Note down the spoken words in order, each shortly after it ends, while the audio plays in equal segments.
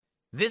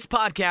This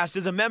podcast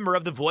is a member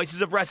of the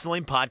Voices of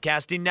Wrestling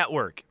Podcasting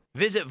Network.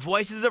 Visit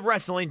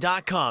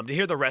voicesofwrestling.com to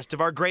hear the rest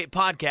of our great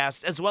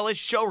podcasts, as well as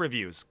show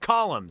reviews,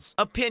 columns,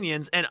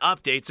 opinions, and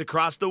updates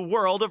across the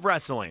world of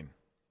wrestling.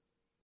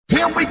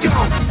 Here we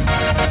go!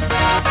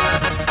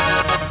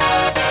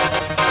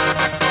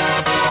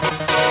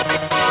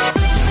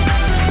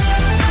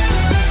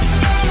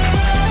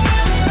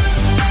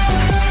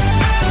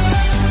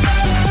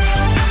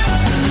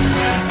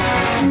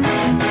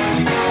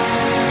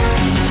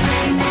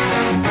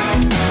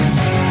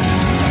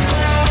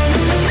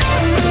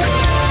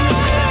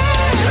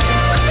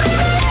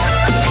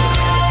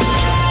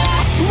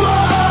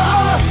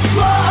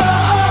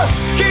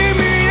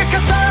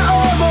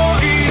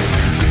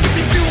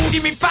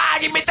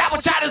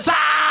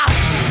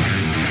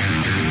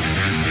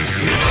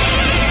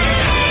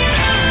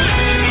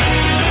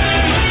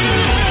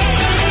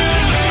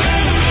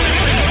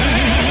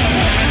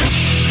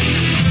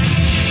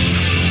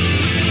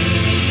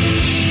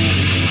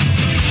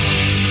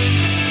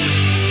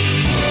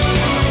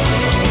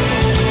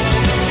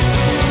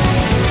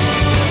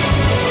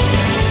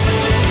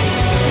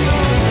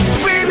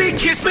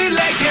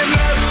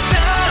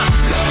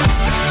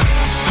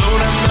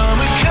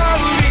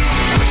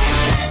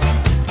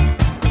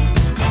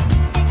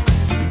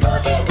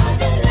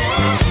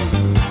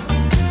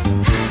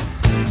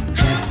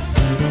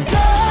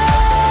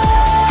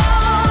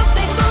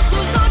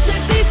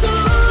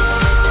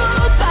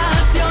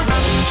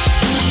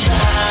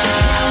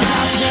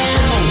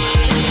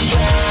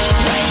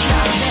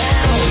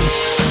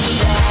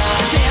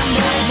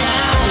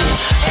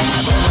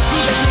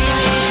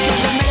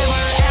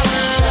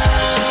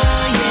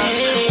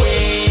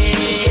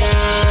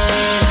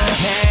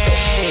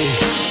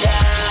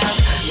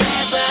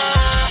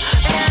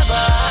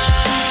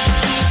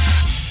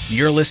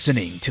 You're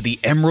listening to the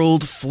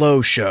Emerald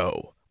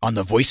FlowShow on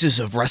the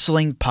Voices of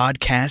Wrestling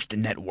Podcast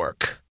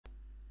Network.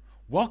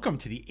 Welcome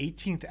to the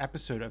 18th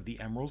episode of the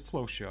Emerald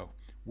FlowShow.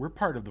 We're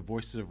part of the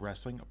Voices of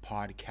Wrestling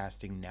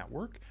Podcasting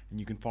Network, and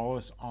you can follow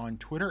us on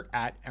Twitter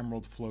at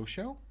Emerald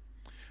FlowShow.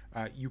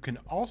 You can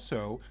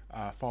also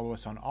follow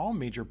us on all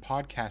major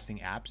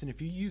podcasting apps, and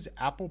if you use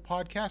Apple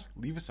Podcasts,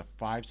 leave us a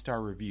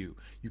 5-star review.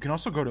 You can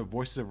also go to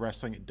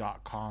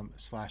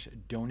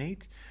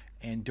voicesofwrestling.com/donate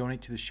and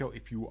donate to the show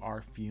if you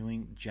are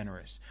feeling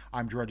generous.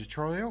 I'm Gerard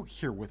DiTroio,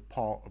 here with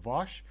Paul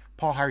Vosh.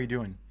 Paul, how are you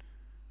doing?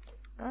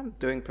 I'm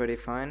doing pretty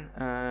fine.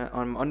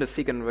 I'm on the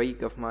second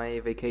week of my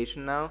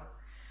vacation now,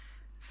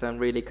 so I'm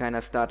really kind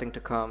of starting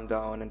to calm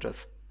down and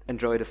just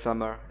enjoy the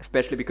summer,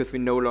 especially because we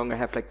no longer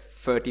have like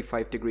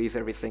 35 degrees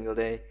every single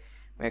day.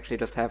 We actually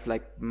just have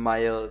like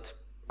mild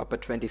upper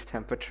 20s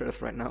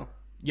temperatures right now.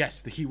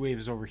 Yes, the heat wave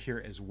is over here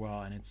as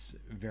well, and it's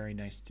very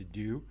nice to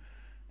do.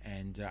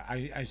 And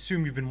I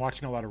assume you've been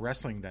watching a lot of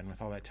wrestling then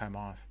with all that time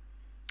off.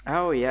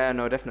 Oh, yeah,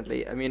 no,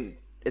 definitely. I mean,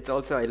 it's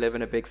also, I live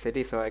in a big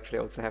city, so I actually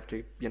also have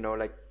to,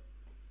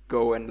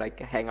 go and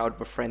hang out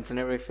with friends and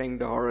everything,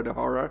 the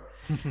horror.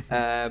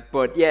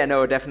 But yeah,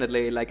 no,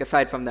 definitely,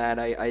 aside from that,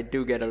 I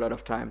do get a lot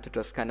of time to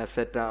just kind of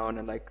sit down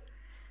and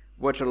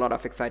watch a lot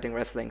of exciting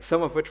wrestling,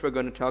 some of which we're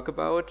going to talk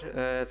about,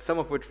 some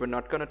of which we're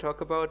not going to talk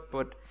about,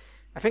 but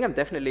I think I'm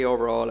definitely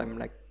overall,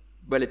 I'm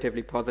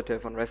relatively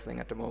positive on wrestling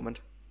at the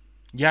moment.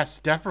 Yes,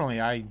 definitely.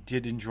 I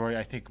did enjoy,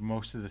 I think,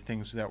 most of the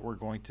things that we're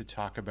going to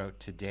talk about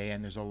today,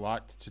 and there's a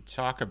lot to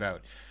talk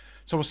about.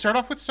 So we'll start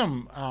off with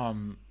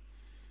some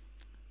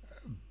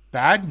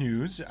bad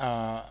news.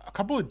 A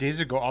couple of days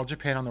ago, All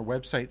Japan on their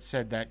website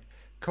said that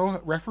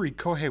referee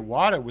Kohei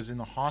Wada was in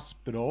the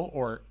hospital,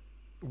 or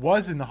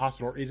is in the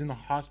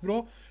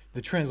hospital.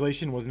 The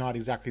translation was not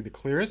exactly the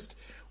clearest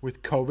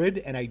with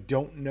COVID, and I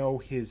don't know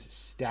his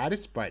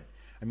status, but,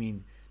 I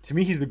mean, to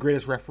me, he's the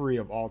greatest referee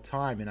of all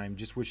time, and I'm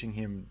just wishing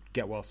him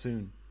get well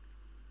soon.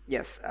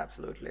 Yes,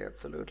 absolutely.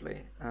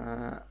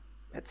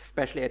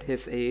 Especially at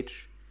his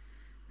age,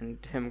 and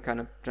him kind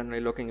of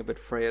generally looking a bit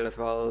frail as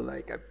well.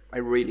 I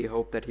really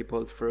hope that he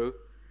pulls through.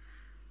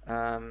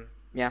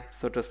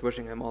 So just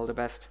wishing him all the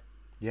best.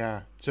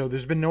 Yeah, so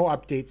there's been no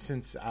updates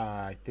since,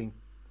 I think,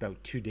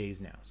 about 2 days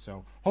now.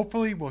 So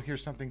hopefully we'll hear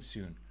something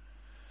soon.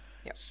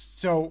 Yep.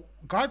 So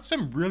got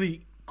some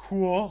really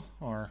cool,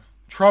 or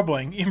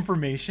troubling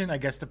information, I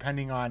guess,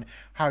 depending on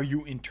how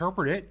you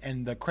interpret it.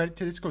 And the credit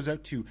to this goes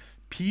out to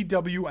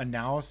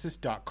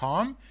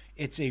pwanalysis.com.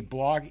 It's a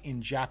blog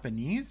in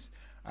Japanese,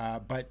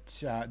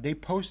 but they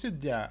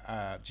posted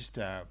just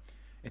a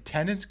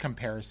attendance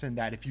comparison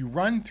that if you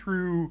run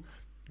through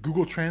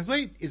Google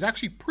Translate is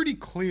actually pretty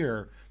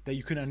clear that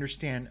you can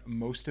understand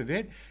most of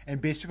it. And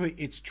basically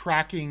it's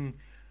tracking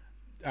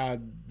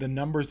the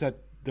numbers that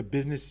the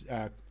business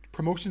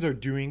promotions are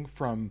doing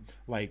from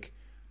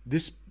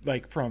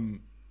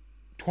from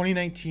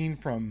 2019,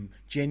 from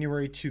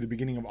January to the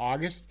beginning of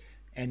August,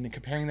 and then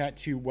comparing that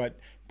to what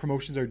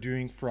promotions are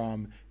doing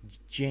from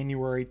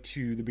January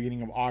to the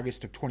beginning of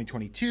August of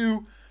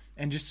 2022,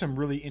 and just some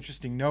really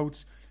interesting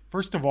notes.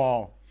 First of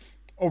all,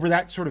 over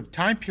that sort of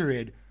time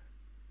period,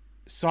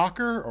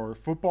 soccer or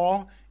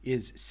football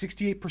is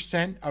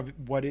 68% of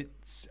what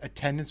its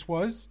attendance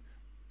was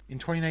in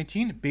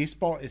 2019.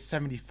 Baseball is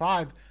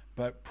 75%,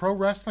 but pro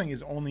wrestling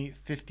is only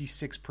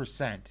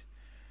 56%.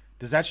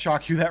 Does that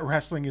shock you that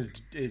wrestling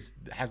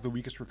has the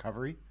weakest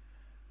recovery?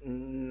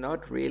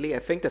 Not really. I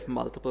think there's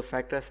multiple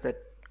factors that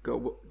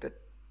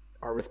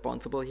are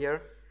responsible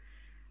here.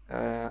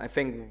 I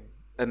think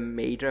a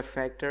major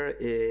factor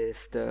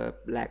is the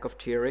lack of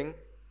cheering,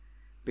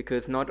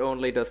 because not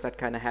only does that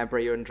kind of hamper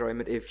your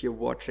enjoyment if you're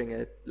watching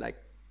it like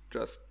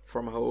just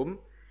from home,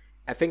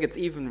 I think it's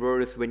even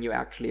worse when you're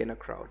actually in a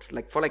crowd.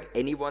 Like for like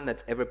anyone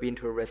that's ever been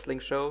to a wrestling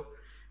show,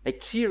 like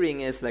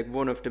cheering is like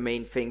one of the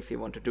main things you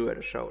want to do at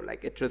a show.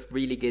 Like it just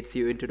really gets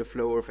you into the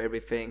flow of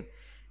everything,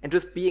 and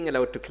just being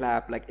allowed to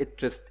clap, like it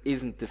just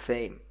isn't the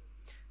same.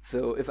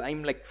 So if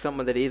I'm like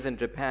someone that is in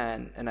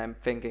Japan and I'm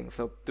thinking,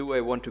 so do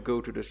I want to go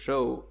to the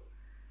show?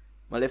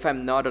 Well, if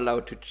I'm not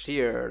allowed to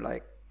cheer,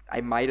 like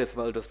I might as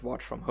well just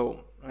watch from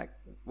home. Like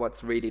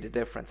what's really the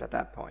difference at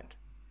that point?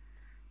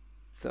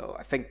 So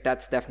I think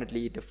that's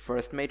definitely the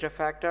first major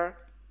factor.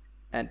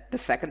 And the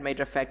second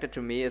major factor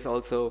to me is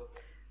also,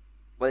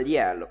 well,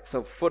 yeah, look,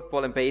 so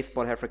football and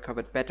baseball have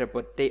recovered better,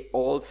 but they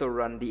also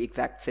run the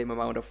exact same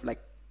amount of,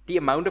 like, the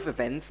amount of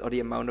events or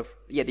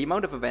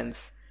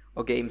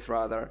games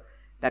rather,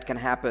 that can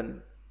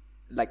happen,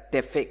 like,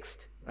 they're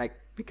fixed, like,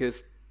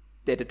 because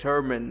they're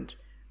determined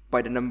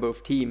by the number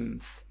of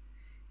teams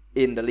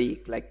in the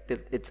league. Like,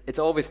 it's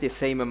always the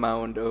same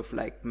amount of,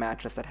 like,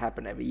 matches that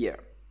happen every year.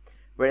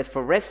 Whereas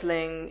for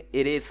wrestling,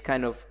 it is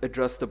kind of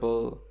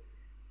adjustable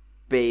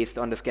based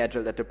on the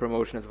schedule that the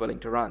promotion is willing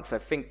to run. So I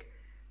think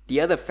the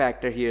other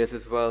factor here is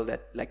as well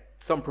that, like,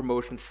 some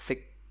promotions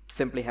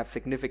simply have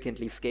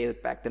significantly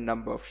scaled back the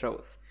number of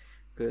shows.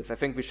 Because I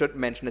think we should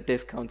mention that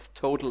this counts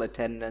total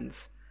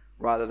attendance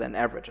rather than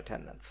average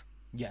attendance.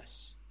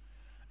 Yes.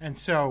 And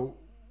so,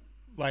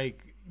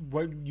 like,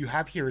 what you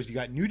have here is you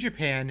got New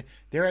Japan.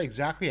 They're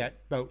exactly at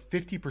about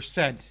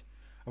 50%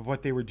 of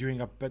what they were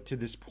doing up to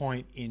this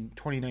point in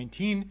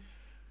 2019,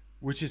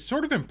 which is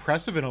sort of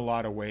impressive in a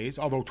lot of ways,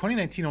 although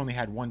 2019 only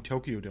had one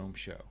Tokyo Dome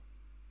show.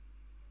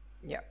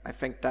 Yeah, I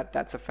think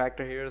that's a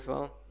factor here as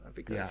well,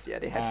 because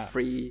they had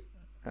 3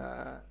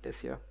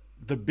 this year.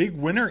 The big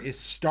winner is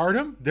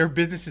Stardom. Their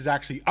business is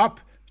actually up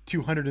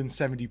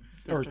 270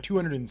 or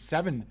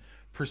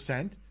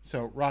 207%.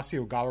 So Rossi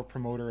Ogawa,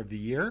 promoter of the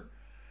year.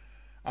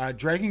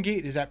 Dragon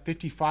Gate is at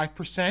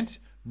 55%.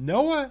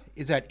 Noah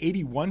is at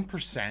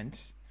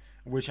 81%,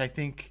 which I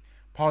think,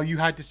 Paul, you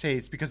had to say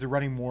it's because they're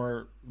running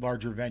more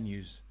larger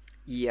venues.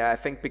 Yeah, I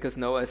think because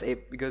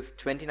because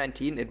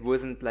 2019, it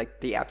wasn't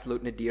like the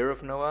absolute nadir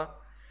of Noah,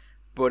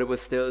 but it was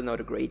still not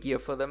a great year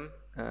for them.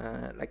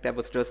 Like that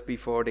was just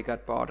before they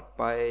got bought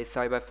by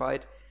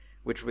Cyberfight,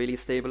 which really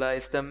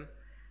stabilized them.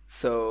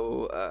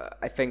 So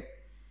I think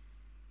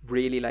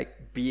really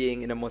like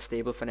being in a more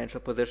stable financial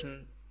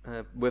position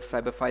with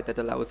Cyberfight that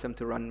allows them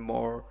to run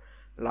more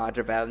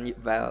larger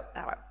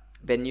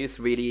venues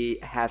really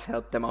has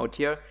helped them out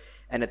here.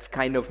 And it's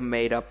kind of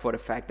made up for the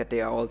fact that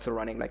they are also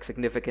running like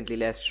significantly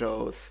less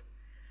shows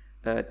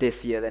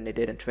this year than they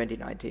did in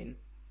 2019.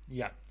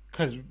 Yeah,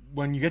 because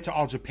when you get to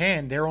All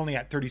Japan, they're only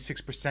at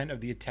 36% of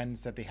the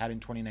attendance that they had in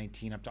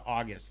 2019 up to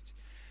August.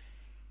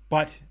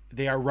 But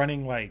they are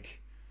running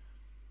like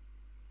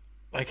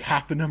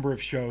half the number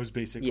of shows,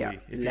 basically. Yeah,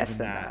 less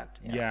than that.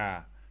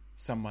 Yeah,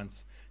 some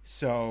months.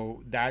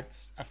 So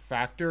that's a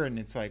factor, and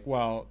it's like,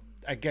 well,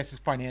 I guess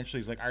it's financially.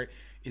 It's like,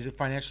 is it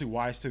financially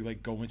wise to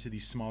like go into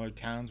these smaller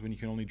towns when you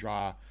can only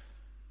draw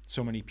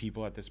so many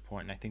people at this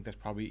point? And I think that's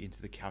probably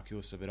into the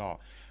calculus of it all.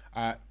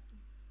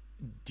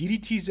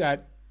 DDT's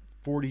at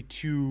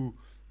 42%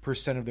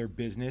 of their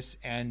business,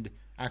 and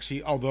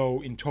actually,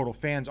 although in total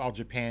fans, All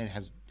Japan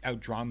has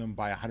outdrawn them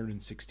by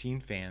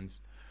 116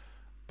 fans.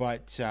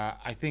 But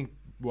I think,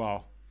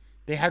 well,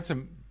 they had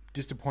some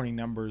disappointing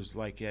numbers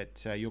like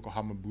at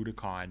Yokohama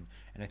Budokan,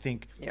 and I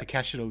think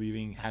Takeshita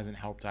leaving hasn't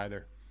helped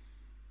either.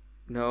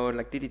 No,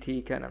 like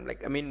DDT kind of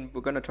like, I mean,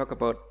 we're going to talk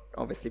about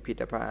obviously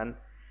Peter Pan,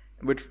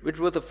 which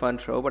was a fun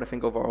show, but I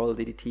think overall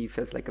DDT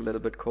feels like a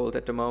little bit cold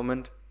at the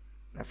moment.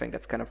 I think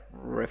that's kind of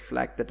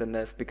reflected in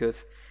this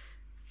because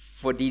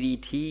for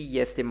DDT,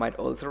 yes, they might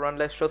also run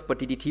less shows, but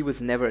DDT was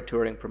never a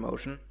touring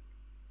promotion.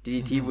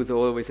 DDT was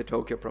always a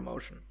Tokyo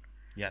promotion.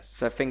 Yes.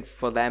 So I think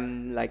for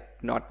them,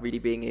 like not really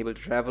being able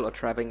to travel or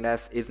traveling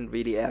less isn't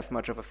really as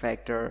much of a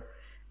factor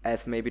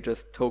as maybe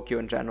just Tokyo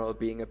in general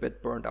being a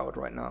bit burned out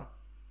right now.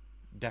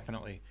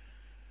 Definitely.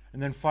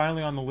 And then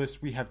finally on the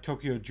list, we have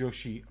Tokyo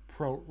Joshi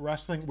Pro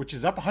Wrestling, which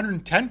is up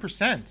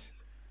 110%,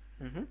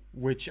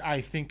 which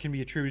I think can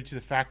be attributed to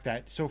the fact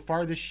that so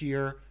far this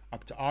year,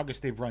 up to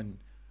August, they've run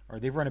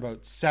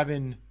about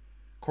 7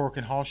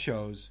 Korakuen Hall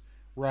shows,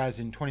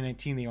 whereas in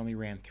 2019 they only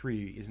ran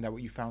 3. Isn't that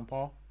what you found,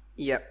 Paul?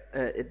 Yeah,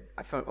 I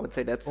would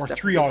say that's... Or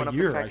 3 all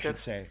year, I should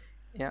say.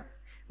 Yeah.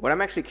 What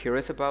I'm actually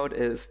curious about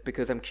is,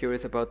 because I'm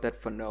curious about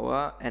that for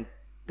Noah and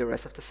the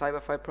rest of the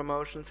Cyberfight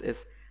promotions,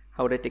 is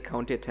how did they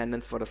count the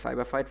attendance for the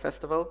Cyberfight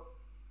Festival?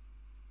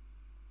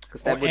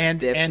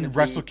 And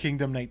Wrestle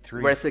Kingdom Night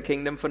 3. Wrestle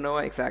Kingdom for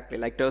Noah, exactly.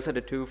 Like those are the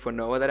 2 for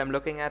Noah that I'm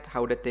looking at.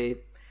 How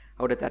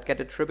how did that get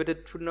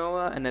attributed to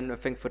Noah? And then I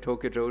think for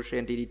Tokyo Joshi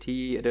and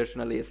DDT,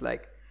 additionally, is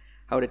like,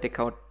 how did they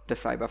count the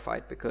cyber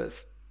fight?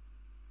 Because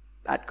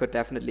that could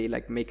definitely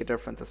like make a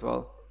difference as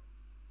well.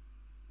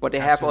 But they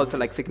have also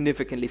like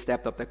significantly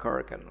stepped up their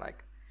Korakuen.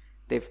 Like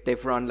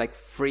they've run like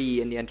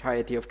 3 in the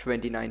entirety of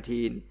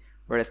 2019,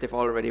 whereas they've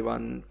already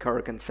run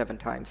Korakuen 7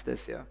 times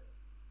this year.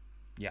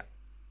 Yeah.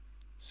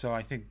 So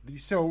I think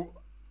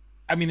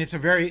I mean,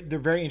 they're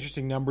very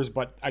interesting numbers,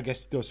 but I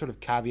guess those sort of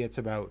caveats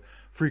about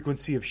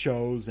frequency of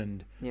shows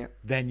and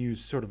venues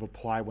sort of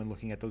apply when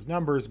looking at those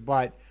numbers.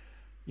 But,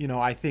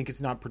 I think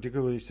it's not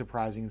particularly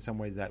surprising in some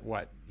ways that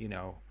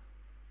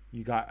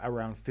you got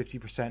around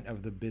 50%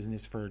 of the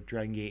business for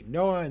Dragon Gate and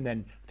Noah, and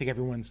then I think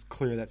everyone's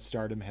clear that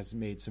Stardom has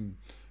made some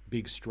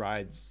big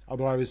strides.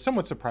 Although I was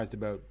somewhat surprised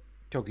about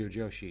Tokyo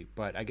Joshi,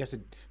 but I guess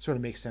it sort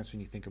of makes sense when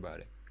you think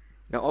about it.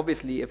 Now,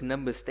 obviously, if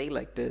numbers stay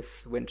like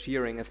this when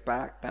cheering is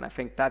back, then I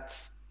think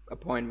that's a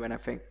point when I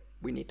think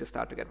we need to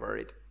start to get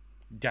worried.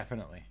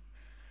 Definitely.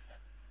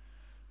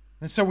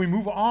 And so we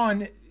move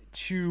on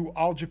to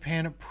All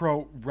Japan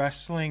Pro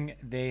Wrestling.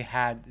 They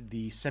had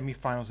the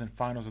semifinals and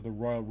finals of the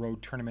Royal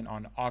Road Tournament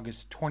on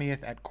August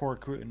 20th at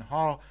Korakuen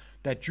Hall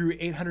that drew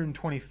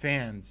 820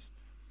 fans.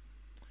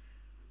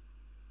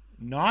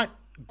 Not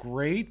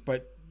great,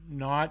 but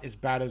not as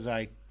bad as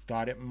I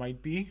thought it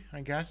might be,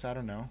 I guess. I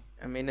don't know.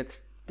 I mean,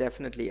 it's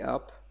definitely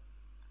up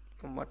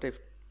from what they've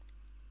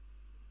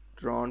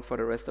drawn for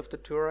the rest of the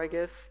tour, I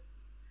guess.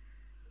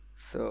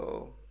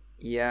 So,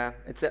 yeah,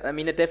 it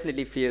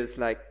definitely feels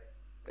like,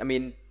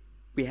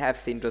 we have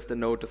seen just a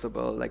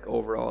noticeable, like,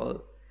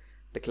 overall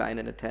decline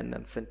in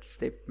attendance since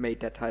they made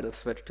that title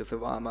switch to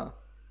Suwama.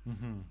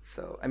 Mm-hmm.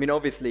 So,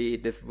 obviously,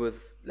 this was,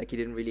 like, he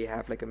didn't really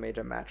have, like, a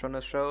major match on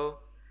the show.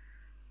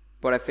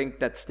 But I think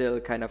that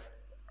still kind of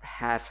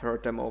has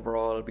hurt them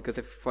overall, because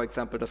if, for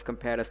example, just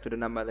compare this to the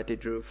number that they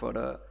drew for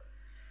the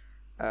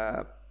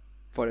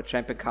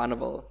Champion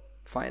Carnival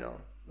final,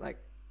 like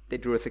they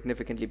drew a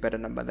significantly better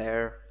number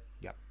there.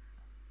 Yep.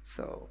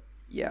 So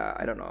yeah,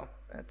 I don't know.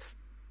 It's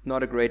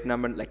not a great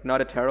number, like not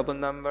a terrible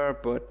number,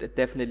 but it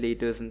definitely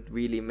doesn't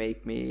really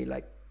make me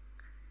like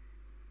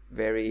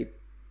very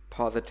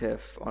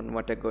positive on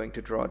what they're going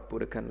to draw at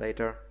Budokan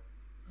later.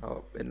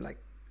 Oh, in like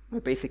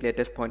basically at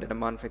this point in the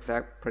month,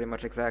 pretty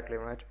much exactly,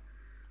 right?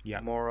 Yeah,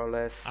 more or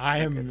less.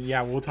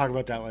 We'll talk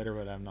about that later,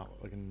 but I'm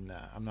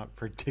not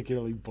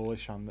particularly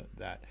bullish on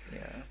that.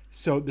 Yeah.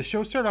 So the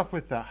show started off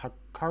with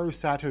Hikaru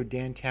Sato,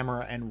 Dan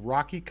Tamura, and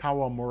Rocky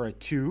Kawamura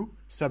 2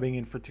 subbing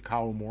in for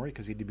Takao Mori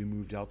because he had to be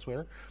moved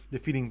elsewhere,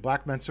 defeating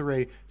Black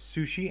Mensaure,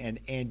 Sushi,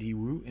 and Andy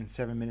Wu in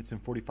 7 minutes and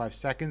 45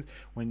 seconds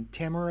when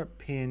Tamura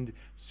pinned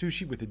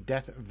Sushi with a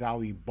Death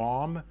Valley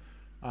Bomb.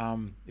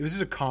 It was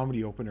just a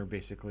comedy opener,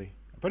 basically,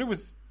 but it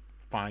was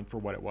fine for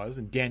what it was,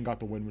 and Dan got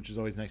the win, which is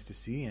always nice to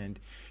see. And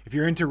if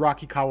you're into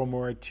Rocky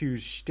Kawamura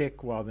 2's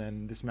shtick, well,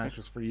 then this match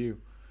was for you.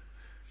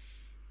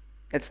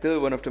 It's still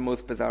one of the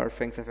most bizarre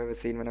things I've ever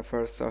seen. When I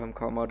first saw him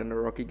come out in the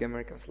Rocky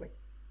gimmick, I was like,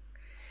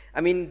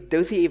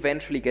 does he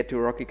eventually get to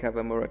Rocky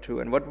Kawamura 2?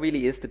 And what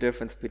really is the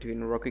difference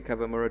between Rocky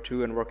Kawamura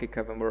 2 and Rocky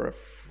Kawamura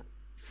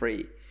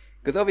 3?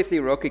 Because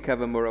obviously Rocky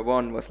Kawamura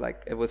 1 was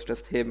like, it was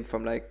just him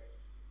from like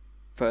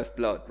First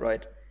Blood,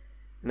 right?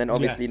 And then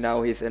obviously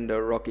now he's in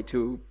the Rocky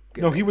 2.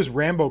 No, he was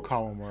Rambo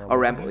Kawamura. Oh,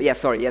 Rambo. Yeah,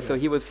 sorry. Yeah, so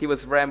he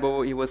was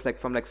Rambo. He was like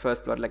from like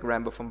First Blood, like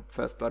Rambo from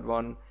First Blood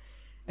 1,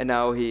 and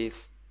now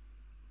he's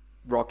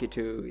Rocky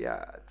 2.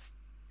 Yeah,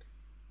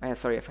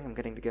 sorry, I think I'm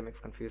getting the gimmicks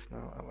confused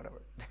now. Or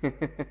whatever.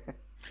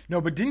 No,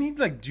 but didn't he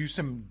like do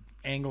some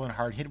angle and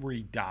hard hit where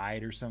he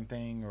died or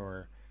something,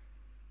 or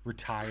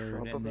retired?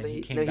 Probably. And then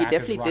he came no, back he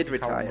definitely as Rocky did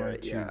retire.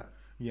 Kawamura 2.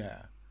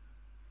 Yeah.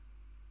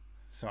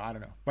 So I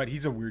don't know, but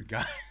he's a weird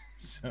guy.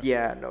 So.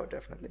 Yeah, no,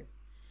 definitely.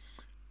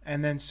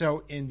 And then,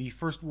 so in the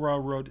first Royal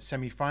Road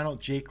semifinal,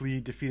 Jake Lee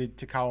defeated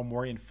Takao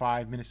Mori in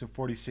 5 minutes and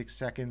 46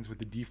 seconds with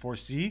the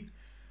D4C.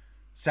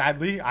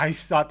 Sadly, I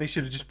thought they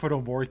should have just put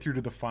Omori through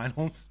to the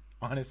finals,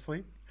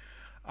 honestly.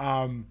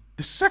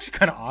 This is actually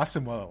kind of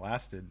awesome while it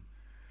lasted.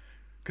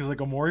 Because, like,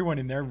 Omori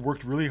went in there,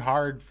 worked really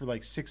hard for,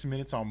 like, 6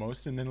 minutes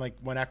almost, and then, like,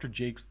 went after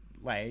Jake's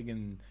leg,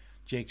 and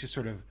Jake just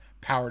sort of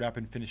powered up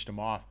and finished him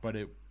off. But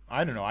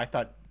I don't know, I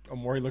thought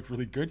Omori looked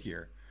really good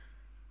here.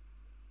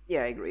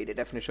 Yeah, I agree. They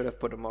definitely should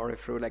have put Omori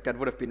through. Like, that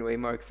would have been way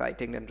more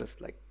exciting than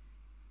just, like,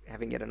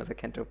 having yet another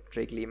Kento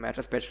Jake Lee match,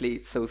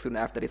 especially so soon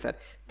after they said,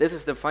 this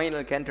is the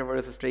final Kento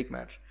versus Jake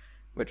match,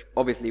 which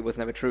obviously was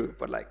never true,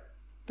 but, like,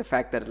 the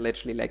fact that it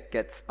literally, like,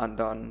 gets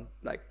undone,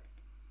 like,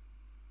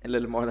 a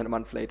little more than a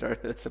month later,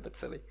 it's a bit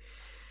silly.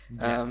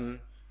 Yes.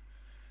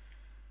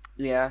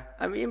 Yeah,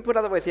 but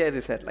otherwise, yeah, as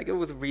you said, like, it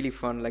was a really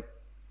fun, like,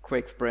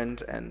 quick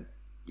sprint, and,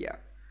 yeah.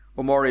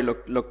 Omori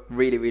looked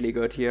really, really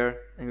good here,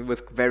 and he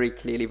was very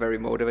clearly very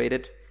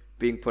motivated,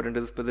 being put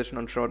into this position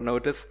on short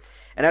notice,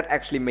 and that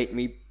actually led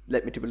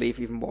me to believe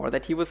even more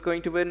that he was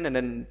going to win, and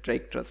then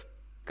Jake just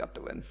got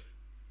the win.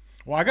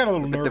 Well, I got a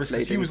little nervous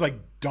because he was like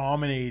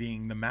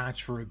dominating the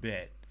match for a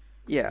bit.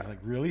 Yeah, I was like,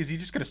 really? Is he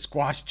just going to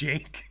squash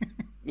Jake?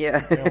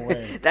 Yeah, no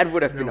way. That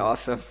would have been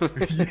awesome.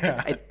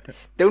 Yeah, I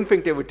don't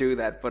think they would do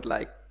that, but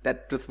like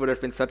that just would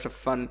have been such a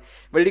fun.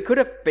 Well, they could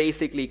have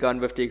basically gone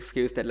with the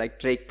excuse that like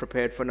Jake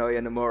prepared for Naoya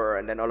Nomura,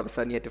 and then all of a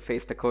sudden he had to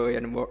face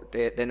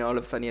then all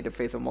of a sudden he had to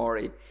face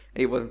Omori, and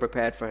he wasn't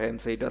prepared for him,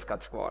 so he just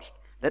got squashed.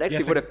 That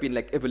actually would have been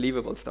like a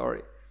believable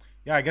story.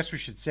 Yeah, I guess we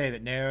should say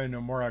that Naoya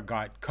Nomura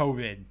got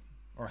COVID,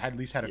 or at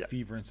least had a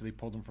fever, and so they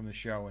pulled him from the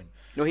show. And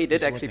no, he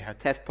did actually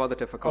test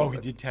positive for COVID. Oh, he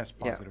did test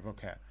positive. Yeah.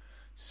 Okay,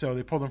 so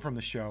they pulled him from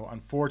the show,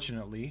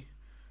 unfortunately.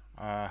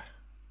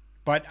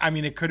 But I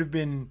mean, it could have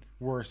been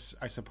worse,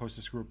 I suppose,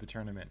 to screw up the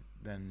tournament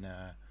than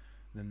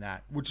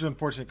that, which is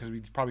unfortunate because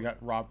we probably got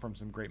robbed from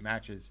some great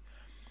matches.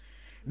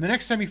 In the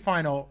next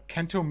semifinal,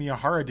 Kento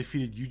Miyahara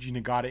defeated Yuji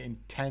Nagata in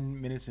 10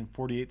 minutes and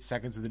 48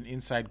 seconds with an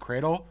inside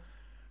cradle.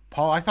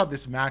 Paul, I thought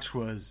this match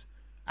was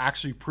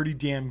actually pretty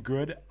damn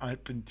good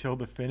up until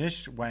the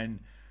finish when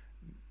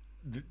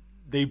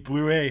they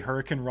blew a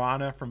Hurricane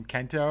Rana from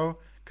Kento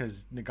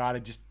because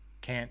Nagata just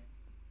can't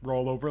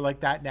roll over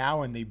like that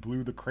now, and they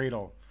blew the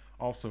cradle.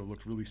 Also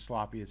looked really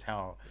sloppy as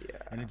hell. Yeah.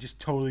 And it just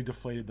totally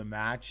deflated the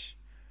match.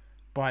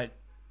 But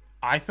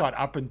I thought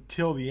up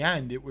until the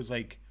end, it was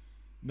like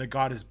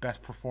Nagata's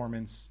best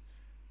performance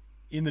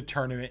in the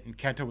tournament, and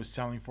Kento was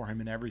selling for him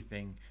and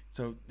everything.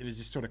 So it was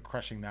just sort of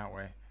crushing that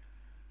way.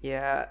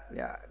 Yeah.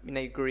 I mean,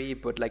 I agree,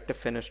 but like the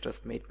finish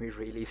just made me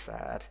really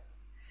sad.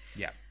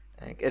 Yeah.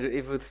 Like,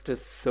 it was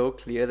just so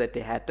clear that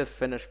they had this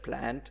finish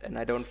planned, and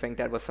I don't think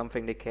that was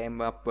something they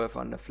came up with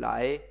on the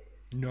fly.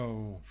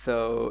 No.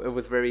 So it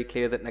was very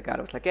clear that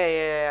Nagata was like,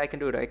 yeah, I can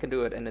do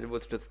it. And it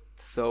was just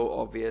so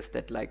obvious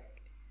that, like,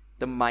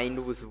 the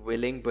mind was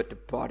willing, but the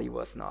body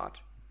was not.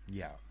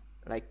 Yeah.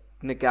 Like,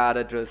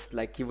 Nagata just,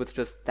 like, he was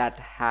just that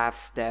half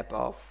step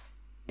off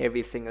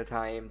every single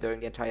time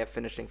during the entire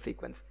finishing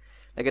sequence.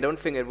 Like, I don't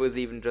think it was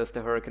even just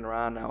a Hurricane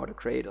Rana or the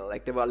cradle.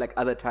 Like, there were, like,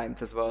 other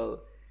times as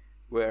well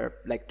where,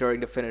 like, during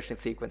the finishing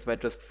sequence where I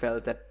just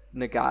felt that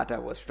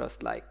Nagata was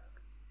just, like,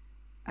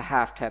 a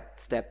half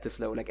step too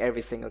slow, like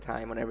every single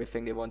time on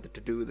everything they wanted to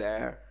do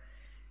there.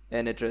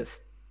 And it just,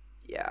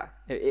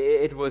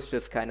 it was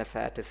just kind of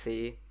sad to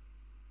see.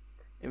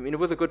 I mean, it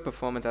was a good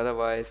performance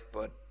otherwise,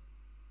 but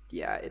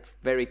yeah, it's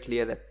very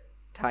clear that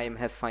time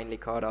has finally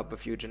caught up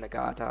with Yuji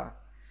Nagata,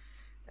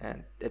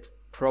 and it's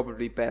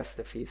probably best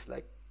if he's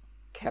like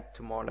kept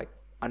to more like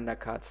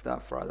undercard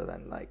stuff rather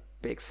than like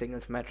big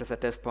singles matches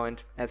at this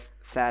point, as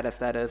sad as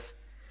that is.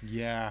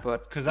 Yeah.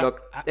 But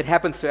look, it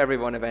happens to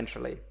everyone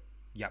eventually.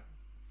 Yep.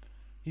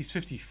 He's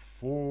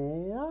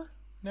 54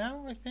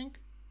 now, I think.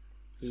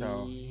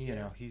 So, you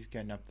know, he's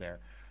getting up there.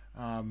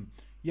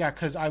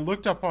 Because I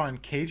looked up on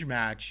Cage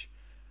Match,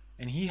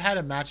 and he had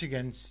a match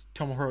against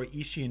Tomohiro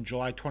Ishii in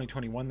July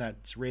 2021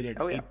 that's rated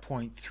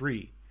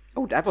 8.3.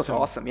 Oh, that was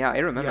awesome. Yeah, I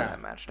remember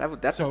that match.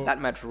 That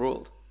match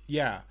ruled.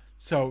 Yeah.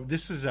 So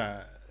this is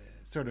a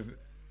sort of,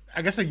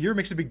 I guess a year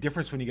makes a big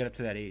difference when you get up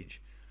to that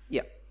age.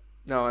 Yeah.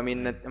 No, I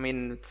mean,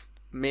 it's,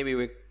 maybe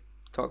we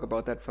talk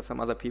about that for some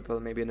other people,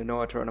 maybe in the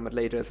Noah tournament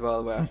later as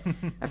well, where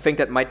I think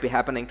that might be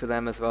happening to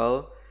them as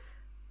well.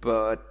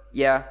 But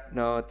yeah,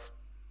 no, it's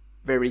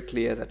very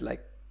clear that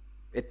like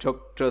it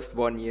took just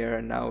 1 year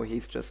and now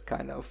he's just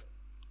kind of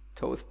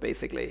toast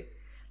basically.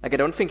 Like I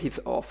don't think he's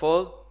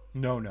awful.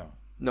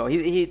 No,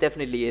 he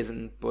definitely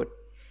isn't, but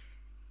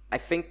I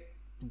think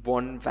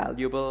one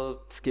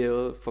valuable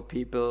skill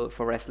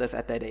for wrestlers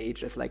at that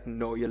age is like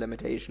know your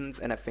limitations,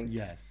 and I think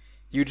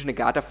Yuji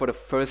Nagata, for the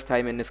first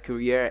time in his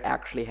career,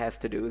 actually has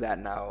to do that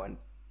now, and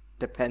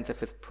depends if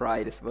his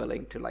pride is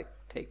willing to like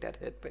take that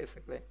hit,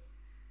 basically.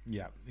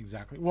 Yeah,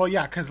 exactly. Well,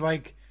 yeah, because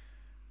like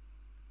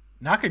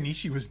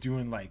Nakanishi was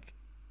doing like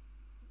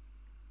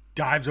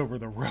dives over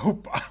the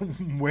rope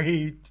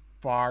way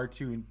far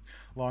too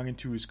long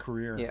into his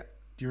career. Yeah.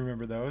 Do you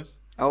remember those?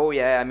 Oh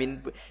yeah, I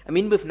mean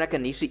with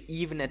Nakanishi,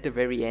 even at the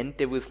very end,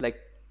 there was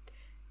like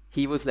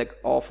he was like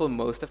awful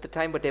most of the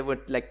time, but there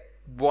would like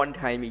one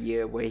time a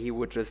year where he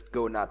would just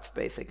go nuts,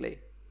 basically.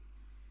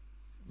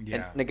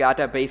 Yeah. And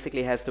Nagata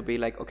basically has to be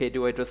like, okay,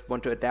 do I just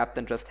want to adapt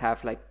and just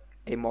have like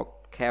a more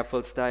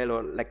careful style,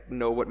 or like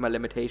know what my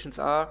limitations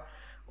are,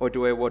 or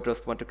do I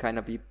just want to kind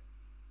of be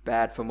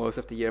bad for most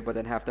of the year, but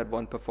then have that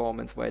one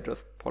performance where I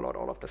just pull out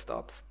all of the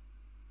stops?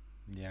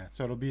 Yeah,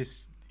 so it'll be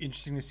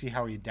interesting to see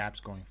how he adapts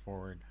going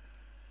forward.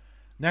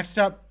 Next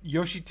up,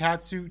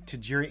 Yoshitatsu,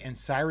 Tajiri, and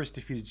Cyrus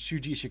defeated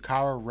Shuji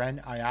Ishikawa,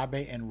 Ren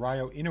Ayabe, and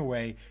Ryo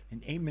Inoue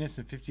in 8 minutes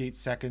and 58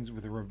 seconds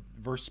with a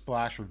reverse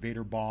splash or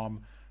Vader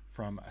bomb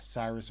from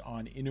Cyrus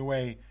on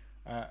Inoue.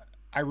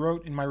 I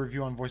wrote in my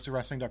review on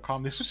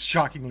voiceofwrestling.com, this was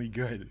shockingly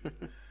good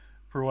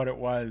for what it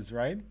was,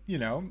 right? You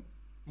know,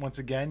 once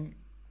again,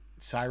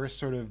 Cyrus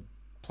sort of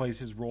plays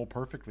his role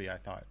perfectly, I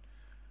thought.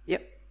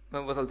 Yep.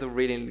 It was also a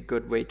really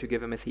good way to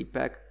give him his heat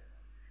back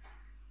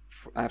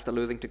after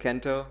losing to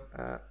Kento.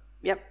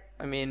 Yep,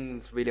 I mean,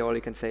 it's really all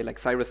you can say. Like,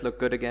 Cyrus looked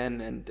good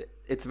again, and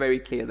it's very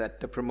clear that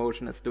the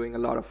promotion is doing a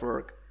lot of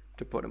work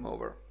to put him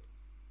over.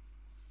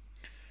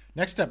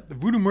 Next up, the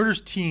Voodoo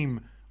Murders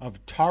team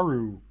of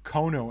Taru,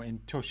 Kono, and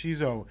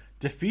Toshizo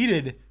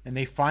defeated, and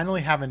they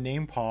finally have a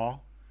name,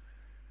 Paul,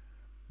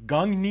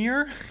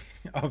 Gungnir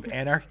of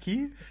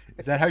Anarchy.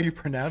 Is that how you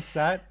pronounce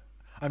that?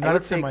 I'm not would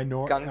up to say my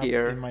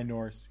Gungnir. in my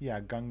Norse. Yeah,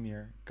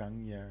 Gungnir.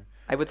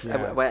 I would.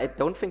 Yeah. I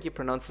don't think you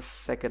pronounce the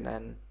second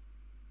N.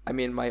 I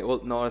mean, my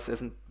old Norse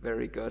isn't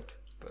very good,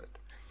 but.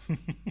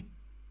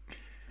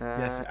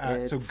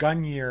 Yes. So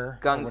Gungnir.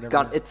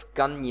 It's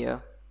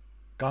Gungnir.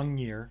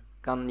 Gungnir.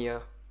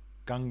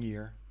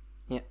 Gungnir.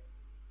 Yeah.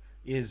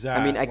 Is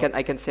I mean,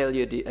 I can send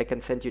you the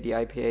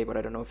IPA, but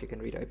I don't know if you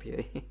can read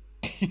IPA.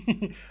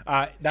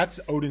 That's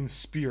Odin's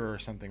spear or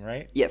something,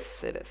 right?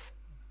 Yes, it is.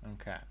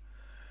 Okay.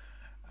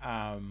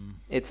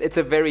 It's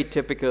a very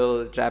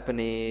typical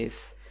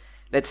Japanese.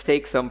 Let's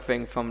take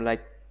something from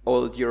like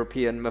old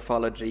European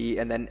mythology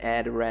and then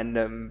add a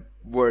random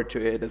word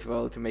to it as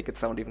well to make it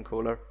sound even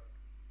cooler.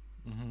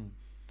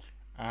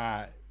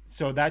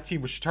 So that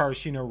team was Shitaro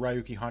Shino,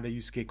 Ryuki Honda,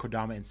 Yusuke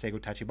Kodama, and Seigo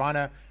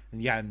Tachibana.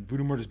 And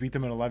Voodoo Murders beat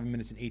them in 11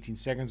 minutes and 18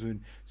 seconds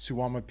when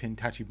Suwama pinned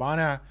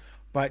Tachibana.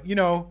 But,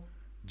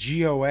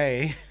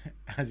 GOA,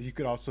 as you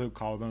could also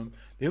call them,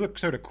 they look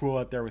sort of cool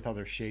out there with all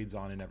their shades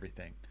on and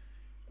everything.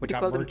 Would you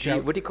call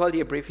them would you call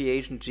the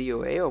abbreviation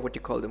GOA or would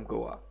you call them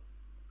Goa?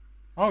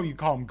 Oh, you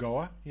call them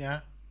Goa? Yeah.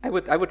 I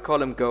would call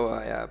them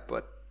Goa, yeah,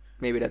 but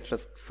maybe that's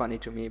just funny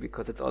to me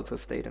because it's also a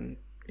state in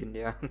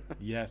India.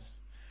 Yes.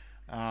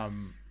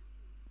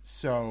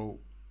 So,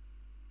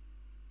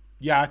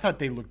 yeah, I thought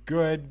they looked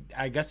good.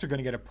 I guess they're going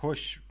to get a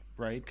push,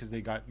 right? Because they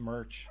got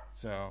merch.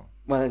 So.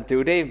 Well,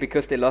 do they?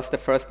 Because they lost the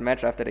first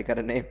match after they got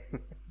a name.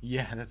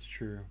 Yeah, that's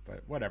true.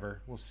 But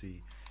whatever. We'll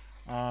see.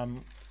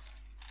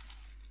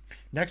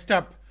 Next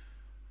up,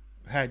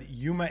 had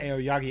Yuma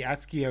Aoyagi,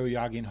 Atsuki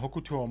Aoyagi, and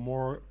Hokuto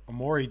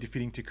Omori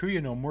defeating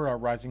Takuya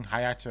Nomura, Rising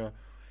Hayato,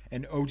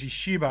 and Oji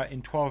Shiba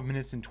in 12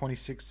 minutes and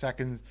 26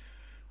 seconds.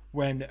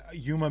 When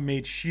Yuma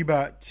made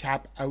Shiba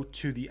tap out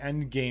to the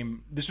end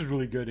game, this was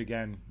really good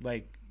again.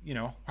 Like,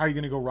 how are you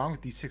going to go wrong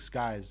with these 6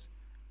 guys?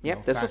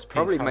 Yep, this was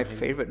probably my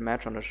favorite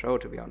match on the show,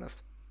 to be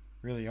honest.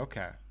 Really?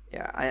 Okay.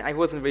 Yeah, I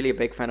wasn't really a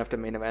big fan of the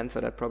main event, so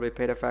that probably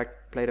played a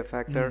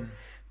factor.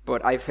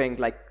 But I think,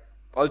 like,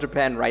 All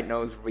Japan right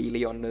now is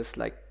really on this,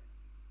 well,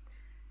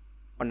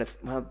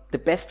 the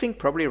best thing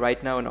probably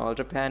right now in All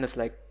Japan is,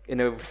 like, in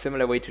a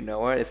similar way to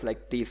Noah, is,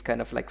 like, these kind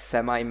of, like,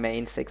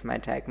 semi-main 6-man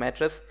tag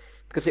matches.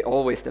 Because they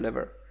always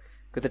deliver.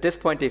 Because at this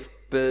point they've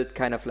built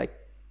kind of like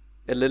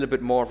a little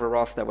bit more of a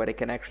roster where they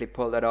can actually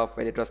pull that off,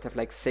 where they just have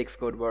like 6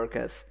 good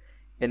workers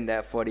in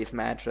there for these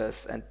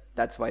matches, and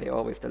that's why they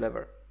always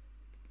deliver.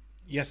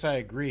 Yes, I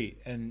agree.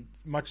 And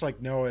much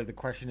like Noah, the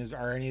question is,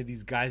 are any of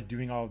these guys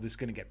doing all of this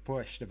going to get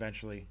pushed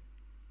eventually?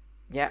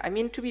 Yeah,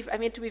 to be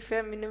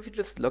fair, if you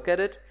just look at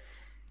it,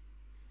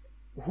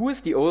 who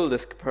is the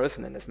oldest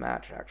person in this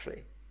match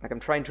actually? Like,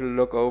 I'm trying to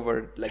look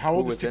over like how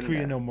who old is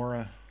Takuya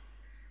Nomura?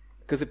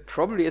 Because it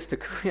probably is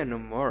Takuya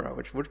Nomura,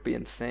 which would be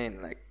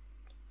insane. Like,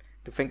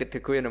 to think that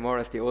Takuya Nomura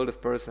is the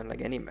oldest person in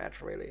like any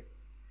match, really.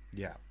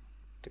 Yeah.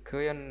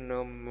 Takuya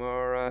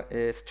Nomura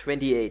is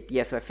 28.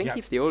 Yes, I think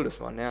he's the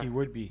oldest one. Yeah. He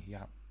would be.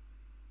 Yeah.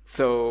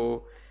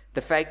 So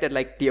the fact that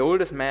like the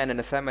oldest man in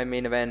the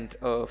semi-main event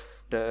of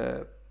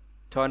the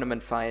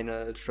tournament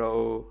final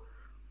show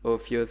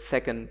of your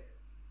second,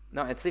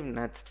 no, it's even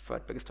not the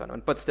third biggest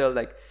tournament, but still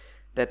like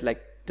that,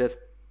 like the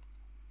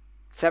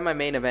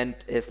semi-main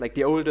event is like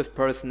the oldest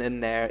person in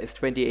there is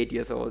 28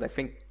 years old. I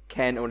think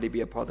can only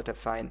be a positive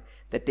sign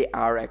that they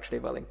are actually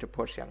willing to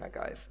push younger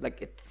guys.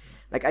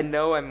 Like I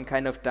know I'm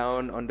kind of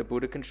down on the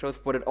Budokan shows,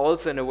 but it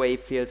also in a way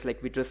feels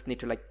like we just need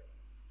to like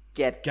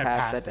get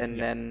past that, and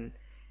then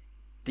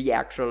the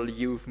actual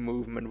youth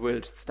movement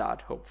will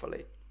start,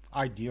 hopefully.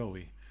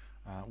 Ideally.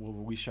 Well,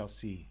 we shall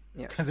see.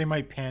 Yeah. Because they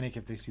might panic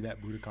if they see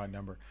that Budokan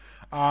number.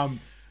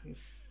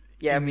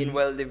 Yeah, I mean,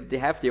 well, they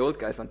have the old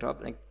guys on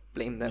top. Like,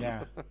 blame them.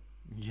 Yeah.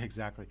 Yeah,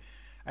 exactly.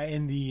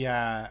 In the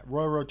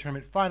Royal Road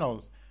Tournament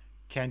Finals,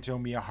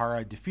 Kento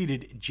Miyahara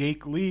defeated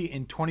Jake Lee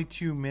in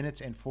 22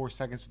 minutes and 4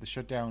 seconds with a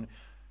shutdown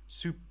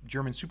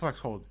German suplex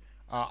hold.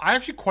 I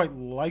actually quite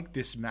like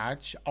this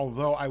match,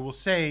 although I will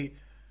say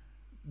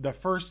the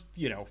first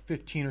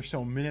 15 or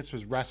so minutes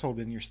was wrestled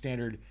in your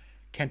standard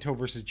Kento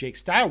versus Jake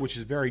style, which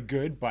is very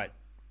good, but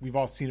we've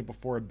all seen it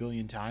before a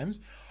billion times.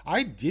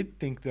 I did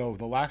think, though,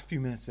 the last few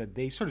minutes that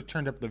they sort of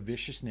turned up the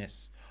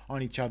viciousness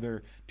on each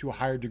other to a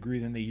higher degree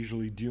than they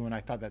usually do, and I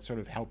thought that sort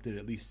of helped it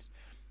at least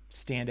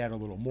stand out a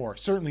little more.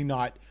 Certainly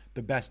not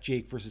the best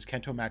Jake versus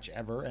Kento match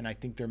ever, and I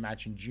think their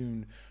match in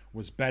June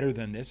was better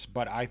than this,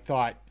 but I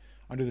thought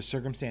under the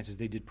circumstances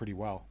they did pretty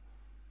well.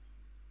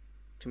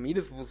 To me,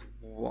 this was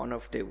one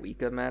of the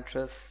weaker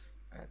matches.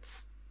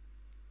 It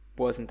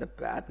wasn't a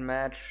bad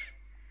match,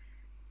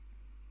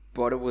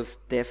 but it was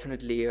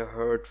definitely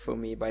hurt for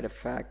me by the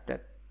fact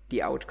that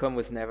the outcome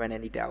was never in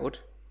any doubt.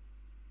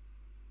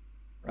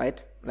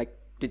 Right? Like,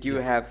 did you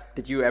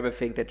ever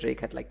think that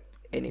Jake had like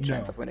any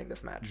chance of winning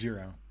this match?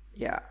 0.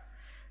 Yeah.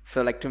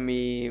 So like, to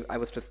me, I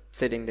was just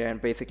sitting there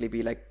and basically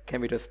be like, can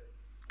we just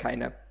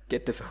kind of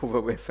get this over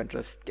with and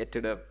just get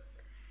to the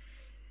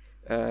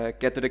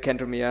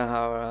Kento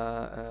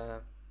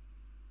Miyahara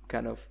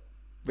kind of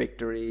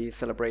victory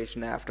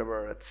celebration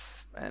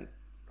afterwards. And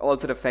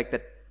also the fact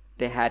that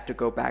they had to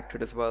go back to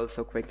this well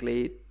so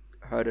quickly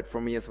hurt it for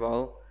me as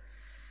well.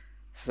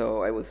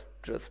 So I was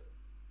just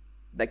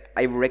like,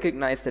 I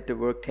recognized that the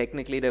work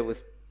technically that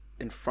was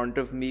in front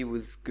of me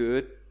was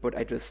good, but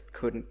I just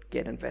couldn't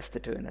get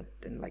invested in it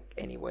in like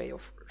any way or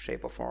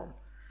shape or form.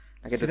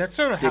 Like, See, that's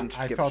sort of how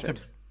I felt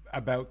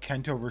about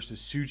Kento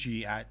versus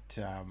Tsuji at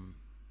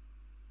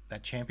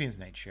that Champions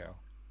Night show.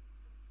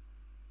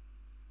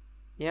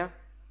 Yeah.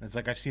 It's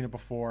like I've seen it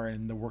before,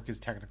 and the work is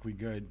technically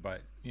good,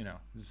 but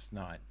it's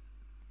not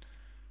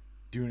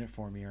doing it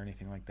for me or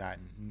anything like that.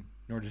 And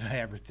nor did I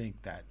ever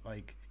think that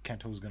like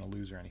Kento was going to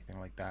lose or anything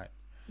like that.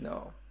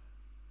 No.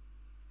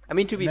 I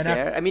mean, to be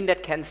fair,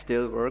 that can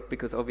still work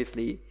because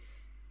obviously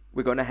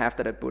we're going to have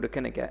that at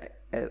Budokan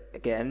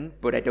again,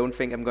 but I don't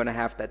think I'm going to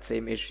have that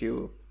same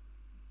issue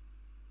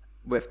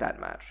with that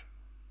match.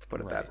 Let's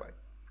put it that way.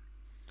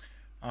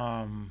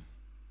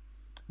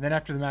 Then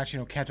after the match,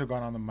 Kento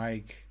got on the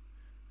mic,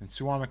 and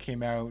Suwama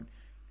came out,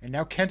 and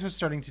now Kento's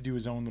starting to do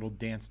his own little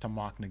dance to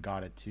mock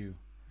Nagata too.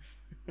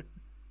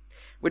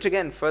 Which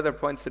again further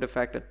points to the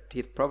fact that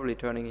he's probably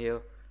turning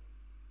heel.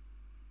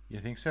 You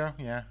think so?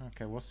 Yeah.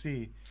 Okay, we'll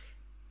see.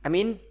 I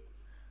mean,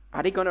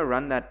 are they gonna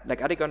run that?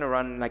 Like, are they gonna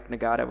run like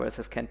Nagata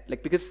versus Kent?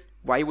 Like, because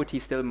why would he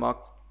still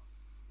mock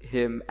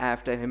him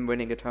after him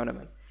winning a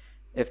tournament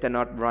if they're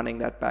not running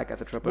that back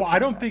as a triple? Well, I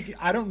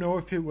don't know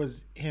if it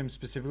was him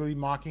specifically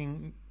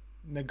mocking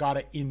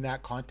Nagata in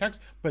that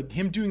context, but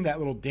him doing that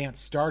little dance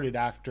started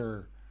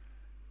after,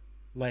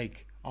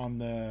 like, on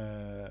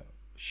the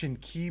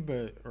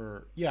Shinkiba,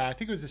 I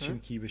think it was the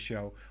Shinkiba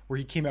show where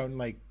he came out and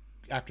like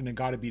after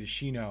Nagata beat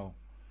Ashino.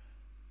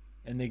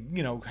 And they,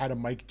 had a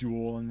mic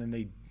duel, and then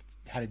they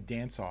had a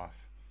dance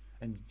off,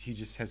 and he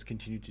just has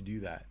continued to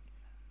do that.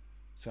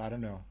 So I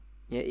don't know.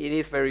 Yeah, it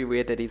is very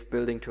weird that he's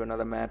building to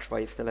another match while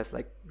he still has,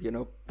 like,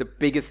 the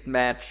biggest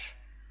match.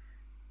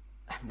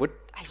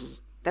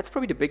 That's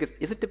probably the biggest.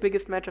 Is it the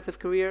biggest match of his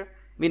career?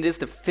 I mean, it is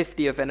the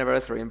 50th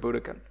anniversary in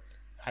Budokan.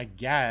 I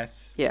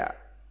guess. Yeah.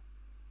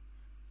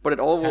 But it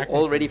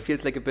already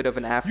feels like a bit of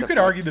an afterthought. You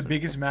could argue the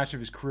biggest match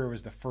of his career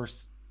was the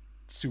first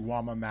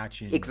Suwama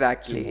match in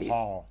Sumo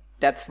Hall.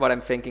 That's what I'm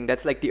thinking.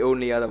 That's like the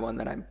only other one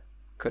that I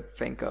could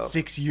think of.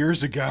 6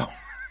 years ago.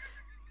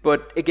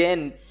 But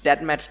again,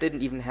 that match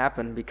didn't even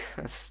happen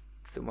because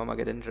Suwama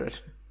got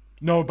injured.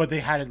 No, but they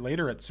had it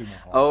later at Sumo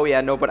Hall. Oh,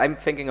 yeah, no, but I'm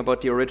thinking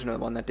about the original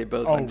one that they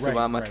built when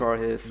Suwama tore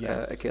his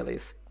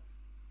Achilles.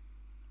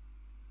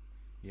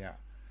 Yeah.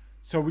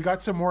 So we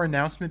got some more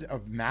announcement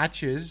of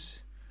matches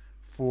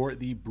for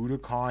the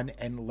Budokan,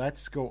 and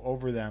let's go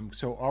over them.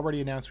 So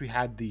already announced we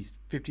had the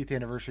 50th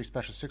anniversary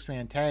special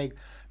 6-man tag,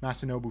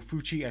 Masanobu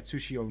Fuchi,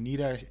 Atsushi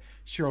Onita,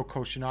 Shiro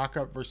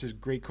Koshinaka versus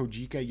Great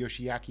Kojika,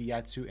 Yoshiaki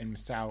Yatsu, and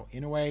Masao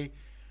Inoue.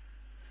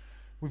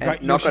 We've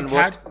got knock on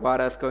wood,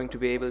 Wada's going to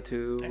be able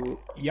to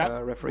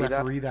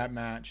referee that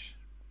match.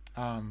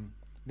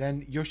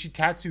 Then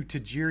Yoshitatsu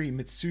Tajiri,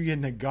 Mitsuya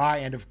Nagai,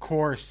 and of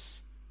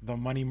course the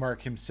money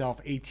mark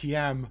himself,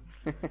 ATM,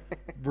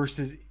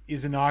 versus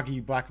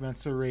Izanagi, Black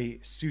Manta Ray,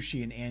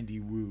 Sushi, and Andy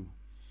Wu.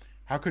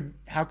 How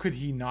could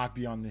he not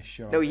be on this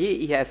show? No,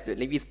 he has to.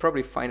 Like, he's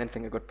probably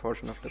financing a good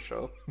portion of the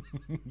show.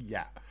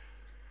 Yeah.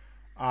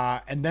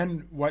 And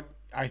then what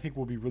I think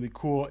will be really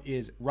cool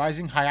is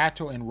Rising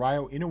Hayato and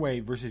Ryo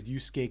Inoue versus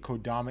Yusuke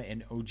Kodama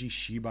and Oji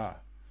Shiba.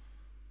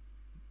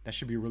 That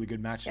should be a really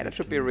good match. Yeah, that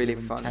should be a really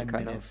fun 10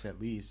 minutes at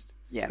least.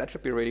 Yeah, that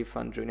should be a really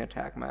fun junior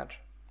tag match.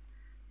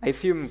 I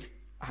assume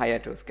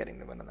Hayato's getting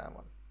the win on that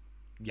one.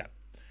 Yeah.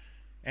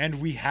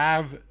 And we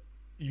have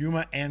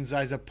Yuma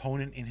Anzai's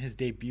opponent in his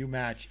debut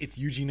match. It's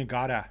Yuji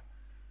Nagata.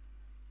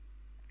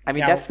 I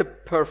mean, that's the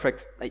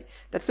perfect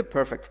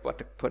spot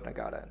to put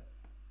Nagata in.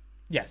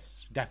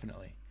 Yes,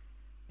 definitely.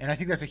 And I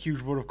think that's a huge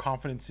vote of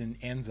confidence in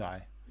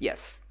Anzai.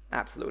 Yes,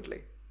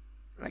 absolutely.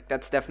 Like,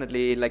 that's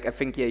definitely, like, I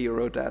think, you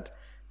wrote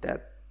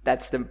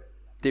that's the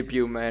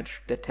debut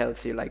match that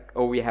tells you, like,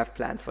 oh, we have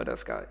plans for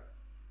this guy.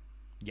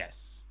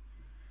 Yes.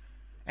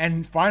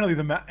 And finally,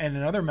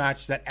 another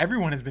match that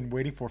everyone has been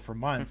waiting for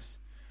months,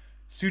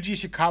 Tsuji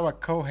Ishikawa,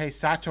 Kohei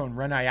Sato, and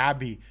Ren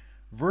Ayabe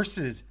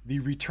versus the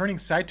returning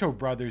Saito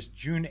brothers,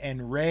 Jun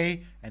and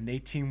Rei, and they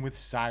team with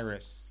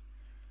Cyrus.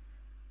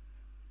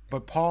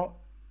 But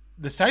Paul,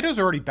 the Saitos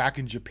are already back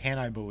in Japan,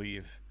 I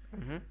believe.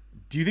 Mm-hmm.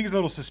 Do you think it's a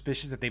little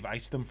suspicious that they've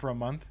iced them for a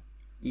month?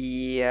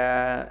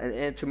 Yeah,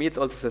 and to me it's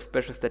also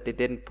suspicious that they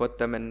didn't put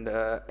them in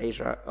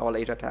the All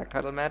Asia Tag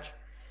Title match,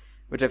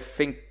 which I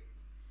think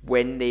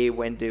when they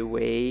went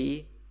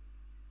away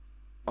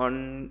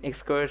on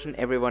excursion,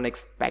 everyone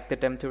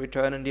expected them to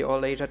return in the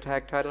All Asia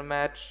Tag Title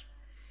match,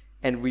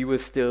 and we were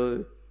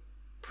still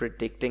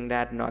predicting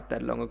that not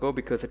that long ago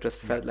because it just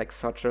felt like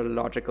such a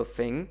logical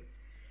thing.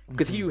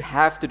 Because you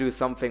have to do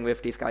something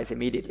with these guys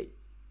immediately.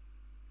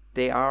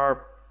 They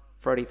are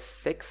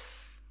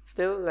 36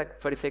 still, like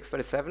 36,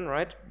 37,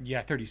 right?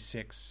 Yeah,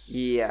 36.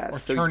 Yeah. Or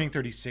so turning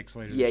 36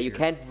 later. Yeah, this you year.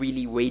 Can't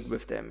really wait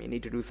with them. You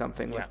need to do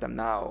something with them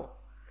now.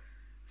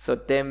 So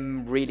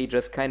them really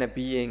just kind of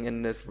being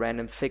in this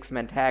random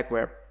 6-man tag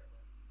where,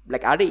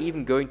 like, are they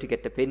even going to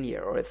get the pin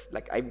here? Or is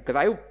like,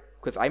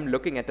 because I'm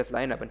looking at this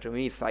lineup and to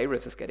me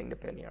Cyrus is getting the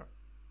pin here.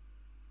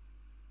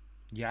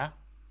 Yeah,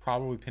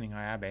 probably pinning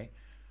Ayabe.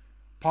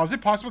 Paul, is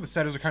it possible the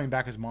Saito's are coming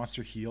back as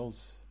monster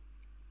heels?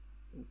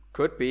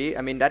 Could be.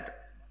 I mean,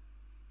 that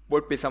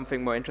would be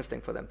something more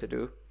interesting for them to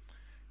do.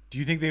 Do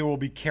you think they will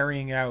be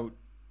carrying out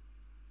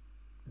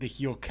the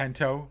heel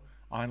Kento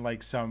on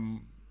like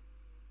some,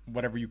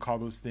 whatever you call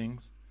those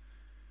things?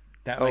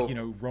 That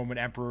Roman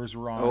emperors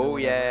were on. Oh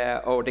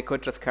yeah. Oh, they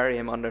could just carry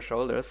him on their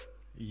shoulders.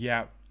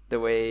 Yeah. The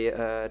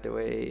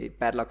way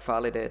Bad Luck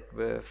Fale did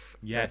with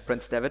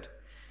Prince Devitt.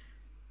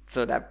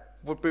 So that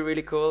would be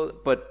really cool.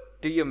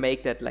 But do you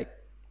make that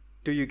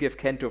do you give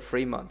Kento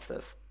 3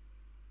 monsters?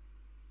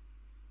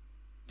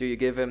 Do you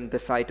give him the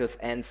Saitos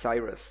and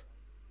Cyrus?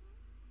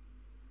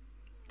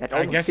 That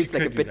almost seems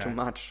like a bit too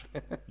much.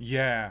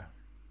 Yeah.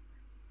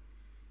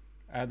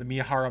 The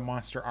Miyahara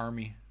Monster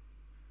Army.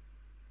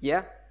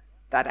 Yeah.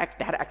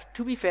 That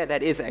to be fair,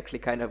 that is actually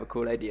kind of a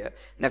cool idea.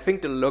 And I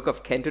think the look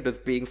of Kento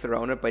just being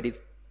surrounded by these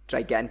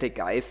gigantic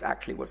guys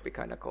actually would be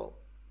kind of cool.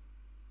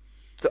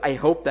 So I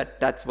hope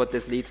that that's what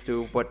this leads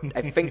to. But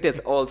I think there's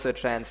also a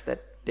chance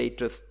that they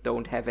just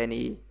don't have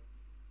any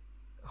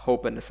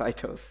hope in the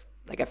Saitos.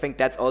 I think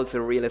that's also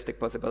a realistic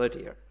possibility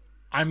here.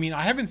 I mean,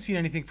 I haven't seen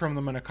anything from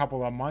them in a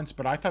couple of months,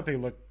 but I thought they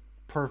looked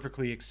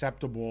perfectly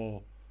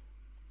acceptable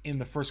in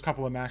the first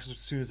couple of matches as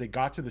soon as they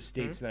got to the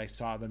States that I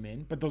saw them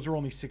in. But those were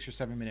only 6 or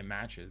 7 minute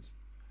matches.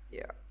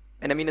 Yeah.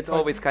 And I mean, it's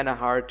always kind of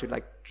hard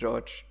to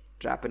judge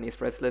Japanese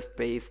wrestlers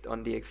based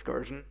on the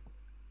excursion.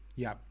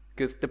 Yeah.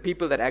 Because the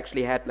people that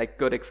actually had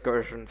good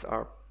excursions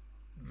are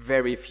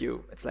very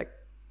few. It's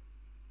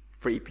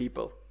 3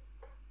 people.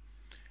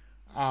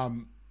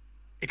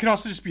 It could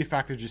also just be a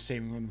fact they're just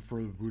saving them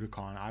for the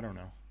Budokan. I don't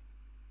know.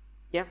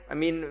 Yeah, I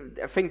mean,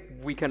 I think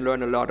we can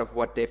learn a lot of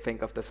what they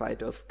think of the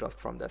Saitos just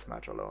from this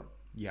match alone.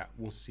 Yeah,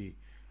 we'll see.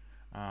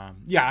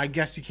 I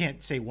guess you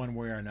can't say one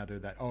way or another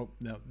that, no,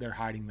 they're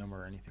hiding them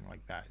or anything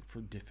like that for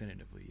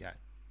definitively yet.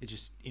 It's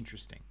just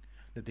interesting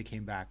that they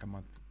came back a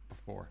month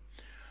before.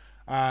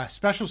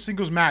 Special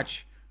singles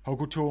match,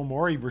 Hokuto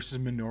Omori versus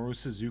Minoru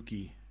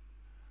Suzuki.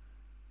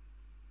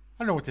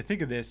 I don't know what to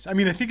think of this. I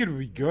mean, I think it would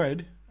be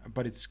good,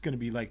 but it's going to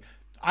be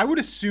I would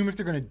assume if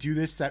they're going to do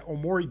this that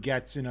Omori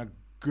gets in a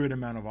good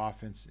amount of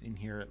offense in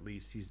here at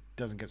least. He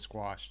doesn't get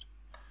squashed.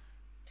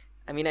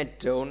 I mean, I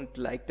don't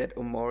like that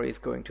Omori is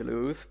going to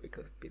lose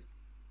because he's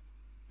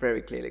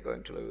very clearly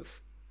going to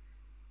lose.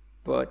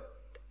 But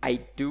I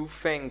do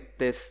think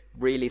this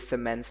really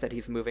cements that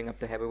he's moving up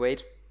to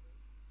heavyweight.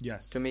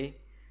 Yes. To me.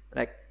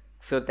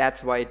 So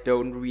that's why I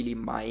don't really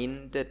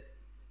mind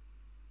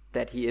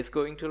that he is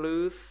going to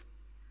lose.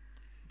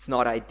 It's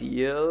not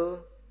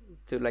ideal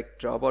to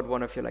job out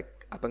one of your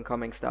up and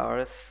coming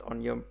stars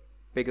on your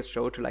biggest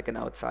show to an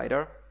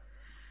outsider.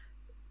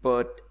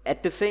 But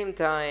at the same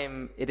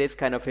time, it is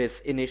kind of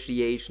his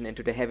initiation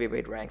into the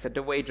heavyweight ranks. And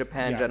the way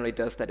Japan generally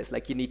does that is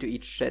you need to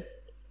eat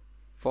shit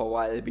for a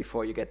while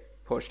before you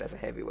get pushed as a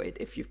heavyweight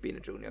if you've been a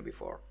junior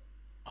before.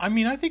 I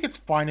mean, I think it's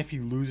fine if he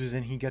loses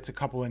and he gets a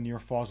couple of near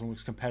falls and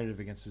looks competitive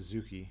against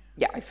Suzuki.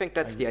 Yeah, I think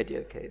that's the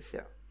ideal case,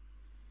 yeah.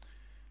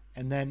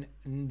 And then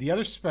the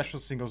other special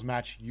singles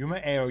match, Yuma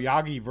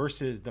Aoyagi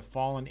versus the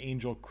Fallen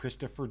Angel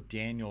Christopher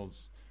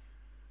Daniels.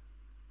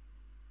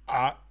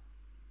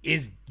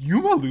 Is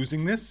Yuma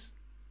losing this?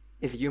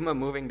 Is Yuma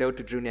moving though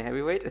to junior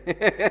heavyweight?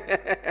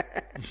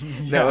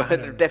 No,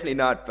 definitely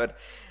not. But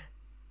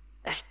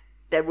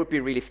that would be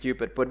really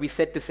stupid. But we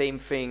said the same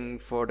thing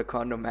for the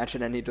Kondo match,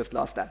 and then he just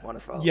lost that one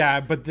as well. Yeah,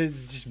 but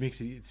this just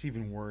makes it's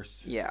even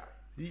worse. Yeah.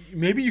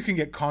 Maybe you can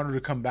get Kondo to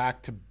come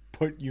back to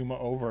put Yuma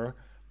over,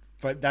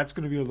 but that's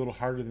going to be a little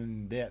harder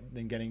than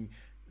getting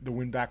the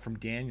win back from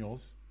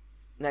Daniels.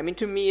 I mean,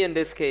 to me in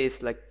this case,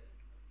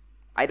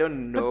 I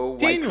don't know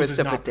why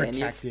Christopher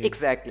Daniels...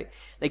 Exactly.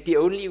 The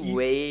only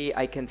way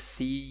I can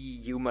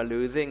see Yuma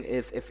losing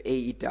is if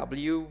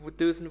AEW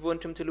doesn't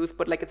want him to lose,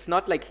 but it's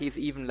not he's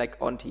even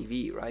on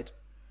TV, right?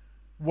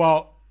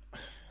 Well,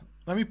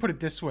 let me put it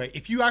this way.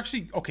 If you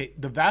actually... Okay,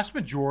 the vast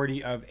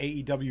majority of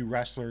AEW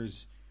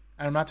wrestlers,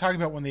 and I'm not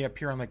talking about when they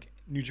appear on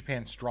New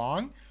Japan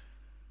Strong,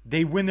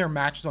 they win their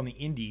matches on the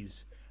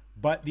indies.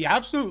 But the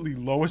absolutely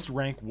lowest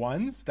ranked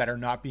ones that are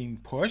not being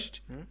pushed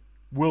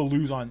will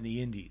lose on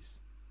the indies.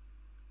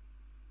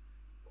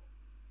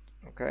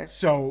 Okay.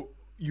 So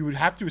you would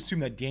have to assume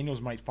that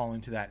Daniels might fall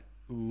into that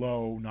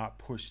low, not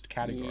pushed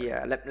category.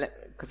 Yeah,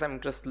 because I'm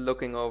just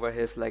looking over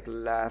his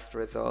last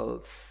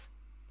results.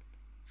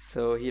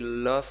 So he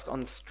lost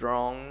on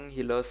Strong.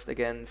 He lost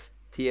against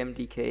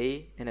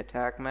TMDK in a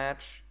tag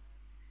match.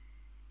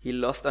 He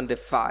lost on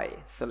Defy.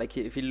 So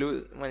if he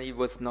lose when he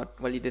was not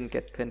he didn't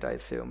get pinned, I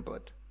assume.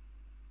 But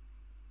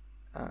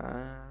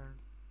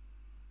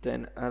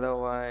then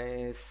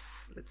otherwise,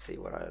 let's see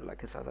what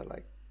his other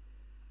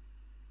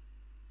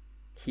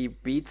He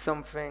beat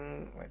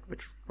something. Wait,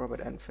 which Robert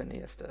Anthony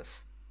is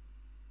this?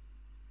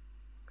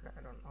 Okay,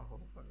 I don't know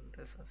what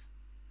this is.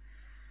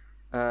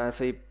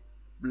 So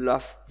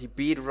he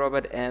beat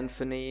Robert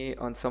Anthony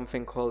on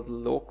something called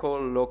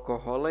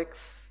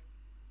Locoholics.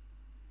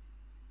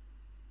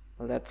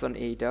 Well, that's on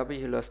AEW.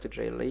 He lost to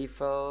Jay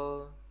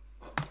Lethal.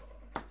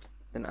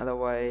 Then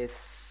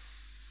otherwise...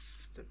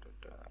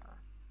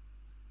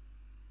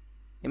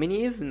 I mean,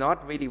 he is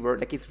not really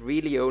like he's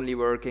really only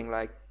working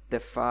like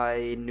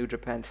Defy, New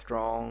Japan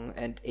Strong,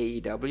 and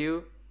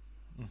AEW.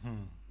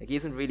 Like he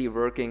isn't really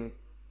working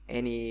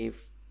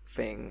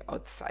anything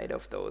outside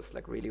of those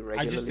like really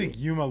regularly. I just think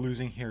Yuma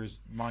losing here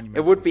is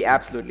monumental. It would be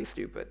absolutely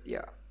stupid.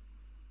 Yeah.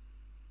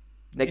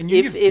 Like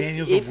if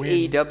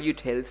AEW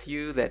tells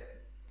you that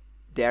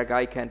their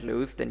guy can't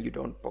lose, then you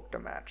don't book the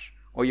match,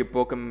 or you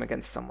book him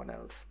against someone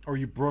else, or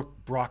you book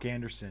Brock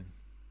Anderson.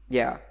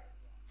 Yeah,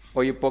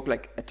 or you book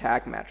like a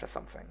tag match or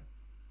something.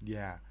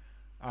 Yeah,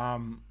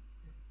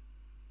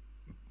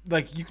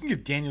 like you can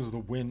give Daniels the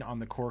win on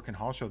the Cork and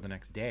Hall show the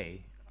next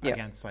day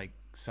against like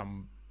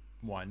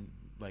someone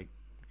like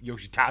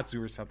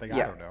Yoshitatsu or something. I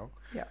don't know.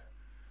 Yeah.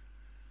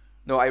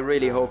 No, I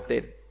really hope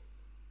they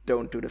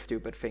don't do the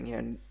stupid thing here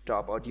and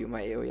drop out Yuma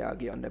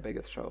Aoyagi on their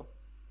biggest show.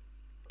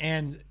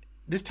 And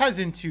this ties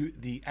into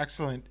the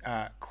excellent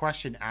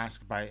question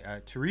asked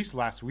by Therese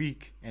last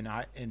week, and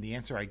the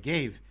answer I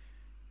gave.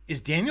 Is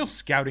Daniel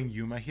scouting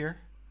Yuma here?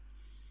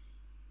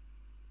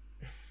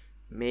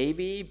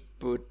 Maybe,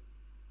 but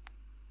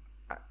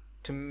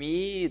to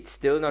me, it's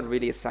still not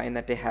really a sign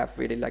that they have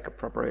really like a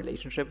proper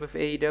relationship with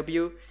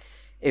AEW.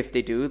 If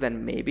they do,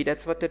 then maybe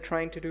that's what they're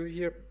trying to do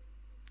here.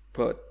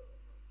 But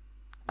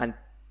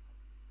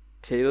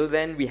until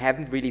then, we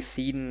haven't really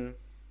seen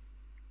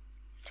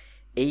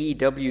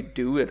AEW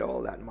do it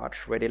all that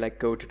much, where they like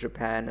go to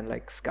Japan and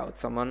like scout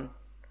someone.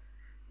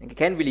 And you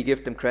can't really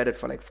give them credit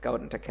for like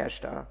scouting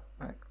Takeshita.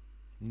 Like,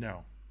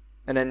 no.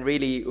 And then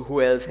really,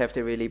 who else have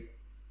they really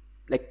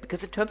like?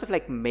 Because in terms of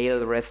like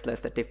male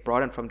wrestlers that they've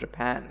brought in from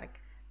Japan, like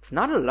it's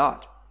not a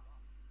lot.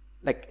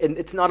 Like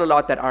it's not a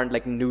lot that aren't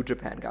like New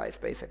Japan guys,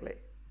 basically.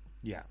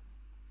 Yeah.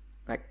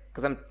 Like,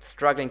 because I'm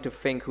struggling to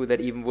think who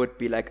that even would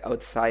be like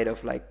outside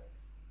of like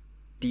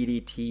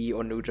DDT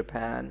or New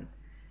Japan,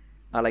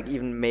 or like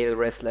even male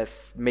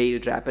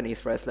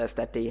Japanese wrestlers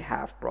that they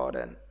have brought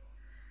in.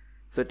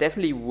 So it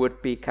definitely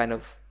would be kind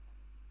of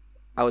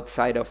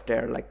outside of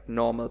their like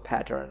normal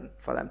pattern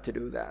for them to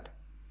do that.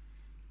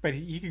 But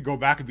he could go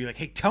back and be like,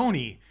 "Hey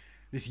Tony,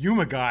 this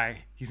Yuma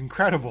guy, he's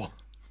incredible."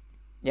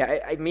 Yeah,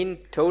 I mean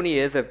Tony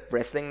is a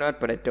wrestling nut,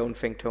 but I don't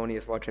think Tony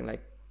is watching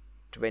like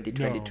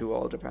 2022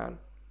 All Japan.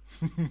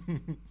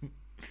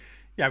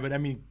 Yeah, but I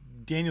mean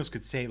Daniels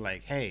could say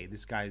like, "Hey,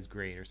 this guy is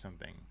great" or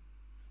something.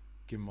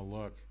 Give him a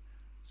look.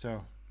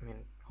 So I mean,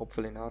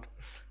 hopefully not.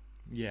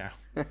 Yeah.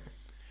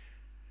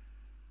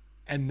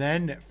 And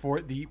then for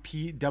the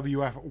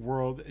PWF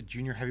World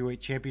Junior Heavyweight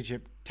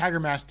Championship, Tiger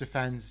Mask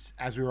defends,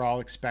 as we were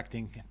all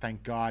expecting,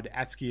 thank God,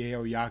 Atsuki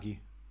Aoyagi.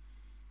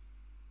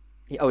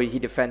 Oh, he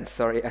defends,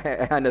 sorry.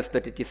 I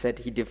understood that you said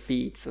he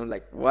defeats. I'm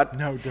like, what?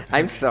 No, defends.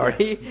 I'm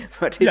sorry. Yes.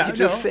 What did you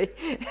just say?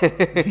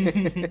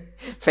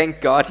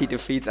 Thank God he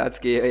defeats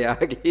Atsuki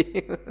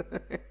Aoyagi.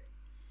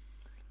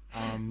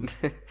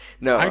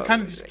 No. I'm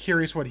kind of just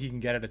curious what he can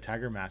get at a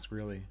Tiger Mask,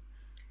 really.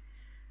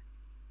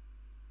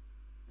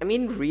 I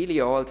mean,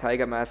 really all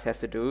Tiger Mask has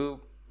to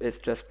do is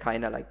just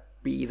kind of like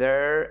be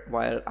there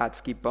while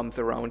Atsuki bumps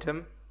around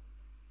him.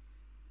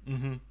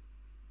 Mm-hmm.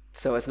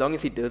 So as long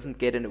as he doesn't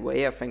get in the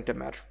way, I think the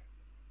match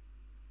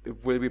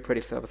will be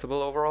pretty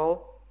serviceable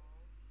overall.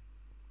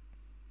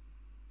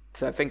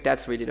 So I think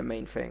that's really the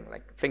main thing.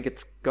 Like, I think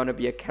it's gonna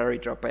be a carry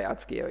job by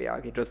Atsuki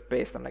Aoyagi just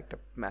based on like the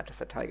matches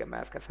that Tiger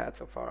Mask has had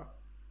so far.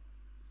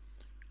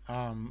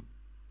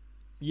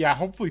 Yeah,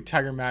 hopefully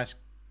Tiger Mask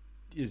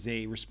is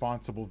a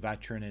responsible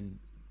veteran and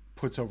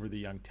puts over the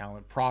young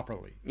talent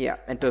properly. Yeah,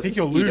 and I think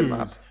he'll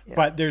lose,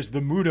 but there's the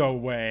Muto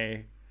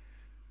way,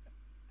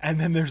 and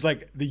then there's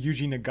like the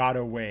Yuji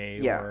Nagata way,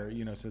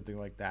 or something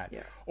like that.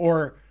 Yeah.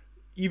 Or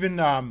even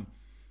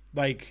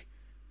like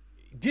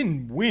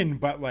didn't win,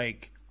 but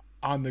like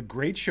on the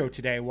Great Show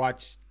today, I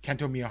watched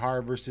Kento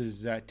Miyahara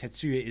versus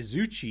Tetsuya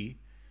Izuchi,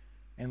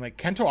 and like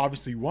Kento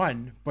obviously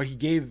won, but he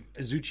gave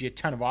Izuchi a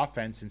ton of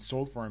offense and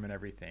sold for him and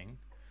everything.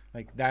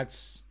 Like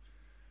that's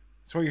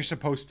what you're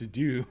supposed to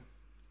do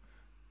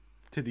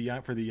for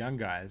the young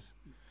guys.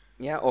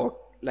 Yeah, or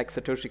like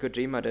Satoshi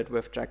Kojima did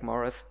with Jack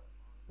Morris,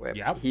 where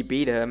he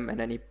beat him and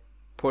then he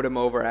put him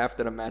over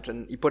after the match,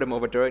 and he put him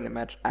over during the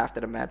match,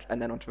 after the match,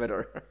 and then on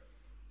Twitter.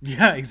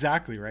 Yeah,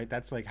 exactly, right?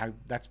 That's like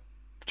that's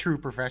true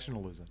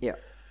professionalism. Yeah.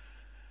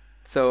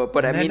 So,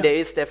 but I mean, there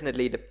is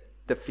definitely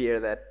the fear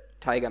that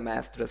Tiger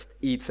Mask just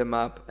eats him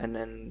up and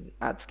then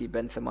Atsuki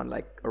bends him on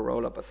like a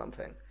roll-up or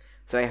something.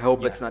 So I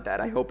hope it's not that.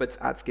 I hope it's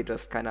Atsuki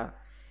just kind of,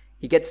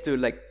 he gets to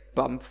like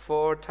bump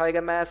for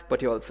Tiger Mask,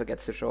 but he also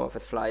gets to show off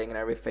his flying and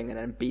everything, and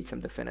then beats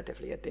him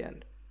definitively at the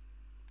end.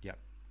 Yep.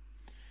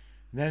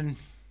 Then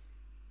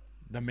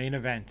the main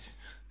event.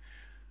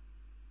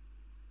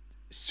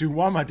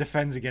 Suwama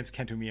defends against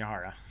Kento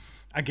Miyahara.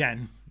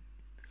 Again.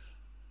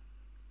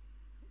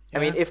 I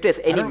mean, if there's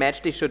any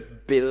match they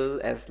should bill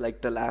as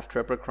like the last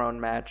Triple Crown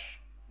match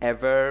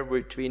ever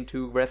between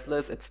two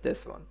wrestlers, it's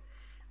this one.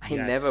 I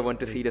never want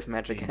to see this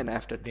match again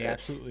after they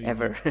absolutely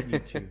ever.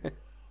 need to.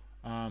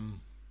 I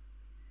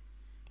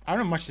don't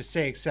have much to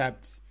say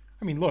except,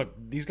 I mean, look,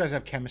 these guys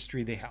have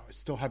chemistry. They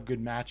still have good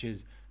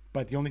matches,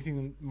 but the only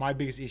thing, my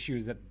biggest issue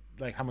is that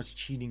like how much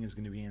cheating is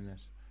going to be in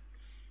this.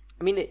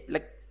 I mean,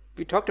 like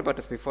we talked about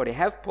this before, they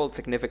have pulled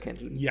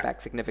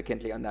back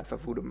significantly on that for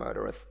Voodoo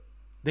Murderers.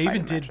 They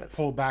even did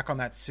pull back on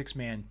that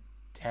 6-man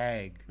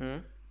tag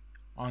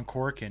on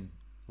Corkin.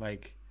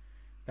 Like,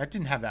 that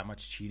didn't have that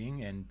much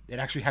cheating, and it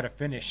actually had a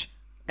finish.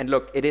 And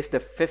look, it is the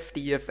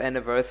 50th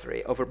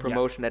anniversary of a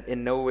promotion that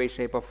in no way,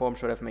 shape, or form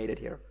should have made it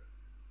here.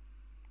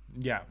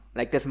 Yeah.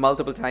 Like, there's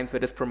multiple times where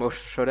this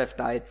promotion should have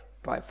died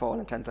for all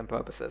intents and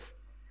purposes.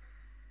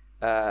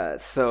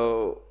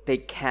 So they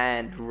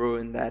can't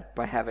ruin that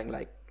by having,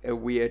 like, a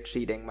weird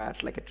cheating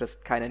match. Like, it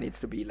just kind of needs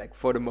to be, like,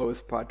 for the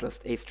most part,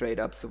 just a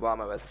straight-up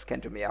Suwama versus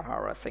Kento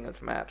Miyahara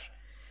singles match.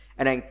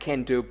 And then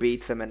Kento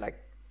beats him in, like,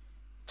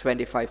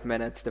 25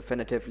 minutes,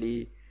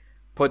 definitively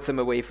puts him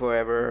away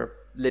forever,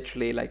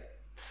 literally, like,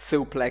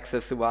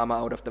 suplexes Suwama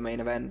out of the main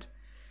event,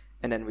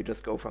 and then we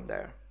just go from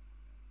there.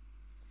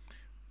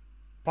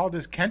 Paul,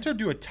 does Kento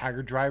do a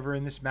Tiger Driver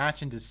in this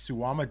match, and does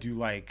Suwama do,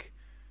 like,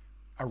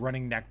 a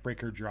running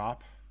neckbreaker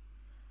drop?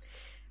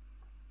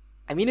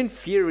 I mean, in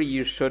theory,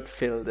 you should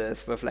fill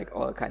this with, like,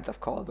 all kinds of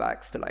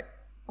callbacks to, like,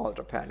 All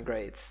Japan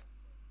greats.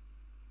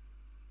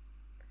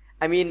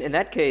 I mean, in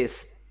that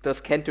case, does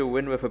Kento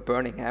win with a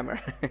burning hammer?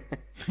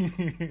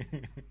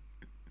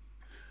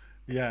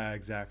 Yeah,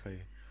 exactly.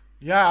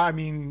 Yeah, I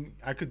mean,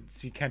 I could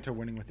see Kento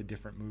winning with a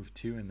different move,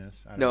 too, in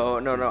this. No,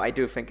 I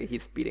do think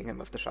he's beating him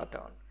with the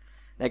shutdown.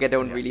 Like, I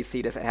don't really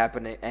see this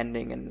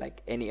ending in,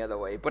 like, any other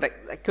way. But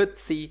I could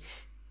see...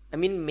 I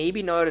mean,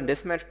 maybe not in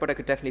this match, but I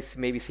could definitely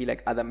maybe see,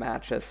 like, other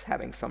matches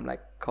having some, like,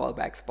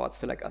 callback spots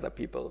to, like, other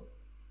people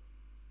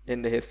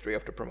in the history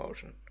of the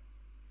promotion.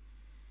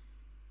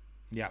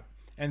 Yeah.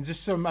 And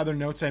just some other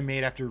notes I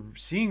made after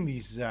seeing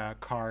these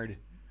card.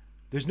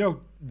 There's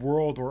no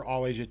World or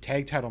All Asia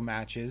tag title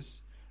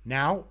matches.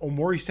 Now,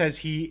 Omori says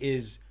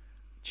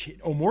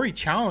Omori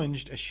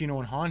challenged Ashino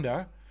and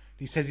Honda.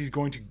 He says he's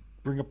going to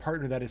bring a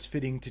partner that is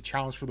fitting to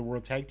challenge for the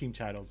World Tag Team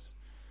titles.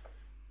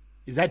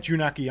 Is that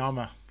Jun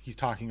Akiyama he's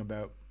talking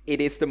about?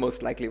 It is the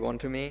most likely one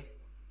to me.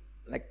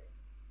 Like,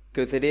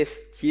 because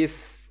he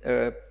is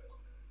a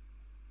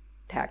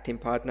tag team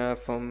partner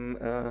from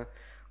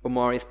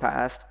Omori's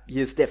past.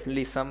 He is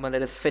definitely someone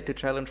that is fit to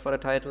challenge for the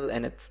title,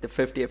 and it's the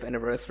 50th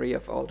anniversary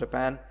of All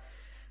Japan.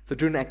 So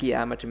Jun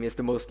Akiyama to me is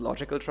the most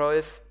logical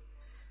choice.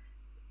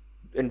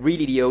 And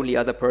really the only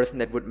other person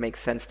that would make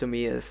sense to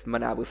me is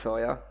Manabu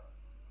Soya.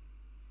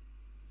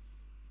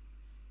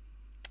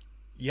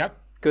 Yep.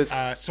 Because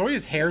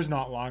Soya's hair's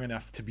not long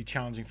enough to be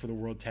challenging for the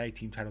World Tag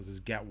Team titles as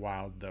Get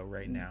Wild, though,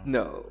 right now.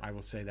 No. I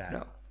will say that.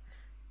 No.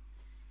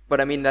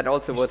 But, I mean, that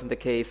also wasn't the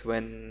case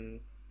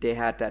when they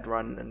had that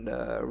run in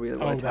the Real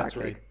World Tag that's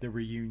League. Right. The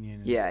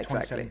reunion in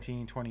exactly.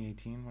 2017,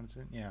 2018, what is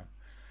it? Yeah.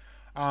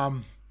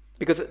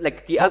 Because,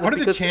 like,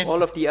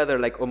 all of the other,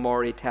 like,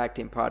 Omori tag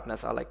team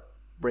partners are, like,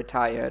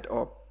 retired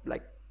or,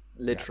 like,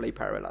 literally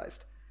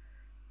paralyzed.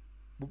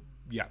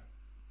 Yeah.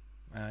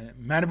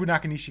 Manabu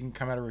Nakanishi can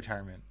come out of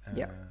retirement.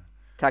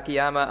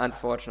 Takayama,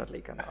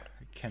 unfortunately,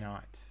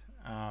 cannot.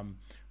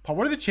 Paul,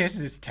 what are the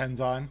chances it's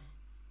Tenzan?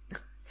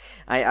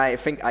 I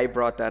think I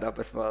brought that up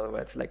as well,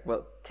 where it's like,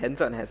 well,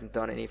 Tenzan hasn't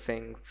done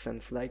anything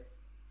since, like,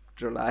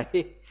 July.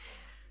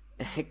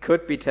 It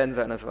could be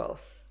Tenzan as well,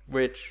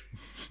 which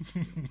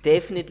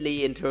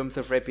definitely, in terms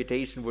of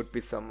reputation, would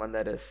be someone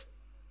that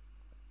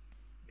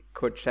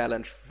could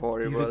challenge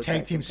for He's a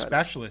tag team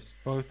specialist,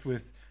 both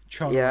with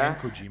Chung and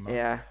Kojima.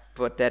 Yeah,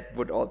 but that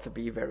would also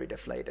be very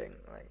deflating.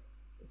 Like,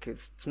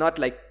 because it's not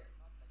like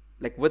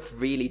what's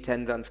really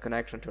Tenzan's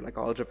connection to, like,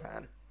 All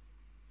Japan?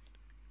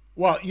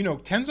 Well,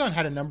 Tenzan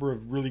had a number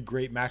of really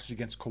great matches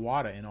against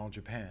Kawada in All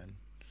Japan.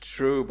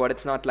 True, but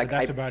it's not like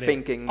he's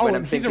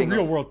a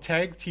real world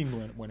tag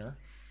team winner.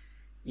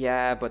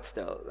 Yeah, but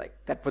still, like,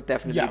 that would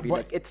definitely be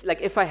like, it's like,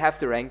 if I have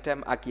to rank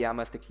them,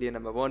 Akiyama's the clear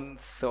number 1,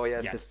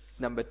 Soya's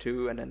the number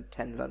 2, and then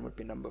Tenzan would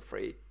be number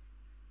 3.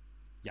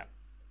 Yeah,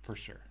 for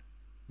sure.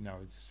 No,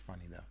 it's just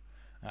funny though.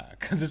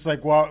 Because it's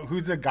like, well,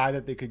 who's a guy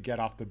that they could get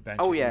off the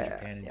bench in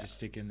Japan and just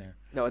stick in there?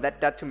 No,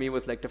 that to me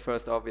was like the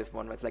first obvious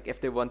one. It's like,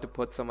 if they want to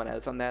put someone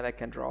else on there that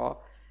can draw,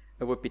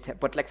 it would be...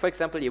 But, like, for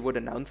example, you would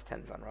announce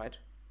Tenzan, right?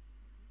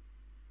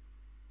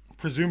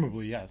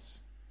 Presumably, yes.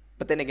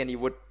 But then again, you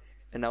would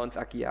announce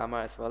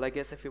Akiyama as well, I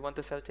guess, if you want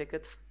to sell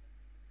tickets.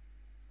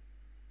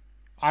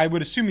 I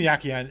would assume the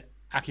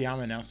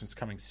Akiyama announcement's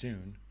coming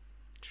soon.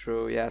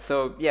 True, yeah.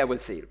 So, yeah, we'll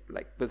see.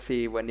 Like, we'll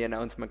see when the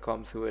announcement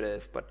comes who it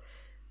is. But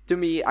to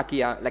me,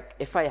 Akiyama, like,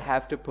 if I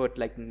have to put,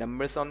 like,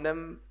 numbers on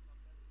them,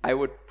 I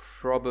would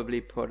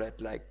probably put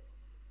it, like,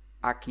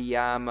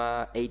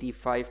 Akiyama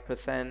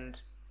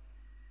 85%,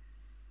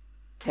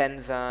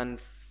 Tenzan,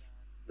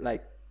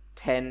 like,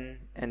 10,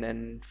 and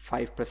then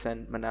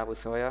 5% Manabu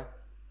Soya.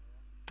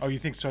 Oh, you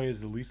think Soya is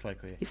the least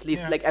likely? He's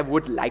least, like, I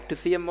would like to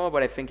see him more,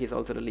 but I think he's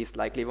also the least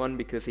likely one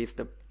because he's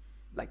the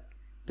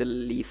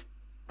least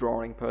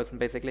drawing person,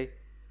 basically.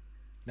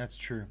 That's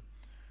true.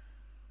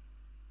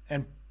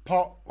 And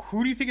Paul,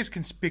 who do you think is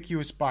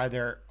conspicuous by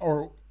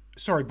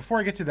before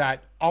I get to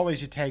that, All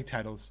Asia tag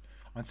titles.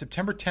 On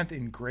September 10th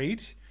in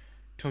Great,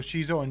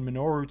 Toshizo and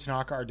Minoru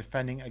Tanaka are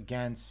defending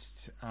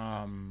against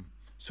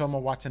Soma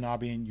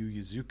Watanabe and Yu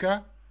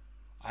Iizuka.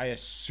 I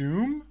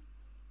assume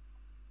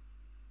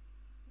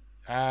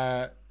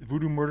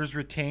Voodoo Murders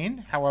retain.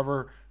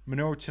 However,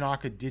 Minoru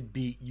Tanaka did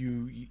beat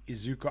Yu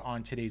Iizuka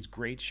on today's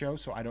Great show,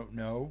 so I don't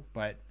know,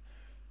 but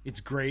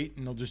it's great,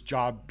 and they'll just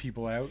job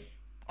people out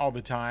all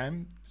the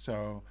time.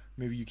 So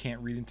maybe you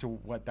can't read into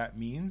what that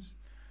means.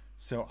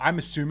 So I'm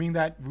assuming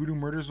that Voodoo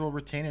Murders will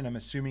retain, and I'm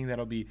assuming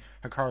that'll be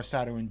Hikaru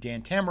Sato and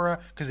Dan Tamura,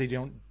 because they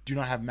do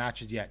not have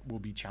matches yet, will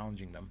be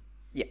challenging them.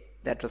 Yeah,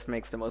 that just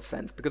makes the most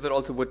sense, because it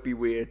also would be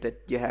weird that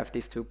you have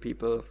these two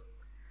people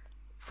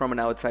from an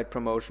outside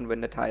promotion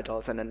win the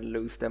titles and then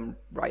lose them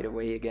right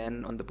away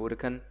again on the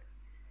Budokan.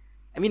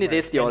 I mean, it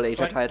is the All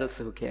Asia title,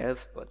 so who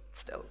cares, but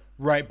still.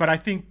 Right, but I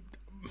think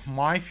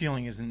my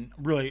feeling isn't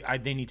really,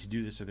 they need to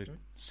do this or they're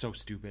so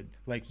stupid.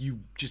 Like,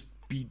 you just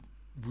beat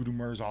Voodoo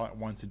Murders all at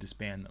once and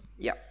disband them.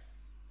 Yeah.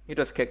 You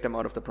just kick them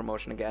out of the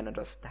promotion again and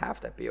just have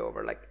that be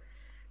over. Like,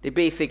 they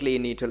basically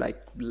need to, I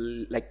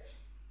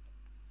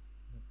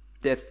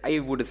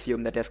would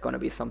assume that there's going to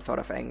be some sort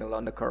of angle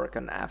on the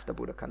Korakuen after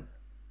Budokan.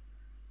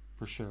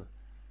 For sure.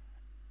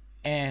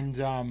 And,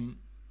 this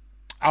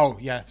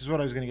is what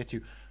I was going to get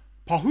to.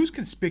 Paul, who's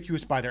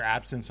conspicuous by their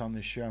absence on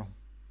this show?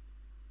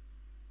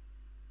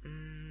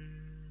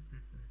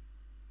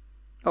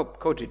 Oh,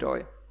 Koji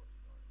Doi.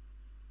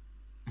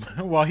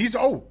 Well,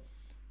 Kuma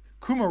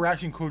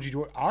Rashi and Koji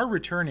Doi are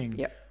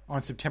returning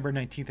on September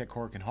 19th at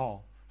Korakuen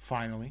Hall,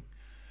 finally.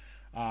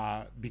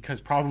 Because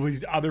probably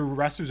other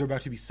wrestlers are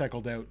about to be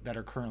cycled out that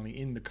are currently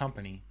in the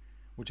company,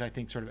 which I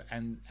think sort of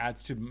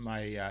adds to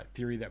my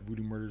theory that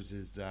Voodoo Murders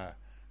is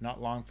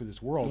not long for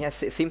this world.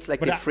 Yes, it seems like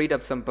they freed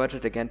up some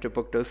budget again to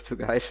book those two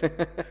guys.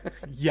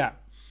 Yeah.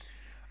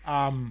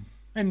 And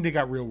they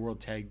got Real World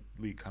Tag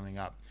League coming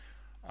up.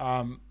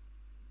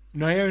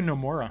 Naoya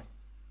Nomura.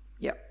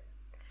 Yeah.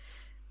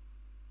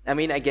 I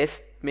mean, I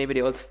guess maybe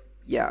they also...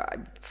 Yeah.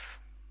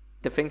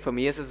 The thing for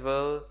me is as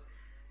well,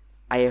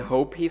 I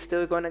hope he's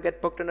still going to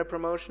get booked in a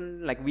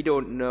promotion. Like, we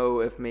don't know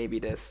if maybe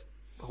this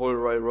whole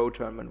Royal Road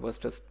tournament was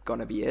just going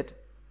to be it.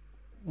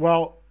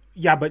 Well,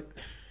 yeah, but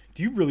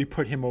do you really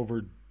put him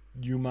over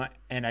Yuma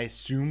and I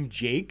assume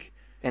Jake?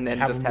 And then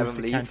just have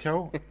him leave?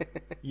 Kento,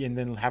 and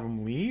then have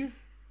him leave?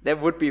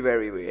 That would be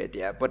very weird,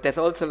 yeah. But there's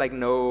also,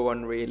 no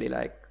one really,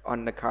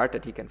 on the card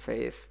that he can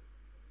face.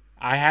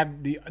 I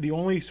have the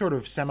only sort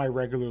of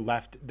semi-regular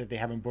left that they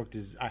haven't booked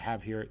is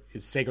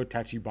Seigo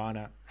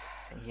Tachibana.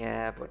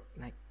 Yeah, but,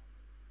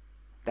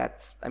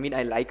 that's... I mean,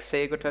 I like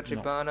Seigo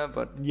Tachibana,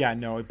 but... Yeah,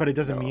 no, but it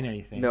doesn't mean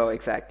anything. No,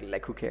 exactly.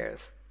 Who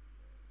cares?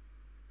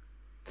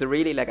 So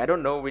really, I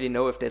don't really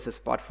know if there's a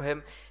spot for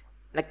him.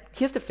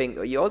 Here's the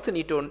thing. You also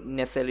don't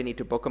necessarily need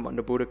to book him on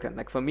the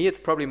Budokan. For me, it's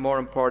probably more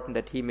important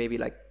that he maybe,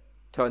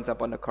 turns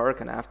up on the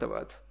Korakuen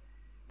afterwards.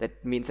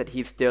 That means that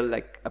he's still,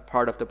 a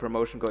part of the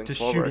promotion going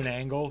forward. To shoot an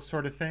angle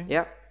sort of thing?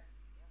 Yeah.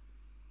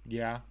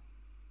 Yeah.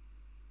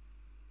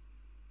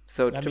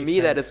 So to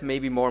me, that is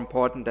maybe more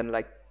important than,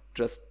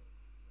 just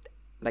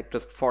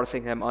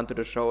forcing him onto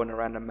the show in a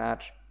random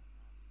match.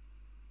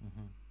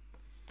 Mm-hmm.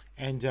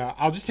 And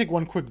I'll just take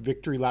one quick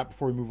victory lap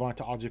before we move on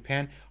to All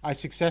Japan. I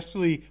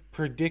successfully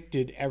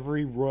predicted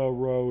every Royal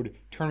Road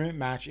tournament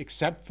match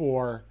except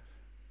for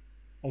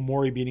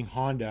Omori beating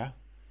Honda.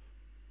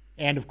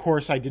 And, of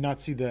course, I did not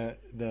see the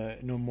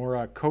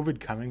Nomura COVID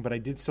coming, but I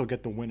did still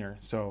get the winner.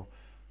 So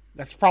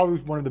that's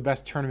probably one of the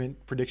best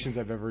tournament predictions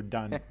I've ever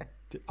done,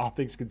 all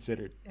things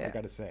considered, I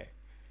got to say.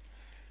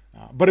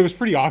 But it was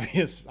pretty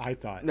obvious, I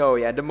thought. No,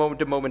 yeah, the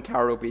moment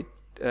Taro beat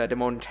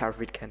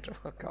Kento,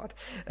 oh god.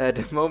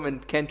 The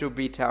moment Kento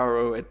beat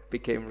Taro, it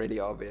became really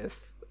obvious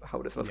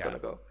how this was going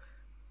to go.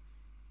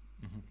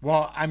 Mm-hmm.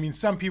 Well, I mean,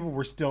 some people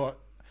were still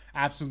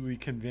absolutely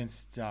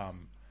convinced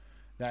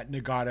that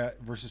Nagata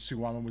versus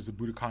Suwama was the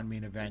Budokan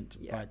main event.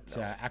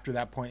 After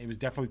that point, it was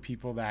definitely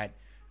people that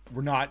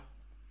were not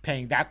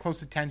paying that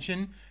close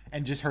attention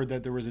and just heard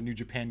that there was a New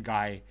Japan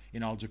guy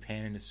in All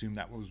Japan and assumed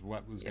that was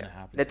what was going to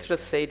happen. Let's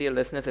just say, dear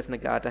listeners, if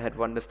Nagata had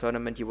won this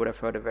tournament, you would have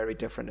heard a very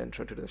different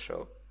intro to the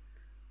show.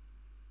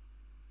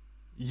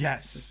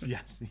 Yes,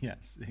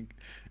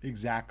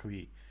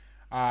 exactly.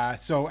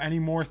 So any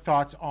more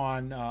thoughts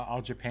on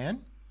All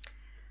Japan?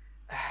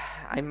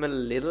 I'm a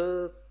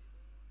little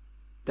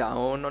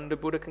down on the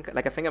Budokan.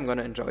 I think I'm going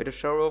to enjoy the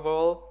show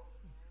overall.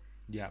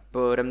 Yeah.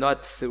 But I'm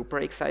not super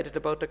excited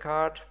about the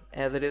card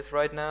as it is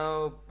right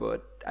now.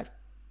 But I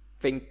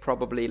think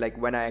probably,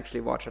 when I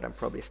actually watch it, I'm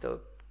probably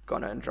still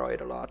going to enjoy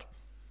it a lot.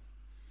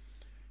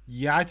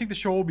 Yeah, I think the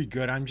show will be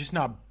good. I'm just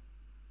not...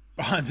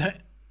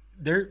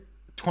 They're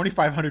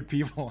 2,500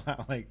 people.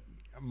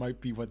 Might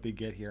be what they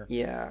get here.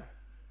 Yeah.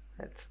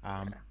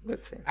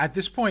 Let's see. At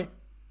this point,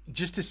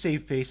 just to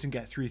save face and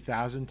get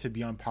 3,000 to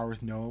be on par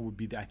with Noah would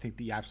be, I think,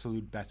 the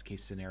absolute best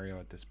case scenario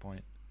at this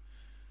point.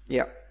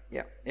 Yeah.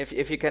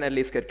 If you can at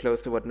least get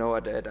close to what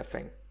Noah did, I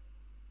think,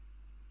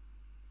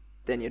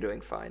 then you're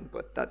doing fine.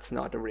 But that's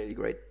not a really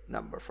great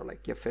number for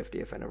your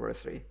 50th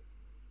anniversary.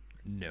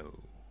 No,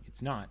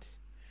 it's not.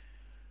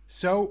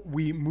 So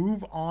we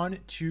move on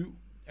to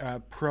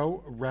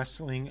Pro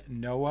Wrestling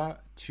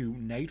Noah to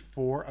night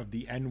 4 of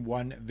the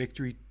N1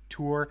 Victory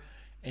tour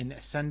in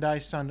Sendai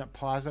Sun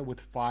Plaza with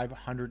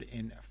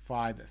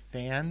 505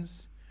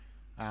 fans.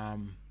 I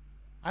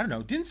don't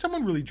know. Didn't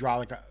someone really draw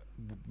like a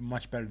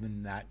much better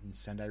than that in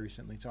Sendai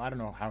recently? So I don't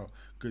know how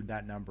good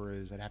that number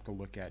is. I'd have to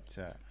look at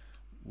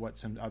what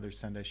some other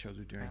Sendai shows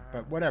are doing.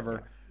 But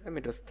whatever. Let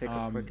me just take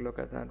a quick look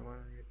at that one.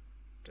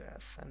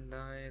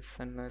 Sendai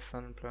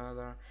Sun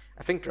Plaza.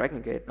 I think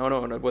Dragon Gate. No,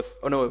 it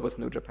was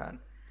New Japan.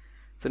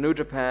 So New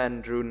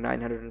Japan drew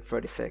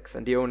 936,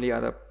 and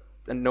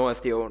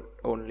Noah's the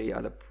only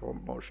other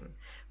promotion.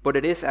 But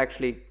it is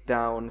actually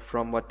down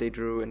from what they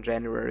drew in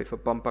January for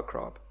Bumper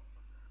Crop.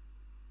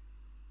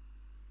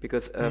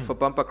 Because for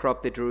Bumper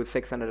Crop they drew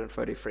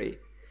 633.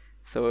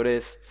 So it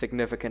is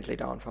significantly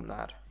down from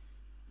that.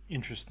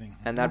 Interesting.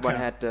 And that one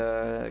had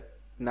the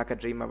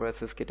Nakajima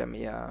versus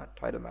Kitamiya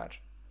title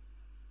match.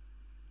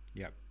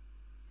 Yep.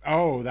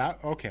 Oh,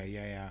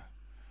 yeah.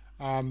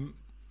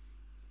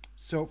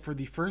 So for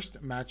the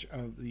first match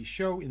of the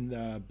show in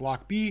the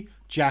Block B,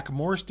 Jack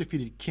Morris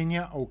defeated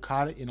Kinya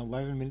Okada in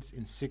 11 minutes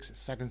and 6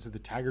 seconds with the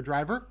Tiger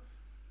Driver.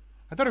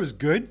 I thought it was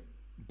good,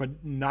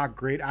 but not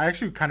great. I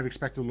actually kind of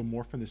expected a little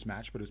more from this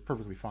match, but it was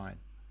perfectly fine.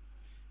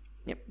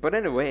 Yeah, but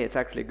in a way, it's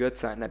actually a good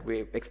sign that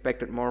we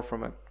expected more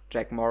from a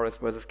Jack Morris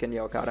versus Kinya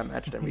Okada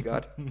match than we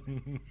got.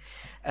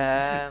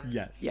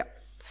 Yes. Yeah.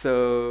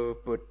 So,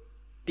 but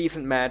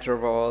decent match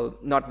overall.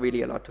 Not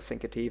really a lot to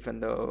sink your teeth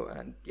in though,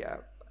 and yeah,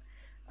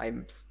 I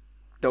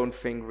don't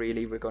think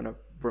really we're gonna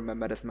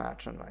remember this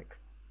match, and like,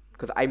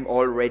 because I'm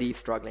already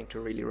struggling to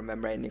really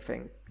remember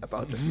anything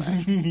about this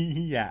match.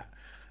 Yeah.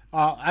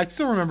 I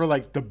still remember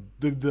like the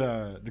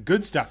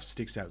good stuff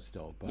sticks out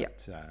still,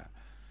 but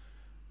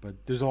but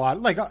there's a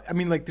lot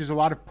there's a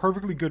lot of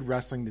perfectly good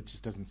wrestling that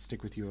just doesn't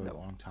stick with you a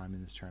long time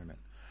in this tournament.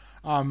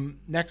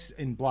 Next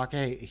in Block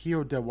A,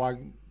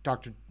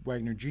 Dr.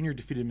 Wagner Jr.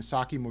 defeated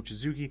Masaki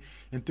Mochizuki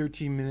in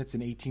 13 minutes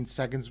and 18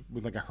 seconds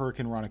with like a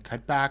Hurricane Rana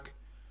cutback.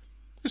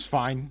 It was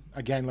fine.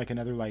 Again, like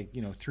another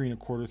 3.25,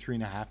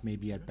 3.5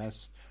 maybe at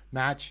best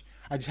match.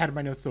 I just had in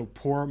my notes though,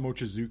 poor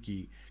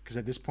Mochizuki, because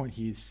at this point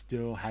he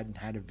still hadn't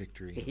had a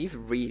victory. He's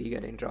really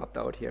getting dropped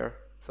out here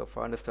so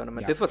far in this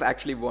tournament. Yeah. This was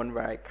actually one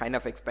where I kind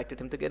of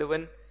expected him to get a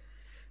win,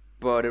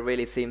 but it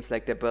really seems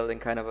like they're building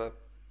kind of a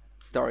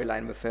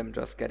storyline with him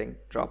just getting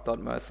dropped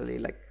out mercilessly.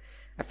 Like,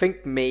 I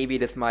think maybe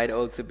this might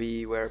also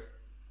be where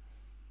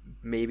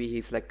maybe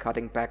he's like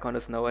cutting back on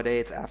his Noah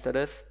dates after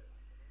this,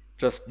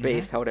 just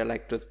based how they're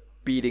like just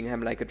beating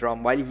him like a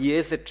drum, while he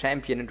is a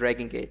champion in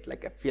Dragon Gate.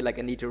 Like, I feel like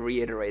I need to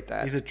reiterate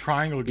that. He's a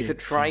Triangle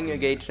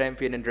Gate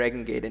champion in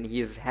Dragon Gate, and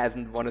he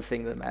hasn't won a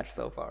single match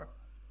so far.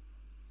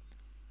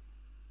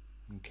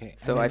 Okay.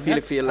 So I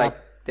feel like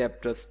they're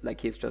just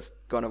like, he's just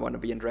gonna want to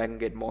be in Dragon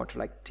Gate more to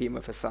like team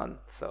with his son.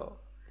 So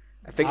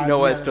I think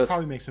Noah is just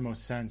probably makes the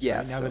most sense. Yeah.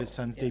 Right? Now that his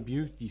son's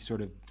debut, he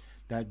sort of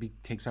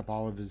takes up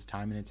all of his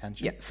time and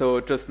attention. Yeah. So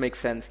it just makes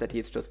sense that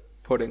he's just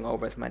putting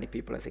over as many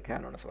people as he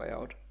can on his way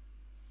out.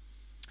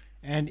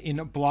 And in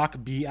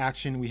Block B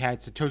action, we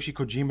had Satoshi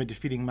Kojima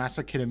defeating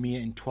Masa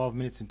Kitamiya in 12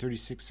 minutes and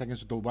 36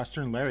 seconds with the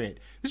Western Lariat.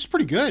 This is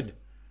pretty good,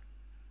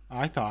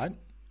 I thought.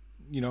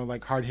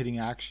 Like hard-hitting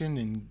action.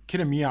 And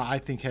Kitamiya, I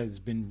think, has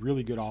been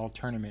really good all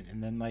tournament.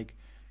 And then,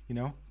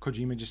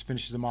 Kojima just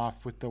finishes him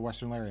off with the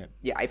Western Lariat.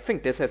 Yeah, I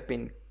think this has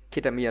been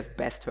Kitamiya's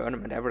best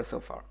tournament ever so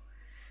far.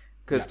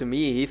 Because to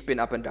me, he's been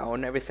up and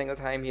down every single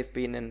time he's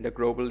been in the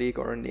Global League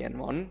or in the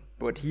N1.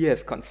 But he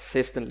has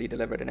consistently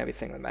delivered in every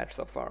single match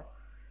so far.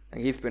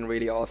 And he's been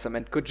really awesome.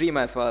 And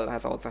Kojima as well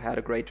has also had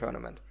a great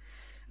tournament.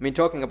 I mean,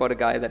 talking about a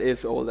guy that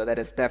is older, that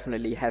is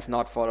definitely has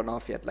not fallen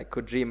off yet. Like,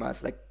 Kojima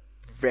is like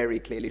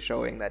very clearly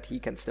showing that he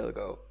can still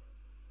go.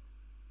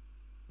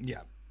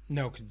 Yeah.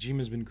 No,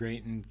 Kojima's been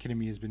great and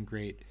Kitamiya has been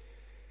great.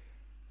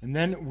 And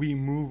then we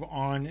move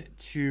on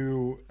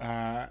to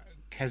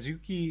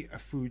Kazuki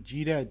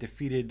Fujita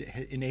defeated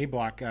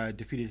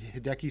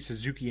Hideki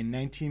Suzuki in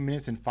 19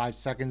 minutes and 5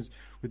 seconds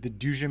with the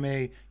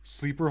Dujime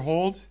sleeper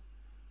hold.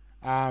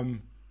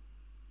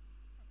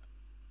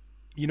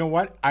 You know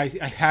what? I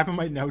have in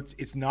my notes,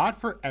 it's not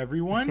for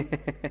everyone,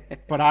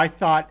 but I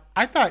thought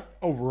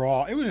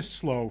overall it was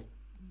slow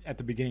at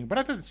the beginning, but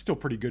I thought it's still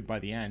pretty good by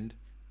the end.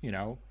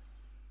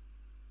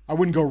 I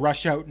wouldn't go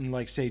rush out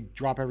and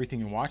drop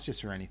everything and watch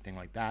this or anything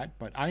like that,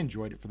 but I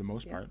enjoyed it for the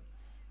most part.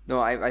 No,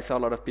 I saw a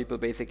lot of people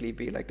basically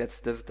be like,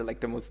 this is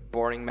the most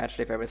boring match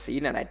they've ever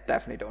seen, and I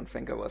definitely don't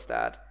think it was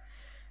that.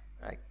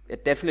 Like,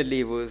 it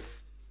definitely was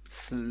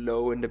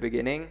slow in the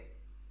beginning,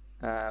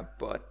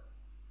 but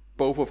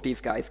both of these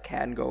guys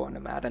can go on the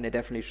mat, and they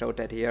definitely showed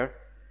that here.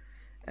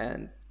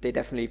 And they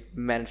definitely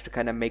managed to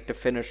kind of make the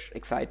finish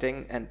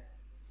exciting. And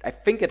I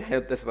think it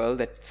helped as well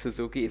that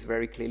Suzuki is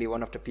very clearly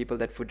one of the people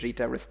that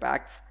Fujita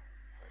respects.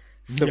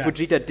 So yes.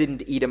 Fujita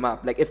didn't eat him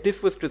up. Like, if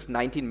this was just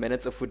 19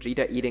 minutes of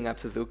Fujita eating up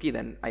Suzuki,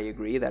 then I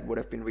agree, that would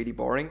have been really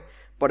boring.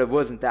 But it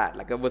wasn't that.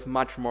 Like, it was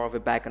much more of a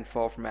back and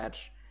forth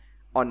match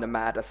on the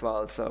mat as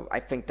well. So I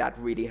think that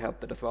really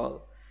helped it as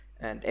well.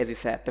 And as you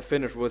said, the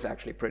finish was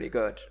actually pretty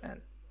good.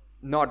 And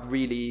not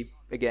really,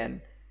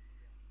 again,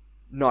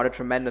 not a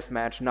tremendous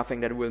match,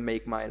 nothing that will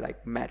make my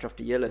like match of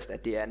the year list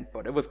at the end,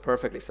 but it was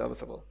perfectly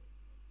serviceable.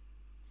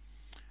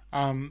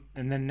 And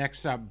then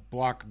next up,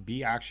 Block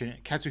B action.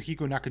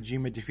 Katsuhiko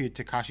Nakajima defeated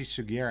Takashi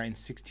Sugiura in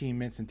 16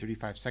 minutes and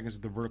 35 seconds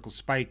with a vertical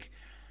spike.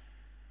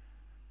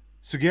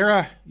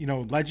 Sugiura,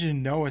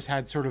 Legend No has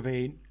had sort of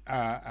a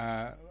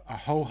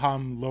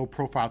ho-hum,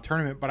 low-profile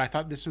tournament, but I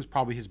thought this was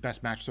probably his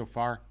best match so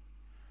far.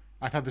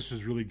 I thought this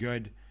was really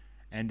good,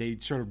 and they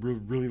sort of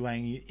really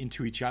laying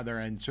into each other,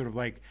 and sort of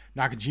like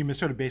Nakajima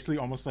sort of basically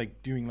almost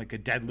like doing like a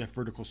deadlift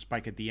vertical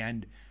spike at the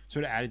end,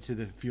 sort of added to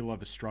the feel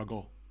of a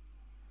struggle.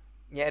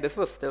 Yeah, this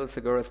was still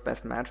Segura's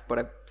best match, but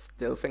I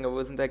still think it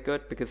wasn't that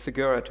good, because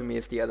Segura to me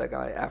is the other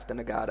guy after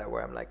Nagata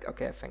where I'm like,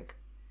 okay, I think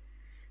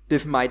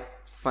this might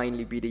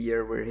finally be the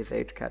year where his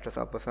age catches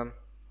up with him.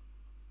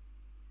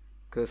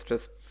 Because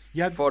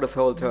for this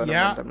whole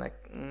tournament, I'm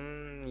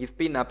like, he's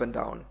been up and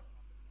down.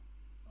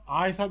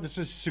 I thought this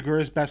was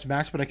Segura's best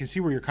match, but I can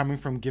see where you're coming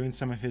from given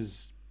some of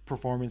his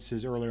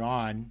performances early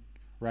on,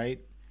 right?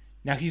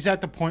 Now he's at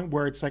the point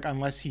where it's like,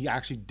 unless he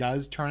actually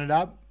does turn it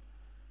up,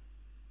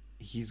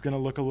 he's going to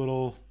look a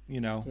little,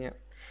 Yeah. I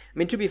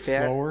mean, to be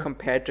fair, slower.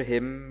 Compared to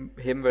him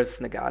versus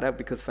Nagata,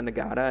 because for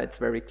Nagata, it's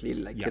very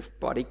clearly his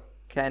body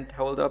can't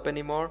hold up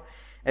anymore.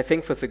 I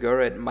think for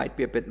Segura, it might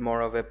be a bit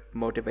more of a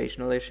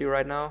motivational issue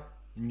right now.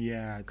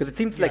 Yeah. Because it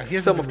seems like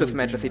some of those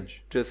matches, he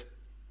just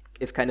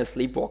is kind of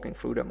sleepwalking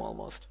through them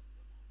almost.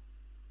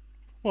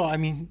 Well, I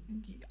mean,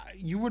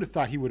 you would have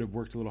thought he would have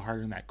worked a little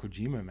harder in that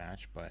Kojima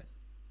match, but...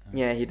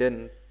 yeah, he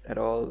didn't at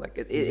all. Like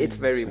it's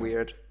very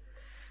weird.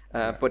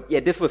 But yeah,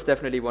 this was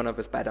definitely one of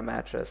his better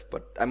matches.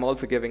 But I'm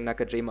also giving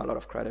Nakajima a lot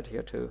of credit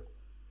here too.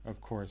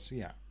 Of course,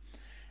 yeah.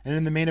 And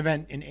in the main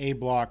event in A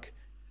block,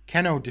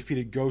 Keno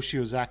defeated Go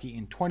Shiozaki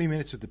in 20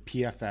 minutes with the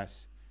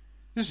PFS.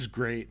 This is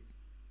great.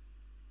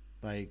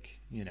 Like,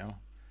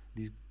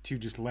 these two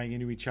just laying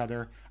into each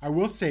other. I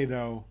will say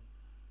though,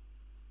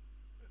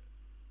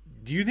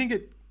 do you think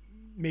it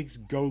makes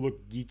Go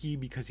look geeky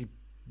because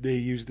they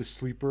use the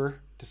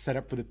sleeper to set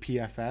up for the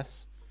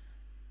PFS?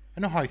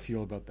 I know how I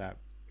feel about that.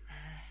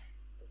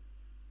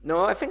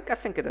 No, I think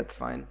that's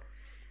fine,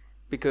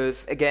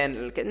 because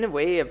again, like, in a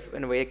way,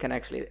 it can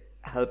actually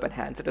help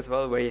enhance it as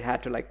well, where you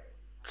had to like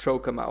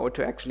choke him out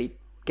to actually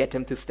get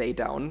him to stay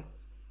down,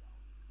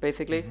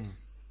 basically. Mm-hmm.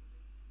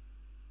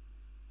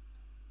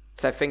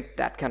 So I think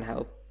that can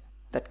help.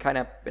 That kind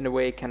of, in a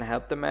way, can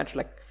help the match.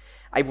 Like,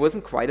 I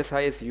wasn't quite as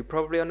high as you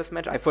probably on this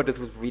match. I thought this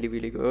was really,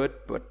 really good,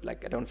 but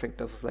like I don't think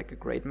this was like a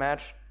great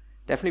match.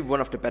 Definitely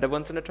one of the better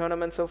ones in the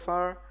tournament so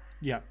far.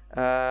 Yeah.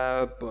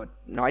 But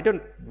no, I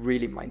don't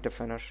really mind the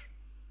finish.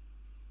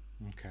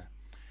 Okay.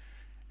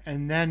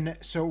 And then,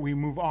 so we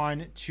move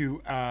on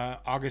to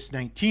August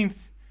 19th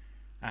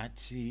at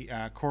the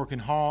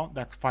Korakuen Hall.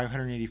 That's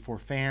 584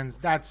 fans.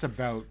 That's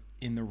about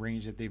in the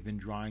range that they've been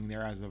drawing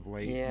there as of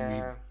late.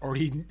 Yeah.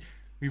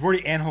 We've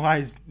already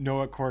analyzed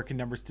Noah Korakuen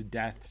numbers to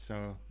death,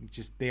 so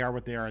just they are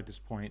what they are at this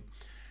point.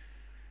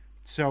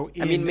 So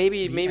I mean,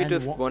 maybe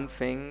just one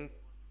thing,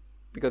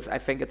 because I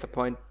think it's a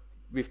point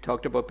we've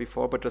talked about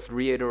before, but just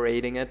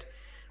reiterating it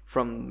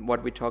from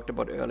what we talked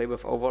about earlier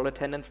with overall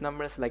attendance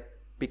numbers, like,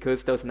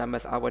 because those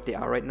numbers are what they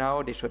are right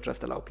now, they should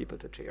just allow people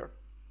to cheer.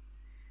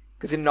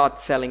 Because you're not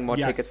selling more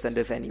tickets than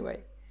this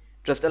anyway.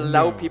 Just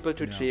allow people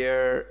to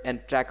cheer and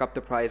jack up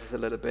the prices a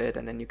little bit,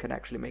 and then you can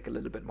actually make a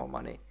little bit more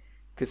money.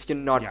 Because you're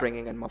not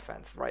bringing in more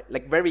fans, right?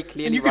 Like, very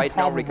clearly right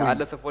now,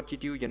 regardless of what you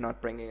do, you're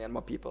not bringing in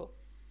more people.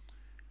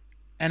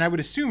 And I would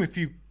assume if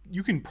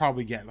you can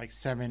probably get like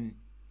 700-800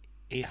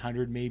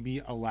 maybe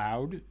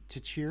allowed to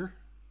cheer.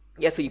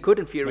 Yeah, so you could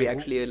in theory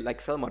actually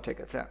like sell more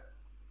tickets,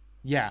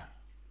 Yeah.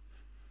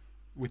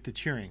 With the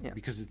cheering,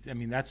 because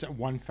that's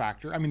one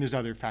factor. I mean, there's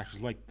other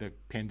factors like the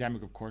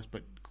pandemic, of course,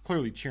 but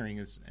clearly cheering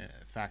is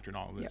a factor in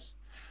all of this.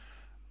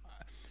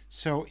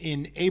 So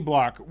in A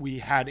block, we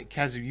had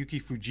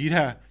Kazuyuki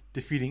Fujita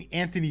defeating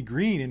Anthony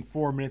Green in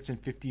 4 minutes and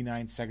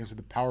 59 seconds with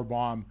a power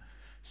bomb.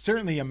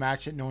 Certainly a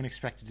match that no one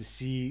expected to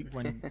see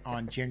when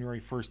on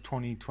January 1st,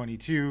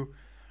 2022.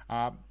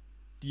 I'll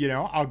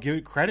give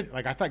it credit.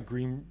 Like, I thought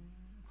Green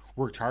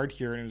worked hard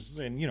here, and it was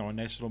a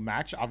nice little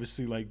match.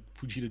 Obviously, like,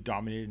 Fujita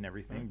dominated and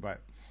everything,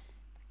 but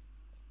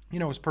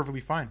it was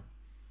perfectly fine.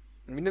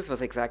 I mean, this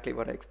was exactly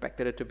what I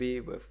expected it to be,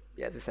 with,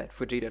 as I said,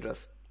 Fujita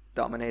just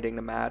dominating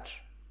the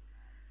match.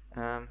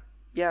 I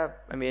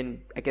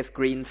mean, I guess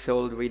Green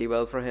sold really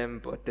well for him,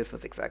 but this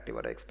was exactly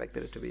what I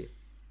expected it to be.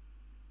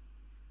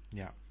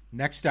 Yeah.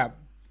 Next up,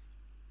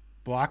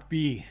 Block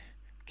B.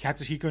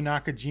 Katsuhiko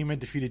Nakajima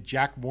defeated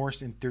Jack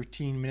Morris in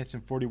 13 minutes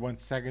and 41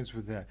 seconds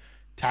with a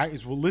tag.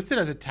 It's listed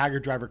as a Tiger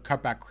Driver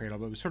cutback cradle,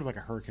 but it was sort of like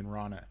a Hurricane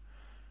Rana.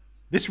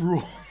 This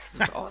rule.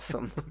 This was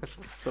awesome. This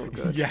was so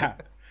good. Yeah.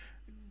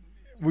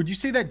 Would you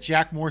say that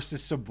Jack Morris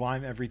is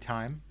Sublime every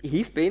time?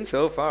 He's been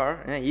so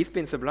far. Yeah, he's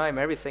been Sublime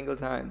every single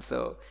time.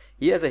 So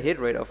he has a hit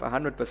rate of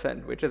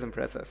 100%, which is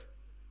impressive.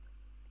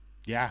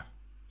 Yeah.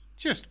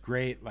 Just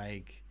great.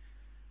 Like,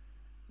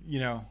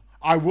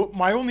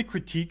 my only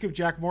critique of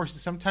Jack Morris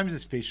is sometimes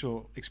his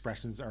facial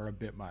expressions are a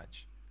bit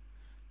much.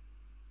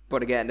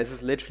 But again, this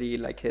is literally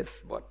like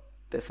his,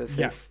 This is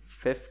his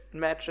 5th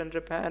match in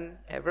Japan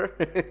ever.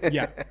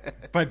 Yeah,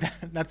 but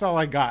that's all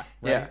I got.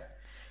 Right?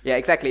 Yeah,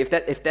 exactly.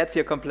 If that's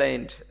your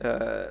complaint,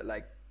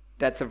 like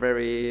it is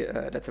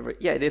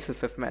his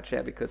 5th match,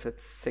 because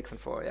it's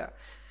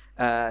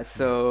 6-4,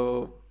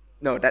 so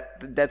no,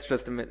 that's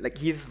just like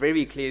he's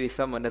very clearly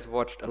someone that's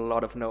watched a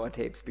lot of Noah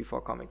tapes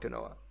before coming to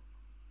Noah.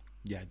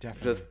 Yeah,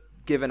 definitely. Just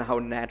given how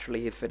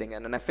naturally he's fitting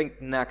in, and I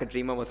think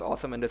Nakajima was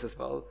awesome in this as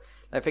well.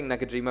 I think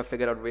Nakajima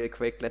figured out really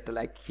quick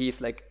that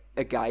he's like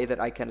a guy that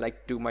I can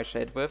like do my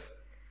shit with.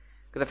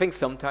 Because I think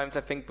sometimes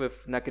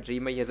with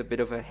Nakajima he has a bit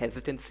of a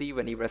hesitancy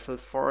when he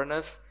wrestles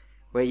foreigners,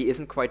 where he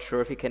isn't quite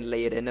sure if he can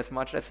lay it in as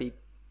much as he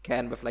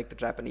can with like the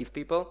Japanese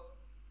people.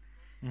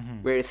 Mm-hmm.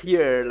 Whereas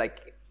here,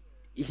 like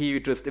he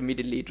just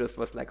immediately just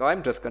was like, oh,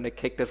 I'm just gonna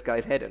kick this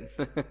guy's head in.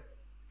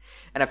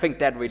 And I think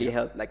that really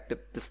helped. Like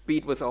the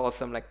speed was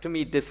awesome. Like to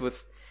me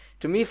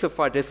so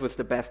far this was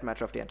the best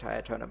match of the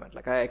entire tournament.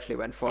 Like I actually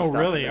went 4 stars. Oh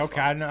really?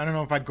 Okay, I don't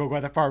know if I'd go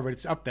that far, but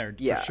it's up there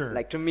for sure.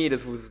 Like to me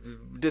this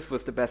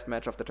was the best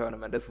match of the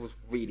tournament. This was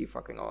really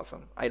fucking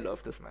awesome. I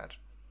love this match.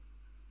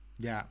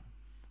 Yeah,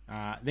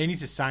 they need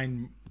to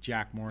sign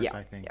Jack Morris.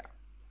 I think.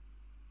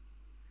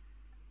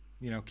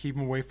 Yeah. Keep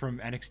him away from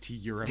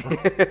NXT Europe.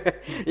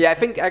 Yeah, I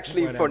think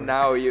actually for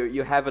now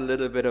you have a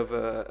little bit of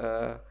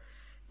a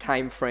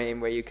time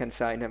frame where you can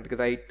sign him, because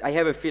I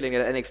have a feeling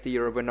that NXT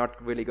Europe we're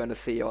not really going to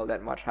see all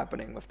that much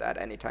happening with that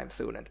anytime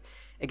soon. And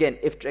again,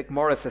 if Jack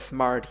Morris is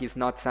smart, he's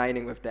not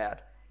signing with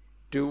that.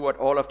 Do what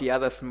all of the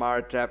other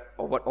smart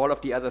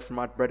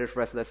British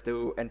wrestlers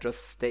do and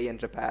just stay in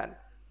Japan.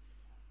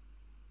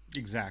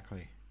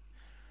 Exactly.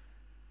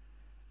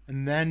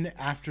 And then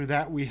after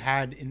that, we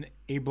had in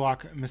A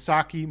block,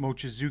 Masaki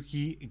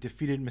Mochizuki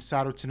defeated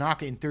Masato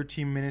Tanaka in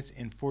 13 minutes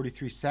and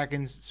 43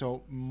 seconds.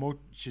 So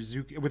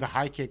Mochizuki with a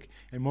high kick,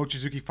 and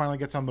Mochizuki finally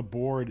gets on the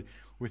board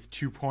with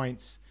 2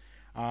 points.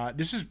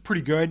 This is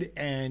pretty good,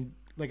 and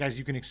like as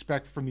you can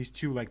expect from these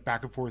two, like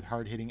back and forth,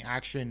 hard hitting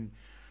action.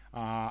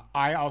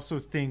 I also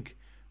think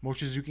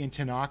Mochizuki and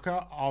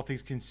Tanaka, all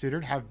things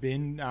considered, have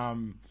been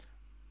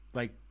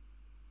like,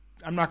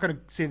 I'm not going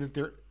to say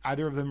that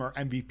either of them are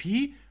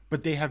MVP,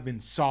 but they have been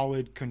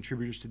solid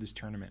contributors to this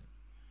tournament.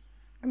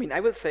 I mean, I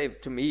would say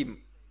to me,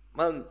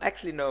 well,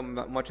 actually, no,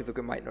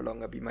 Mochizuki might no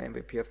longer be my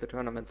MVP of the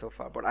tournament so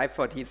far, but I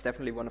thought he's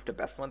definitely one of the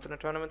best ones in the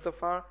tournament so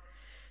far.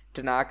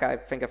 Tanaka, I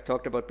think I've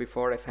talked about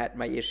before, I've had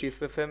my issues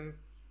with him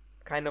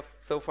kind of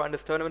so far in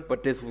this tournament,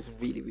 but this was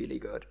really, really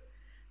good.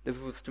 This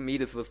was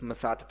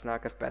Masato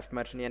Tanaka's best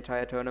match in the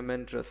entire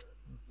tournament. Just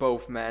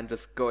both men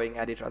just going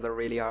at each other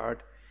really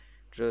hard.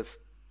 Just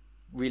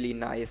really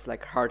nice,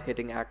 like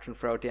hard-hitting action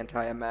throughout the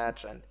entire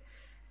match. And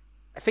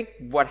I think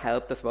what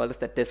helped as well is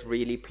that this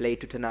really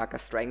played to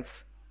Tanaka's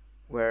strengths,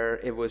 where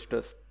it was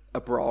just a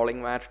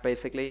brawling match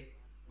basically,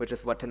 which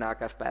is what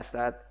Tanaka's best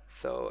at.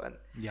 So,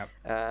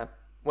 and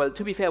well,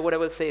 to be fair, what I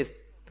will say is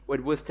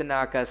it was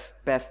Tanaka's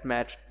best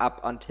match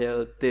up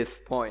until this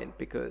point,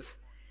 because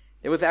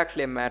it was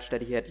actually a match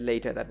that he had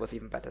later that was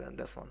even better than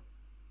this one.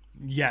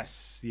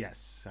 Yes,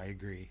 I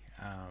agree.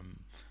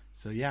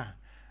 So yeah,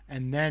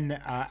 and then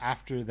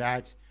after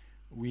that,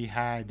 we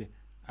had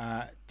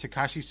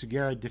Takashi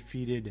Sugiura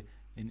defeated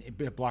in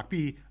Block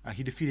B.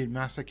 He defeated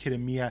Masa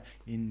Kitamiya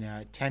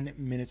in 10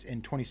 minutes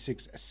and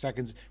 26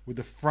 seconds with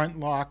the front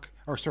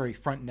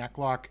neck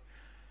lock.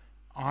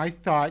 I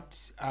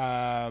thought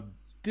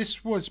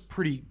this was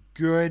pretty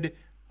good.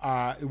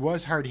 It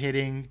was hard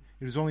hitting.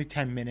 It was only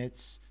 10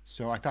 minutes,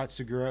 so I thought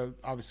Sugiura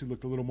obviously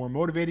looked a little more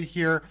motivated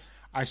here.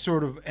 I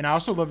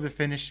also love the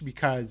finish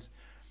because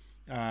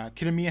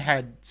Kitamiya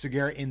had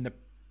Sugiura in the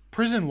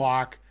prison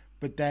lock,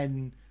 but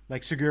then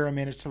like Sugiura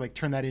managed to like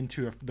turn that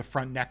into the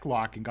front neck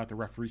lock and got the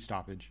referee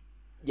stoppage.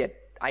 Yeah,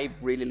 I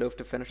really loved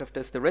the finish of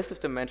this. The rest of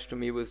the match to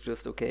me was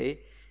just okay,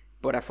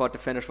 but I thought the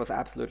finish was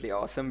absolutely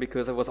awesome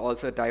because it was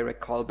also a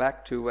direct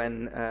callback to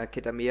when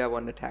Kitamiya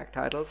won the tag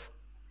titles.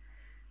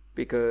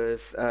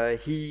 Because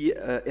he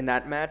in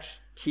that match,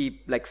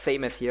 he like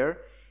same as here,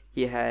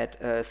 he had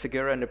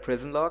Sugiura in the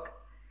prison lock,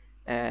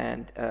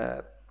 and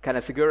kind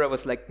of Sugiura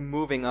was like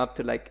moving up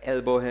to like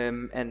elbow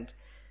him, and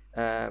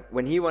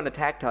when he won the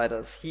tag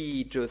titles,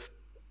 he just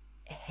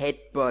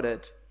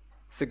headbutted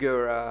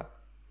Sugiura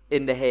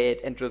in the head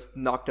and just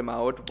knocked him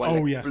out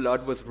while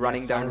blood was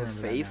running down his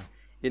face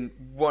in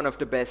one of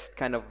the best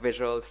kind of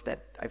visuals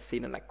that I've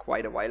seen in like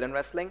quite a while in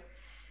wrestling.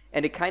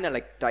 And it kind of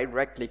like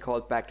directly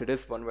called back to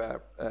this one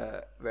where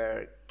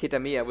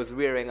Kitamiya was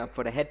rearing up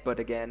for the headbutt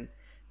again,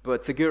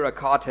 but Sugiura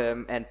caught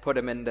him and put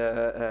him in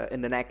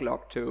the neck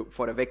lock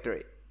for the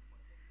victory.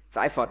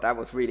 So I thought that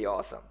was really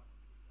awesome.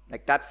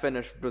 Like that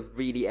finish was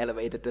really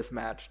elevated this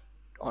match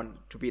on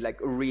to be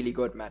like a really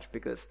good match,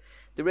 because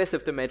the rest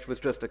of the match was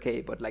just okay,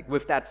 but like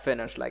with that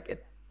finish, like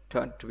it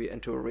turned to be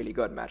into a really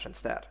good match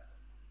instead.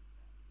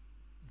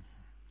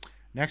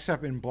 Next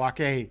up in Block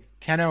A,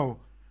 Keno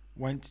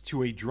went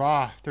to a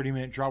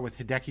 30-minute draw with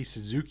Hideki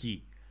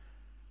Suzuki.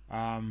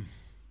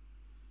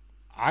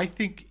 I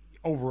think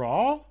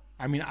overall,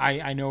 I mean,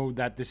 I know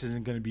that this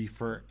isn't going to be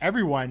for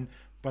everyone,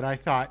 but I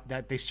thought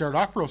that they started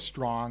off real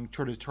strong,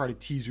 try to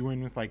tease you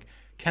in with like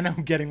Keno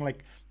getting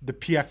like the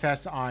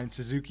PFS on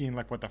Suzuki in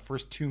like the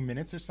first 2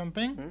 minutes or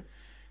something. Mm-hmm.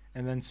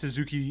 And then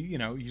Suzuki,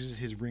 uses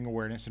his ring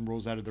awareness and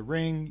rolls out of the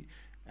ring.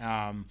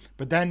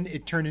 But then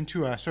it turned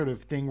into a sort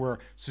of thing where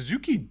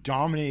Suzuki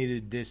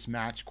dominated this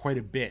match quite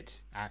a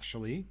bit,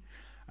 actually.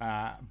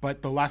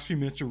 But the last few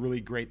minutes are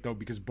really great, though,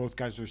 because both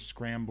guys are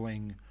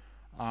scrambling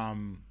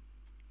to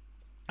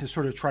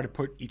sort of try to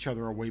put each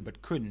other away,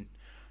 but couldn't.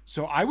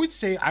 So I would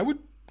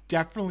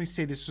definitely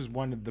say this was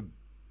one of the...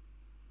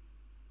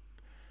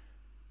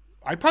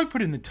 I'd probably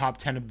put it in the top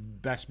 10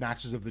 of best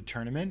matches of the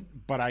tournament,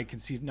 but I can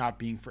see it not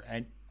being for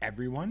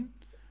everyone.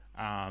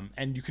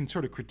 And you can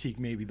sort of critique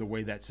maybe the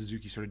way that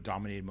Suzuki sort of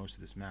dominated most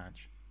of this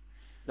match.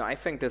 No, I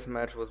think this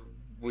match was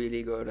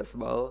really good as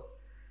well.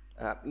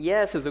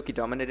 Suzuki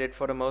dominated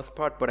for the most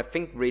part, but I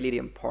think really the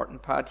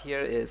important part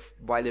here is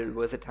while it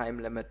was a time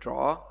limit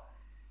draw,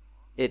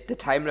 the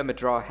time limit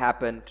draw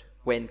happened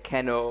when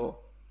Keno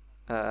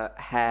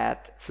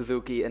had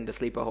Suzuki in the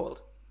sleeper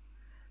hold.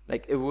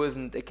 Like, it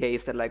wasn't a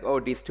case that like, oh,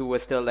 these two were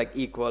still like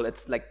equal.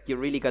 It's like you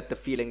really got the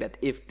feeling that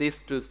if this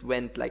just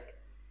went like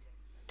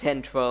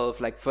 10,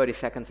 12, like 30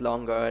 seconds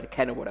longer,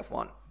 Keno would have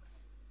won.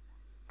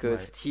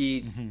 Because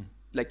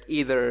like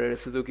either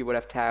Suzuki would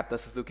have tapped or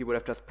Suzuki would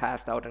have just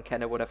passed out and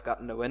Keno would have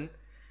gotten the win.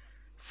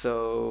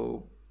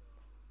 So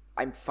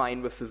I'm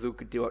fine with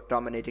Suzuki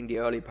dominating the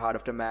early part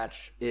of the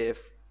match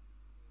if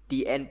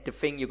the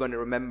thing you're going to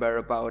remember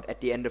about at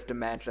the end of the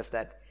match is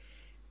that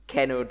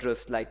Keno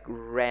just like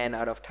ran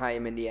out of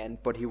time in the end,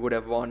 but he would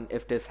have won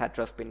if this had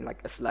just been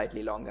like a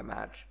slightly longer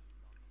match.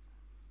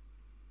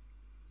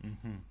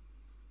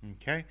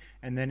 Okay,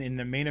 and then in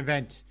the main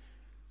event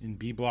in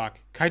B block,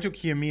 Kaito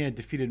Kiyomiya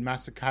defeated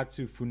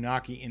Masakatsu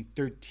Funaki in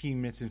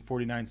 13 minutes and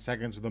 49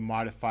 seconds with a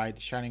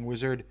modified Shining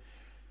Wizard.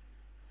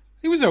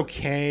 It was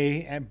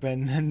okay, but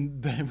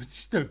then it was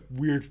just a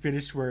weird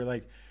finish where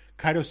like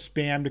Kaito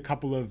spammed a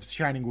couple of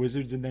Shining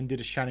Wizards and then did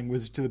a Shining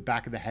Wizard to the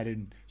back of the head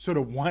and sort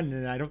of won,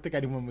 and I don't think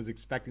anyone was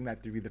expecting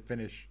that to be the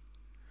finish.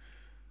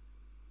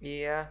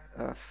 Yeah,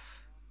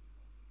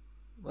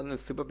 wasn't a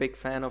super big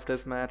fan of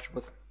this match.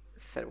 As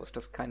I said, it was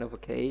just kind of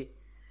okay.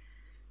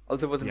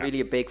 Also wasn't really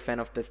a big fan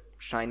of this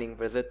Shining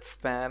Wizard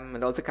spam,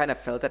 and also kind of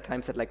felt at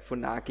times that like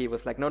Funaki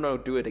was like, no,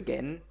 do it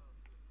again.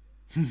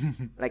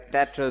 Like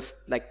that just,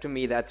 like to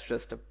me, that's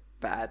just a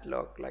bad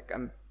look. Like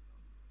I'm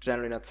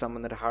generally not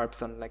someone that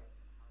harps on like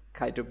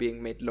Kaito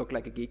being made look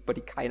like a geek, but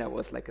he kind of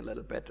was like a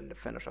little bit in the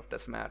finish of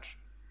this match.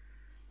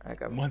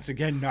 Like, once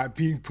again, not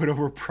being put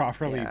over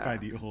properly by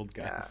the old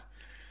guys.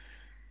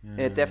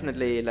 Yeah. It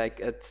definitely, like,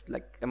 it's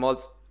like, I'm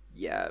also,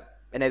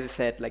 and as I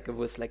said, like, it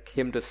was like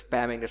him just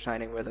spamming the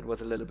Shining Wizard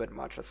was a little bit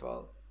much as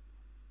well.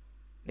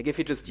 Like, if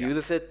he just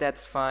uses it,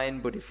 that's fine,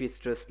 but if he's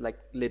just, like,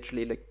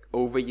 literally, like,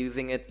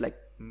 overusing it, like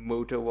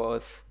Muto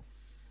was,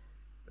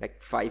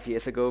 like, 5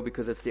 years ago,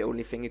 because it's the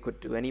only thing he could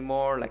do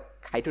anymore, like,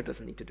 Kaito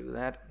doesn't need to do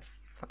that. He's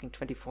fucking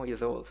 24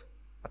 years old.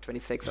 Or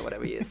 26 or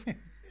whatever he is.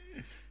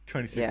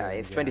 26 yeah,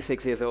 he's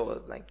 26 years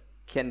old. Like,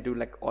 can do,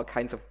 like, all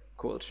kinds of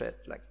cool shit.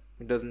 Like,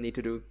 he doesn't need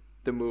to do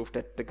the move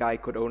that the guy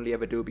could only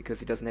ever do because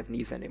he doesn't have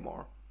knees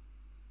anymore.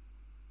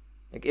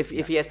 Like, if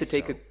he has to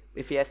take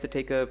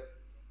a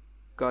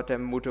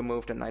goddamn Muto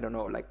move, then I don't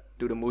know, like,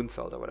 do the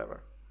moonsault or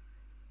whatever.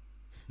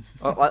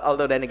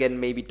 Although then again,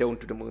 maybe don't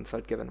do the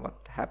moonsault given what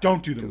happened.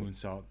 Don't do the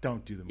moonsault.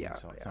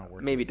 It's not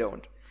worth it. Maybe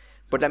don't.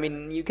 But I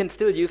mean, you can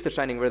still use the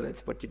Shining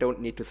Wizards, but you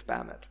don't need to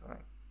spam it. Right?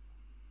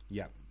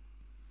 Yeah.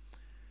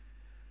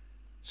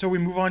 So we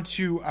move on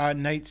to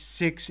night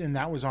 6, and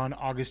that was on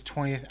August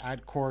 20th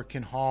at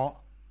Korakuen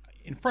Hall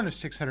in front of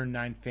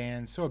 609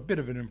 fans, so a bit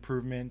of an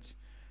improvement.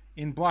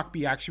 In Block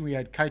B action, we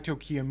had Kaito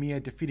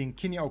Kiyomiya defeating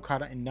Kinya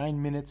Okada in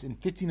 9 minutes and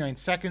 59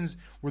 seconds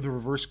with a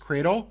reverse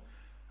cradle.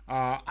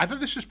 I thought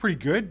this was pretty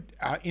good.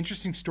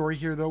 Interesting story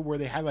here, though, where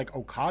they had like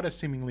Okada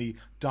seemingly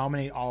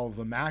dominate all of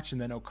the match, and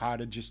then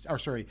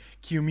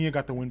Kiyomiya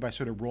got the win by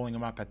sort of rolling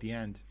him up at the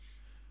end.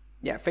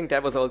 Yeah, I think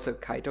that was also a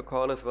Kaito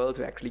call as well,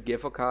 to actually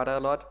give Okada a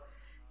lot,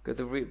 because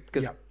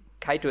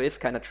Kaito is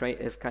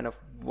kind of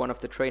one of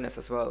the trainers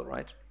as well,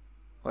 right?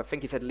 Well, I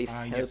think he's at least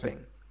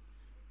helping.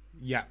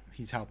 Yeah,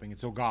 he's helping.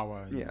 It's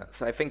Ogawa. Yeah,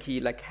 so I think he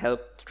like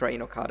helped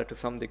train Okada to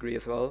some degree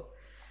as well.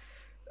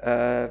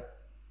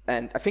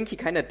 And I think he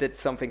kind of did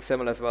something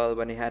similar as well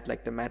when he had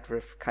like the match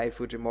with Kai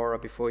Fujimura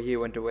before he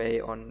went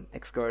away on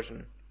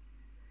excursion.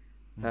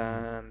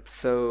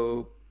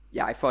 So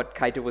yeah, I thought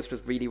Kaito was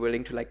just really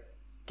willing to like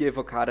give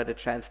Okada the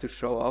chance to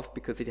show off,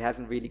 because he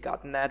hasn't really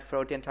gotten that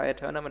throughout the entire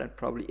tournament and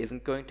probably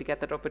isn't going to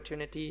get that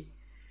opportunity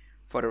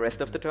for the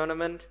rest of the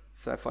tournament.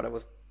 So I thought it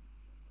was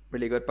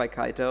really good by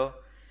Kaito.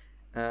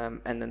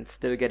 And then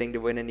still getting the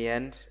win in the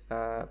end.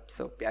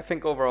 So yeah, I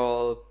think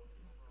overall,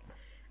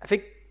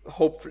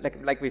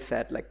 like we've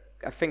said, like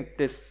I think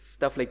this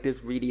stuff like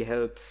this really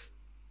helps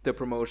the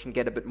promotion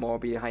get a bit more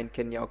behind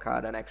Kinya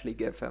Okada and actually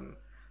give him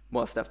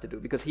more stuff to do,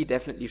 because he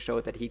definitely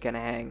showed that he can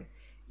hang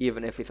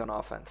even if he's on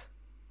offense.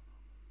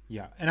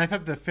 Yeah, and I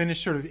thought the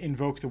finish sort of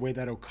invoked the way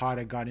that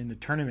Okada got in the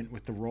tournament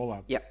with the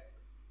roll-up. Yeah.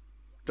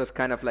 Just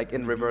kind of like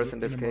in reverse in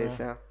this case,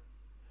 yeah.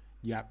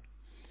 Yeah.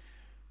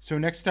 So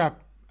next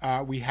up,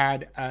 we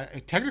had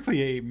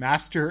technically a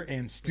master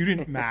and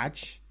student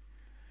match.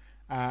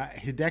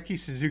 Hideki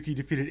Suzuki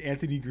defeated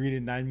Anthony Green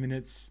in 9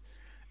 minutes.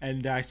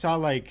 And I saw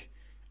like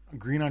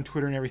Green on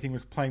Twitter and everything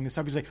was playing this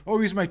up. He's like, oh,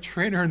 he's my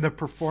trainer in the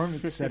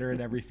performance center and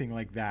everything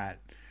like that.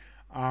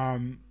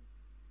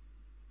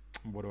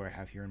 What do I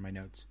have here in my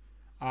notes?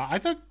 I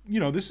thought,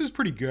 this is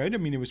pretty good. I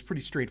mean, it was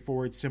pretty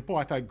straightforward, simple.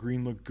 I thought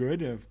Green looked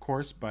good, of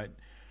course, but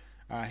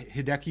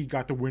Hideki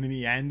got the win in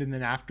the end. And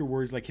then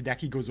afterwards, like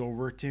Hideki goes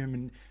over to him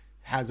and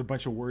has a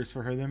bunch of words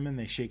for them, and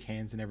they shake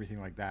hands and everything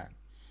like that.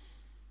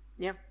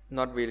 Yeah,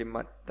 not really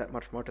that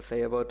much more to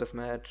say about this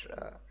match.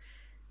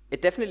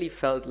 It definitely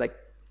felt like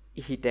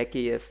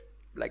Hideki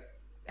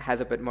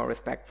has a bit more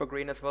respect for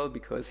Green as well,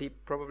 because he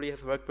probably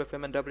has worked with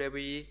him in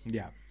WWE.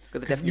 Yeah,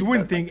 because you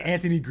wouldn't think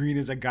Anthony Green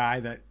is a guy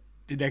that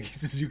Hideki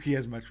Suzuki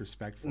has much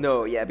respect for.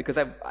 No, yeah, because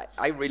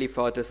I really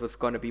thought this was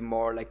going to be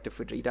more like the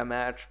Fujita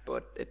match,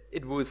 but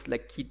it was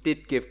like he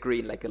did give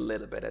Green like a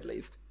little bit at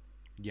least.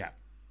 Yeah.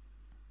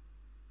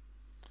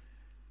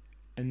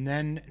 And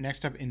then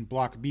next up in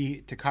Block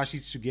B, Takashi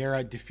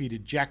Sugiura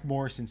defeated Jack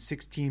Morris in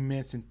 16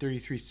 minutes and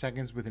 33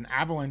 seconds with an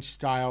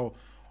avalanche-style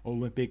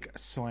Olympic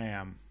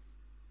slam.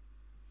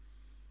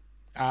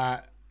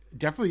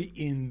 Definitely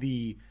in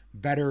the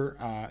better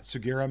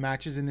Sugiura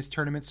matches in this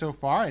tournament so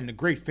far, and a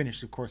great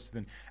finish, of course,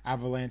 with an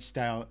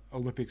avalanche-style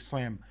Olympic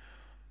slam.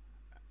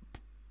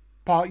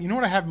 Paul, you know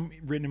what I have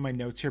written in my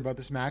notes here about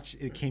this match?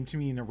 It came to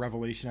me in a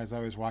revelation as I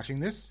was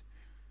watching this.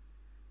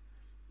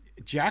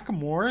 Jack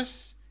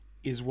Morris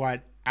is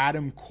what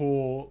Adam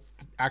Cole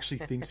actually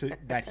thinks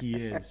that he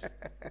is.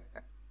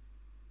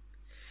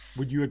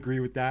 Would you agree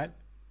with that?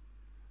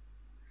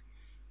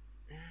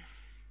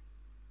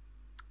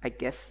 I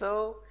guess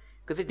so,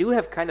 because they do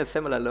have kind of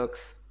similar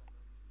looks,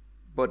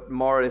 but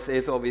Morris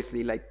is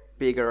obviously like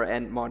bigger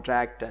and more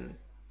jacked than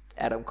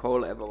Adam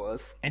Cole ever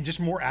was, and just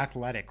more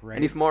athletic, right?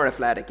 And he's more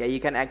athletic. Yeah, he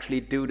can actually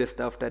do the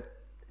stuff that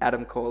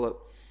Adam Cole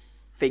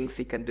thinks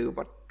he can do,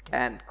 but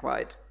can't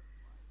quite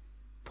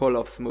pull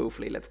off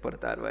smoothly. Let's put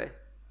it that way.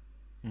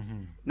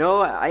 Mm-hmm.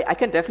 No, I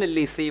can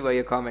definitely see where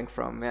you're coming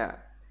from. Yeah,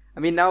 I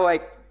mean now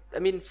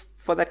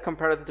for that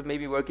comparison to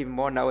maybe work even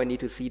more, now I need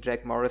to see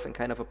Jack Morris in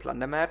kind of a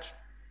plunder match.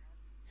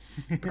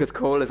 Because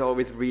Cole is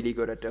always really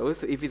good at those.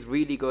 So if he's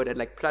really good at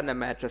like plunder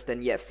matches,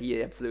 then yes,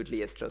 he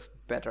absolutely is just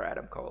better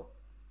Adam Cole.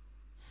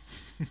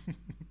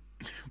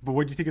 But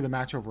what do you think of the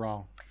match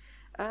overall?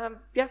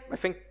 Yeah, I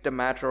think the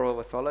match overall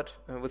was solid.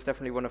 It was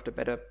definitely one of the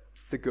better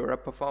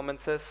Sugiura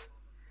performances.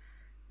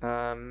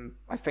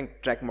 I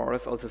think Jack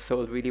Morris also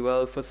sold really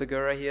well for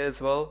Sugiura here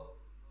as well.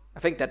 I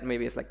think that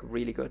maybe is like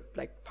really good,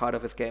 like part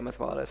of his game as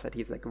well, is that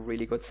he's like a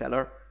really good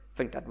seller. I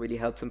think that really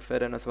helps him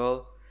fit in as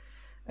well.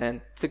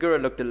 And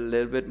Sugiura looked a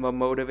little bit more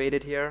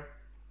motivated here.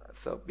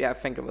 So, yeah, I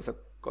think it was a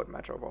good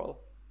match overall.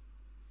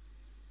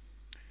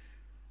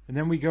 And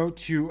then we go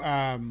to,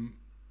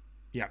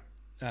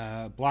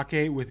 Block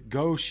A with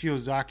Go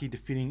Shiozaki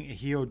defeating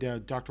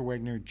Ehio Dr.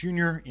 Wagner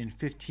Jr. in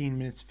 15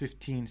 minutes,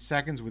 15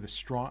 seconds with a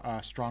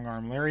strong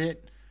arm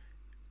lariat.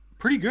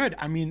 Pretty good.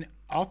 I mean,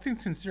 all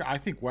things considered, I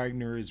think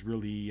Wagner is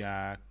really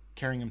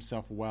carrying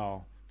himself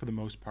well for the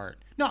most part.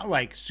 Not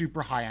like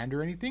super high-end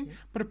or anything,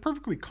 but a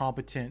perfectly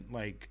competent,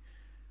 like,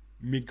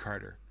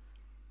 mid-carder.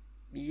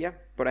 Yeah,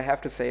 but I have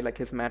to say, like,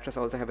 his matches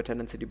also have a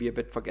tendency to be a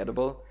bit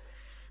forgettable.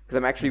 Because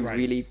I'm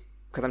actually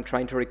because I'm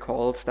trying to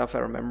recall stuff I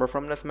remember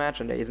from this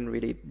match, and there isn't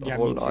really a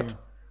whole lot. Too.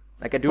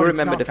 Like, I do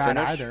remember the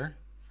finish. Either.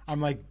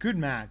 I'm like, good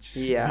match.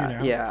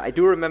 Yeah, yeah, I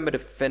do remember the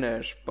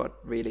finish, but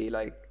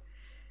really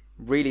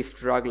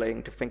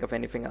struggling to think of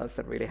anything else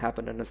that really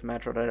happened in this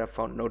match or that I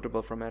found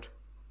notable from it.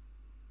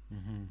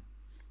 Mm-hmm.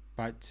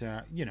 But,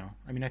 I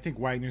think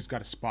Wagner's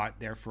got a spot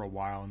there for a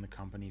while in the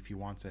company if he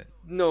wants it.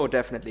 No,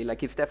 definitely.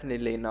 Like, he's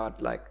definitely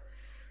not, like,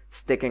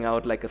 sticking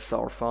out like a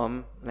sore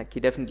thumb. Like, he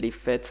definitely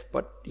fits,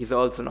 but he's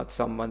also not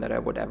someone that I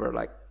would ever,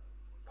 like,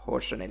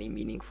 push in any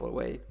meaningful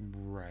way.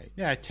 Right.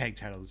 Yeah, tag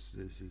titles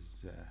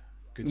is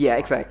good. Yeah,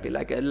 exactly.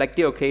 Right? Like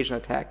the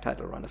occasional tag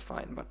title run is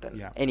fine, but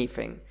then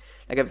anything.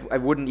 Like, I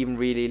wouldn't even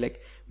really,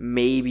 like,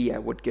 maybe I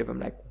would give him,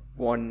 like,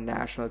 one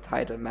national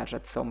title match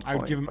at some point. I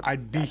would give him.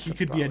 He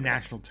could be a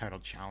national title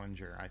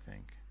challenger, I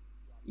think.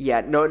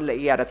 Yeah,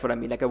 that's what I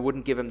mean. Like, I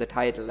wouldn't give him the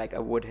title. Like, I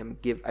would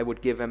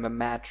give him a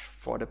match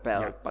for the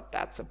belt, but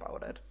that's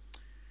about it.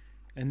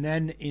 And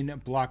then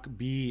in Block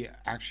B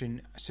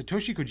action,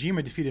 Satoshi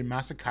Kojima defeated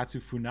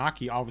Masakatsu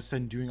Funaki, all of a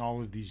sudden doing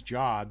all of these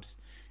jobs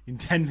in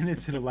 10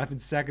 minutes and 11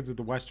 seconds with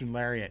the Western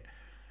Lariat.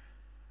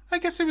 I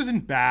guess it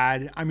wasn't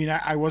bad. I mean,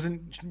 I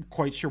wasn't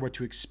quite sure what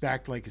to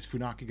expect. Like, is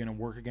Funaki going to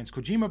work against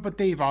Kojima? But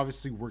they've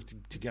obviously worked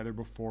together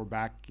before,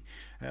 back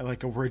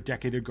like over a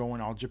decade ago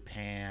in All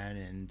Japan.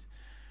 And,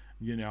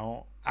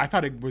 I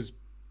thought it was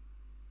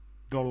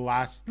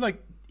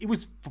it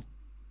was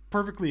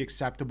perfectly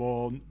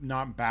acceptable,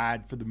 not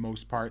bad for the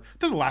most part.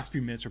 The last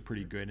few minutes were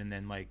pretty good. And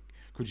then, like,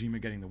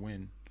 Kojima getting the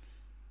win.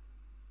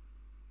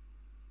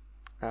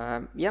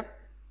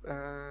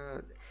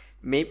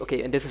 Maybe,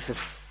 okay, and this is a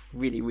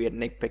really weird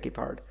nitpicky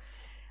part.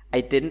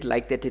 I didn't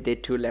like that they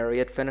did 2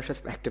 lariat finishes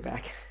back to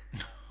back.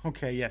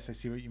 Okay, yes, I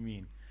see what you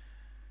mean.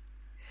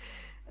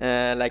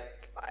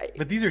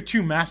 But these are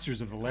 2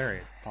 masters of the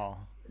lariat,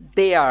 Paul.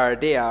 They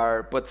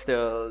are, but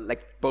still,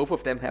 like, both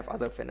of them have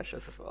other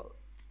finishes as well.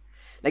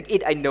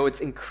 Like, I know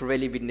it's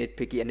incredibly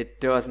nitpicky and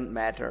it doesn't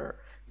matter,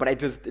 but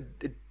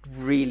it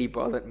really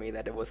bothered me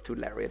that it was 2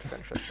 lariat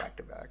finishes back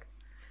to back.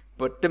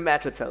 But the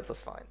match itself was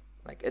fine.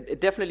 Like,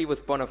 it definitely was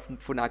one of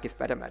Funaki's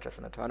better matches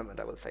in the tournament,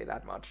 I will say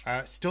that much.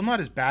 Still not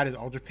as bad as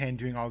All Japan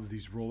doing all of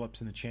these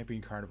roll-ups in the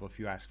Champion Carnival, if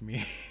you ask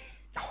me.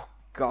 Oh,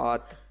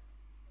 God.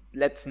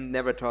 Let's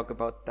never talk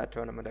about that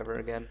tournament ever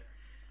again.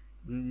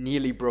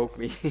 Nearly broke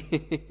me.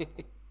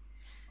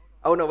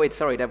 Oh no, wait,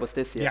 sorry, that was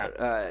this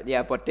year.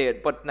 Yeah, but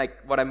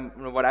like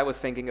what I was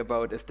thinking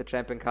about is the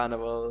Champion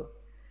Carnival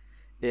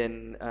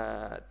in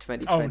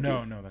 2020.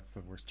 Oh no, that's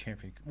the worst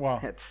champion. Well,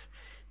 it's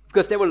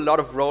because there were a lot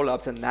of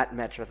roll-ups in that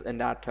match in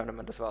that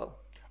tournament as well.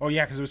 Oh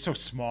yeah, because it was so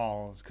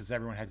small. Because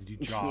everyone had to do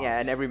jobs. Yeah,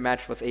 and every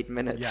match was 8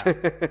 minutes. Yeah.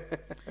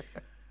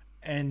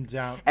 And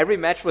every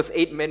match was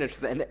 8 minutes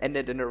and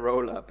ended in a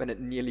roll-up, and it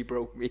nearly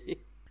broke me.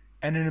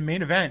 And in the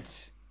main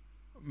event,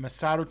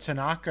 Masato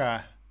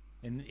Tanaka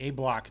in A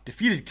block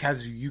defeated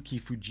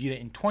Kazuyuki Fujita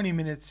in 20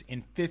 minutes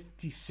and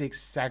 56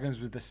 seconds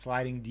with the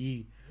sliding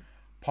D.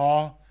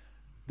 Paul,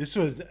 this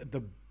was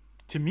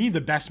to me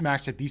the best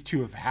match that these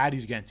two have had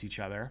against each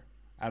other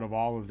out of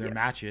all of their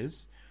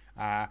matches.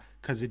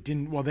 Because it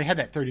didn't. Well, they had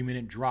that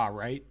 30-minute draw,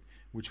 right,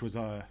 which was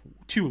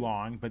too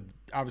long. But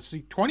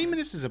obviously, 20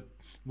 minutes is a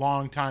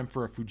long time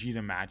for a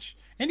Fujita match,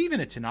 and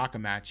even a Tanaka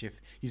match if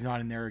he's not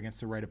in there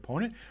against the right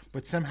opponent.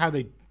 But somehow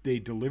they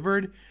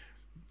delivered.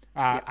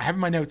 I have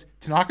in my notes,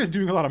 Tanaka's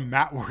doing a lot of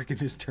mat work in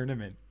this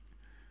tournament.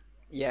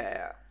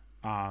 Yeah.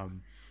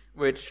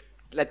 Which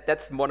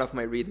that's one of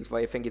my reasons why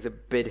I think he's a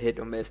bit hit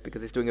or miss,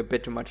 because he's doing a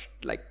bit too much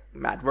like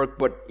mat work.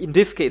 But in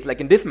this case,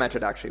 like in this match,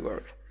 it actually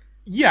worked.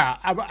 Yeah,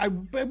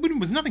 it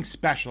was nothing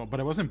special, but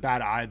it wasn't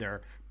bad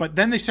either. But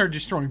then they started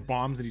just throwing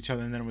bombs at each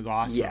other, and then it was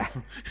awesome. Yeah.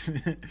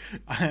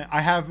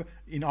 I have,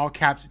 in all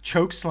caps,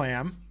 choke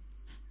slam.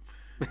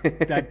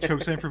 That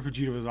choke slam for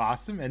Fujita was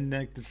awesome. And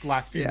then this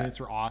last few minutes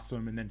were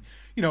awesome. And then,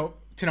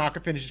 Tanaka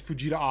finishes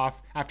Fujita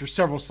off after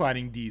several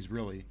sliding Ds,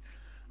 really,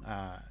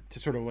 to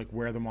sort of like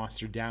wear the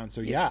monster down.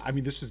 So, I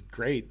mean, this was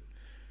great.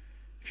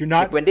 If you're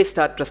not... Like when they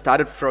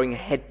started throwing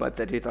headbutts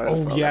at each other.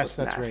 Oh, yes,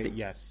 that's nasty. right,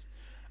 yes.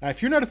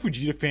 If you're not a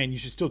Fujita fan, you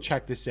should still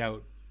check this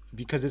out,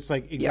 because it's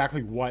like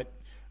exactly what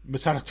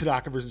Masato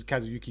Tanaka versus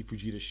Kazuyuki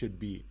Fujita should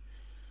be.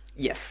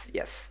 Yes.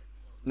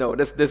 No,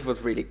 this was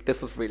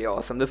really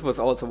awesome. This was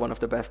also one of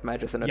the best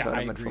matches in the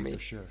tournament for me. For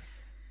sure.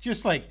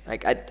 Just like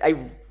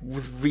I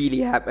was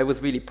really happy. I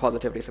was really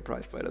positively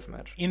surprised by this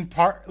match. In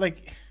part,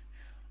 like,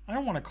 I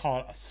don't want to call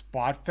it a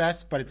spot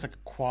fest, but it's like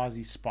a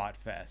quasi spot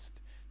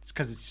fest. It's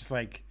because it's just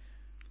like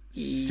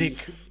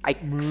sick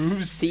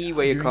moves. See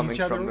where you're coming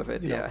from with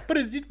it, But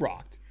it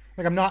rocked.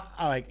 Like, I'm not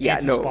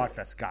anti-spot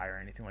fest guy or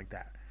anything like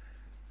that.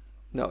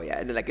 No,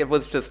 like it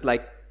was just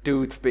like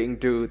dudes being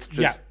dudes,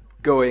 just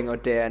going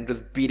out there and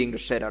just beating the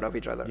shit out of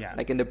each other,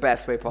 like in the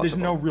best way possible. There's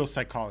no real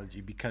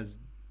psychology, because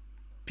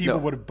people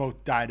would have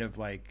both died of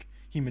like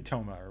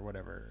hematoma or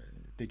whatever.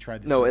 They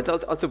tried this. No, it's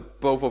also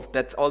both of.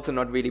 That's also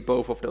not really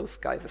both of those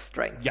guys'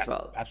 strengths as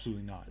well.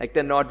 Absolutely not. Like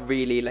they're not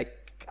really like.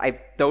 I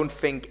don't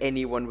think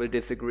anyone will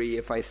disagree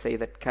if I say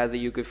that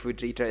Kazuyuki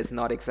Fujita is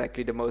not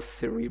exactly the most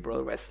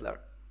cerebral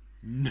wrestler.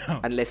 No.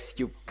 Unless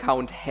you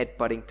count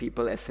headbutting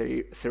people as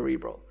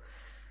cerebral.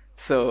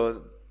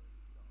 So,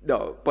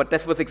 no. But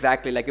this was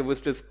exactly like, it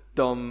was just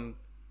dumb.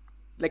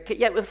 Like,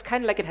 it was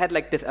kind of like it had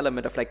like this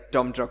element of like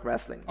dumb jock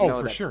wrestling.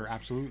 For sure.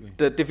 Absolutely.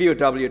 The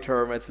VOW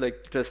term, it's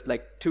like just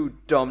like two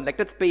dumb, like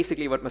that's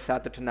basically what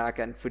Masato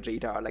Tanaka and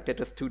Fujita are. Like they're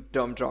just two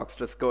dumb jocks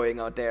just going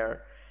out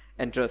there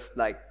and just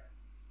like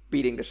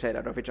beating the shit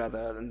out of each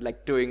other and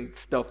like doing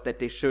stuff that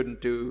they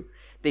shouldn't do.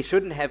 They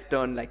shouldn't have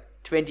done like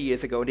 20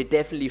 years ago. They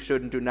definitely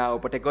shouldn't do now,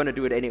 but they're gonna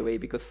do it anyway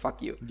because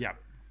fuck you. Yeah.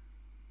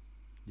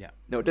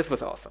 No, this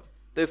was awesome.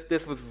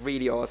 This was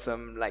really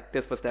awesome. Like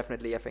this was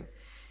definitely, I think,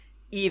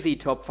 easy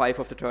top 5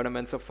 of the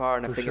tournament so far,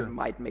 and I think it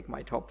might make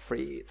my top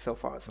 3 so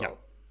far as well.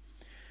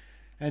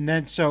 And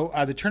then so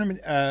the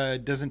tournament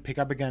doesn't pick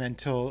up again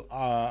until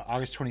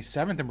August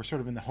 27th, and we're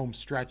sort of in the home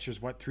stretch. There's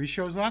 3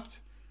 shows left?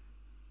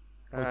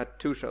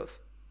 2 shows.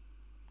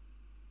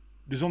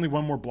 There's only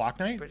one more block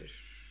night?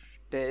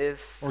 There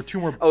is... Or 2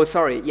 more... Oh,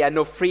 sorry. Yeah,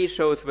 no, 3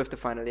 shows with the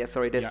final. Yeah,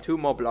 sorry. There's 2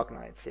 more block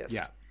nights, yes.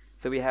 Yeah.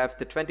 So we have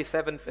the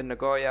 27th in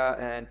Nagoya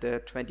and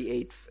the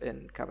 28th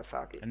in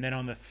Kawasaki. And then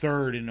on the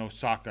 3rd in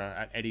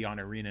Osaka at Edion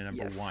Arena,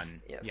 number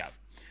 1. Yes. Yeah.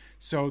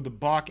 So the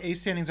block A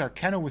standings are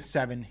Keno with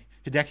 7,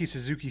 Hideki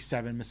Suzuki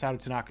 7,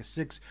 Masato Tanaka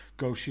 6,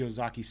 Go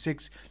Shiozaki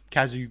 6,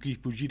 Kazuyuki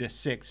Fujita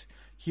 6,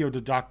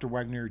 Hyodo Dr.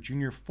 Wagner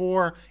Jr.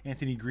 4,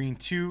 Anthony Green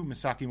 2,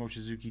 Masaki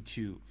Mochizuki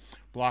 2.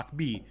 Block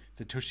B,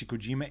 Satoshi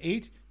Kojima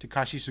 8,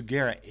 Takashi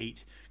Sugera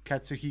 8,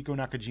 Katsuhiko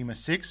Nakajima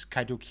 6,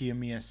 Kaito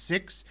Kiyomiya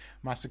 6,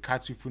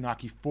 Masakatsu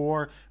Funaki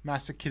 4,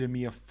 Masa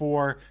Kitamiya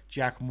 4,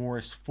 Jack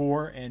Morris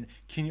 4, and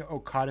Kinya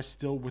Okada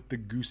still with the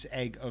goose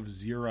egg of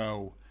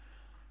 0.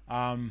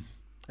 Are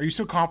you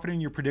still confident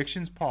in your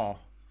predictions, Paul?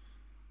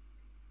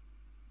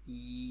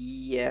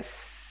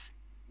 Yes-ish.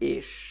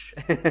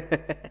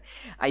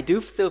 I do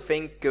still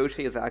think Go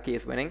Shiozaki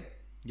is winning.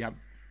 Yep.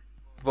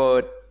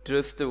 But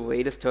just the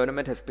way this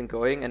tournament has been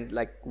going and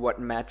like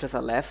what matches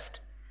are left,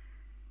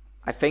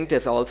 I think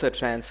there's also a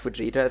chance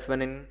Fujita is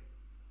winning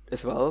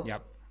as well.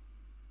 Yep.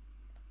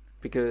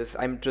 Because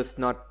I'm just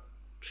not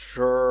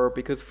sure.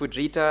 Because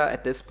Fujita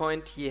at this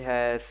point he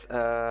has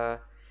Mochizuki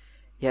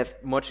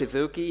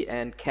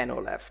and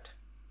Keno left.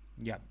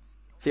 Yep.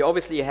 So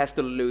obviously he has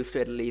to lose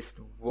to at least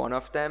one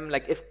of them.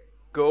 Like if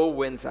Go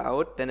wins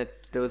out, then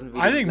it doesn't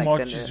really. I think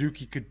like,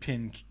 Mochizuki could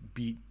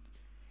beat.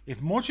 If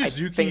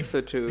Mochizuki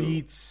so too.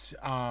 beats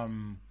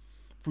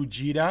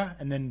Fujita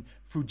and then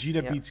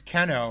Fujita beats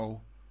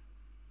Keno,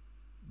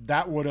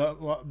 that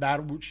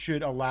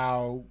should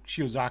allow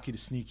Shiozaki to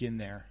sneak in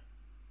there.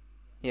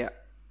 Yeah,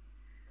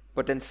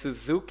 but then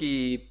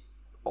Suzuki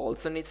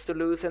also needs to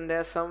lose in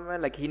there somewhere.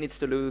 Like he needs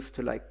to lose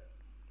to like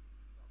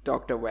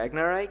Dr.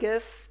 Wagner, I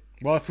guess.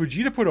 Well, if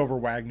Fujita put over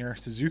Wagner,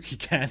 Suzuki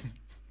can.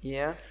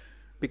 Yeah,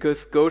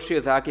 because Go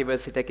Shiozaki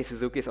versus Hideki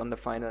Suzuki is on the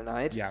final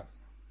night. Yeah.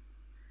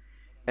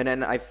 And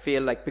then I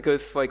feel like,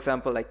 because, for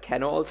example, like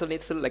Keno also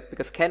needs to, like,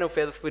 because Keno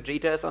fails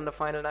Fujita is on the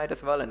final night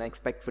as well, and I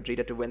expect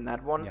Fujita to win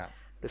that one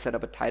to set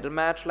up a title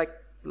match, like,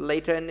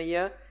 later in the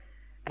year.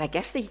 And I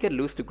guess that he could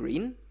lose to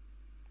Green.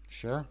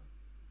 Sure.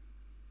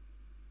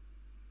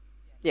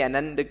 Yeah, and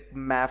then the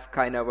math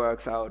kind of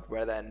works out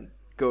where then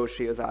Go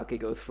Shiozaki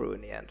goes through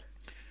in the end.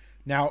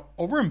 Now,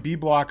 over in B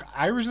block,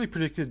 I originally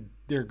predicted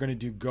they're going to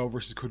do Go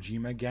versus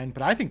Kojima again,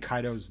 but I think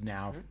Kaito's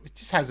now, it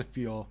just has a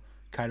feel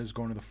Kaito's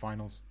going to the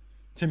finals.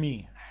 To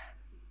me.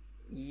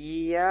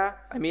 Yeah,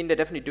 I mean, they're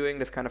definitely doing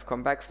this kind of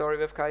comeback story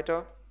with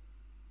Kaito.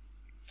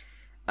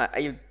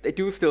 I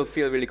do still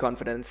feel really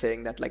confident in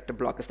saying that like the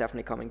block is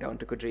definitely coming down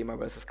to Kojima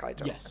versus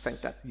Kaito. Yes. I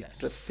think that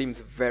just seems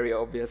very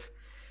obvious.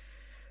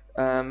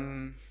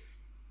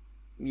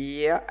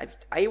 Yeah,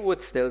 I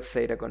would still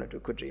say they're going to do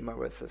Kojima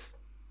versus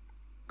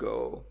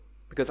Go.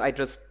 Because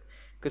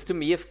to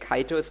me, if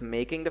Kaito is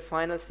making the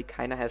finals, he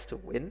kind of has to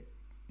win.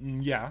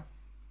 Yeah.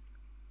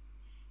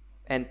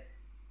 And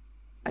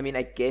I mean,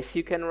 I guess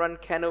you can run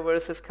Keno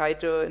versus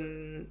Kaito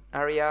in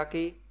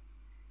Ariake.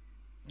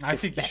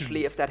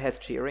 Especially if that has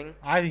cheering.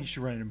 I think you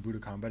should run it in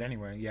Budokan, but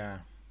anyway, yeah.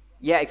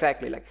 Yeah,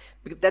 exactly. Like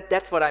because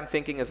that's what I'm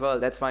thinking as well.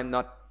 That's why I'm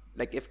not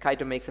like if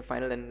Kaito makes a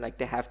final and like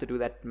they have to do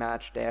that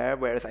match there,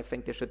 whereas I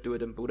think they should do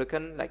it in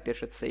Budokan. Like they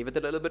should save it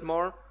a little bit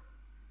more.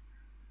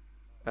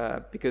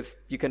 Because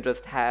you can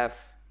just have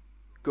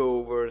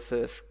Go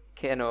versus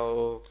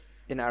Keno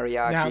in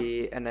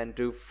Ariake and then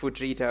do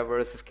Fujita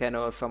versus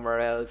Keno somewhere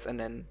else and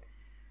then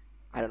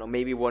I don't know,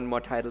 maybe one more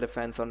title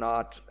defense or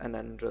not, and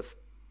then just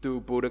do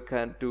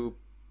Budokan, do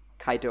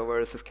Kaito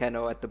versus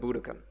Keno at the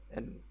Budokan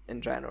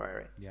in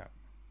January. Yeah.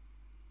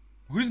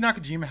 Who does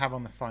Nakajima have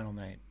on the final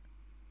night?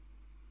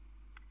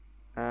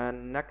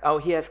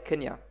 He has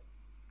Kenya.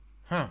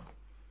 Huh.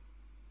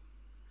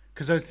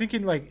 Because I was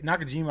thinking, like,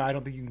 Nakajima, I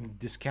don't think you can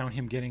discount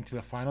him getting to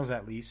the finals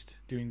at least,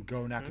 doing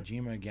Go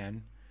Nakajima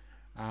again.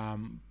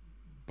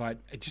 But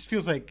it just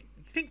feels like,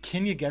 you think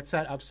Kenya gets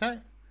that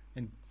upset?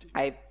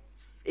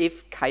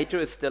 If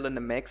Kaito is still in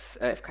the mix,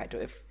 if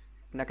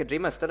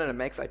Nakajima is still in the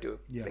mix, I do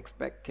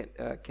expect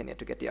Kenya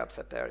to get the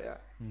upset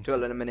there, to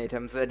eliminate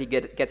him so that he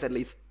gets at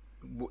least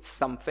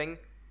something,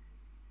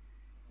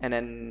 and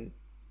then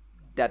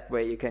that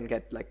way you can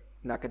get like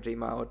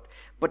Nakajima out.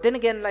 But then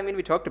again, I mean,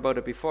 we talked about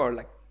it before.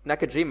 Like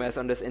Nakajima is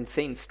on this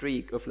insane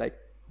streak of like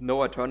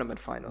Noah tournament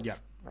finals. Yeah,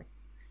 like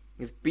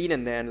he's been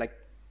in there and like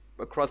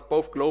across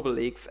both global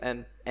leagues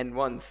and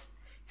once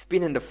he's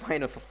been in the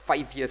final for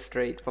 5 years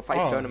straight, for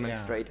five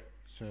tournaments straight.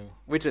 So,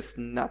 which is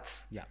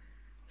nuts. Yeah.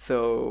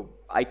 So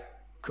I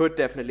could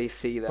definitely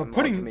see them.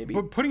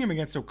 But putting him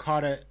against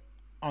Okada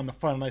on the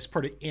final night is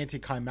pretty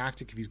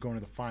anticlimactic if he's going to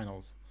the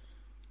finals.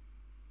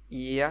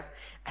 Yeah,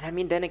 and I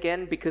mean then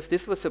again because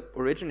this was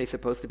originally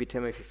supposed to be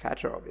Timothy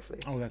Thatcher, obviously.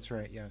 Oh, that's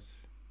right. Yes.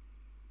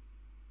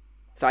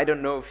 So I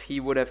don't know if he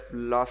would have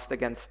lost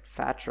against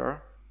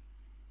Thatcher.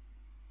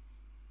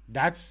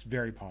 That's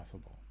very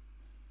possible.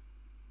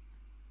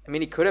 I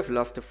mean, he could have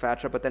lost to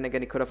Thatcher, but then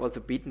again, he could have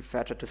also beaten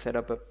Thatcher to set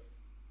up a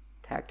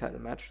tag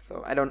title match.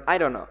 So I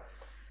don't know.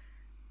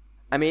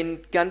 I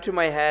mean, gun to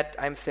my head,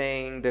 I'm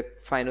saying the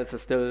finals are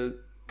still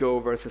Go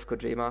versus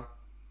Kojima.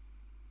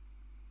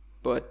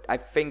 But I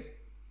think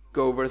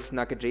Go versus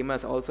Nakajima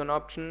is also an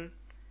option.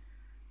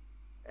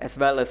 As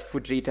well as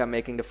Fujita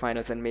making the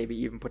finals and maybe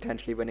even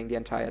potentially winning the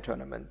entire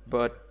tournament.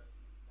 But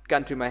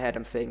gun to my head,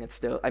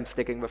 I'm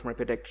sticking with my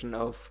prediction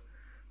of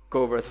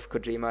Go versus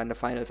Kojima in the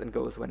finals and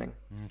Go is winning.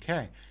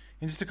 Okay.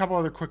 And just a couple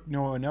other quick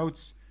Noah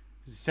notes.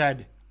 It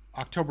said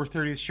October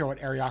 30th show at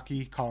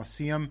Ariake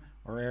Coliseum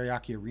or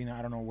Ariake Arena.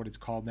 I don't know what it's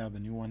called now, the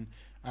new one.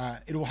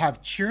 It will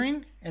have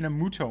cheering and a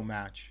Muto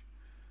match.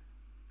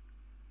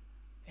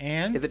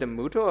 And is it a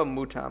Muto or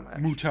Muta match?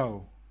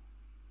 Muto.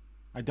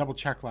 I double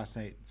checked last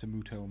night. It's a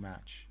Muto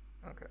match.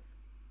 Okay.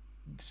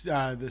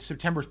 The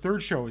September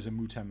 3rd show is a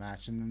Muta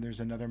match, and then there's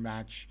another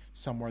match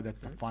somewhere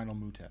that's the final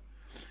Muta.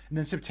 And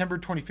then September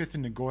 25th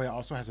in Nagoya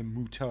also has a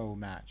Muto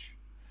match.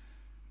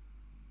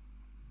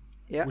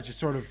 Yeah. Which is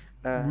sort of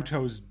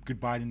Muto's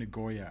goodbye to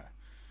Nagoya.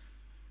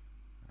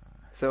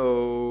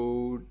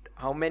 So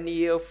how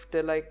many of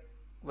the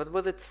what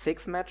was it?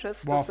 6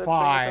 matches? Well, does that bring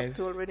us 5 up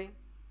to already.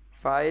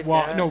 5.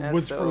 Well, yeah, no, yeah,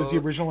 was the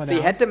original announced? So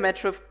he had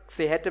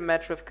the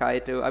match with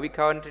Kaito. Are we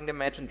counting the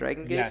match in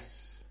Dragon Gate?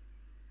 Yes.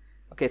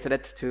 Okay, so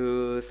that's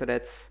 2. So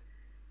that's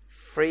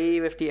 3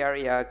 with the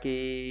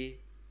Ariake,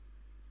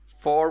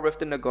 4 with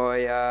the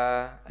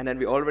Nagoya, and then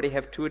we already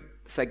have 2.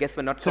 So I guess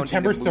we're not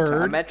September counting the Muta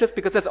 3rd. matches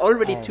because there's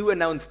already 2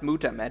 announced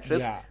Muta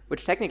matches, Yeah.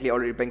 which technically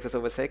already brings us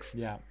over 6.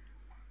 Yeah.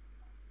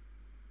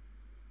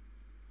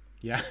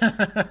 Yeah.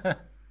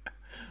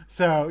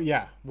 So,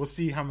 yeah, we'll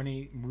see how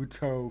many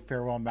Muto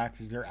farewell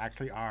matches there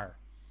actually are.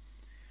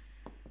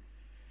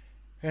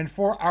 And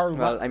for our...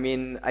 Well, I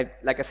mean,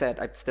 like I said,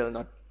 I'm still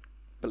not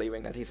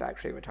believing that he's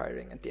actually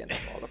retiring at the end of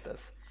all of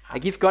this.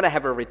 Like, he's going to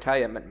have a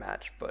retirement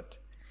match, but...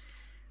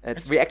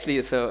 we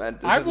actually... So, and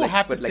I will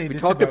have to say we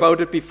this talked about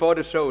it before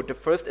the show. The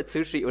first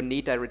Atsushi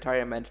Onita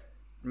retirement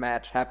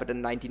match happened in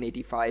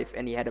 1985,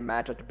 and he had a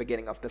match at the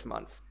beginning of this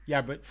month.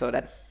 Yeah, but... So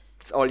that's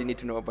all you need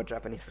to know about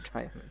Japanese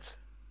retirements.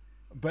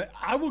 But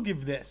I will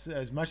give this,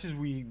 as much as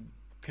we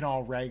can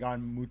all rag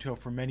on Muto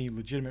for many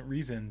legitimate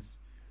reasons,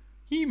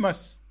 he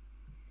must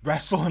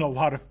wrestle in a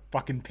lot of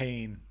fucking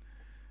pain.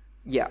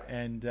 Yeah.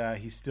 And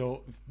he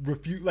still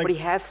but he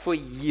has for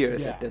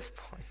years at this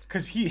point.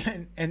 Because he,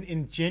 and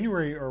in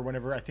January or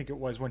whenever, I think it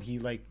was when he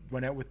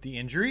went out with the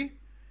injury,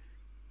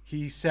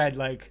 he said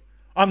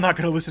I'm not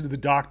going to listen to the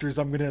doctors.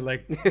 I'm going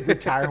to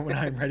retire when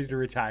I'm ready to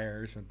retire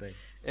or something.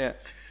 Yeah.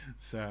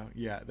 So,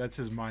 yeah, that's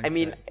his mindset. I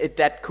mean,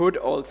 that could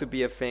also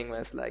be a thing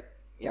where it's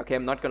okay,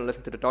 I'm not going to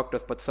listen to the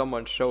doctors, but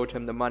someone showed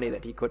him the money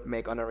that he could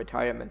make on a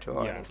retirement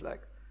tour. And he's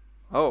like,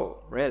 oh,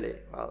 really?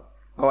 Well,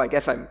 I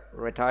guess I'm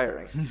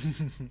retiring.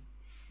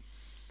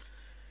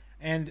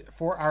 And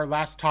for our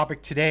last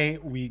topic today,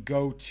 we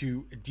go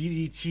to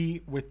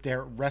DDT with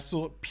their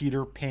Wrestle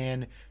Peter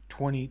Pan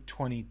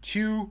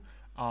 2022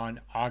 on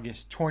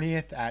August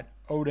 20th at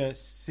Oda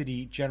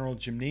City General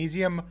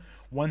Gymnasium.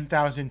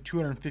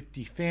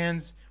 1,250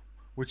 fans,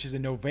 which is a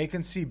no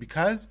vacancy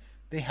because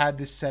they had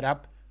this set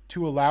up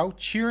to allow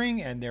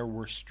cheering and there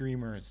were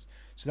streamers.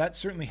 So that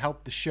certainly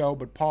helped the show.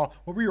 But Paul,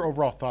 what were your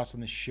overall thoughts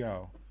on this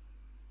show?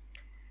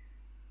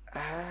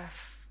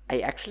 I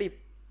actually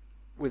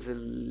was a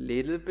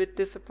little bit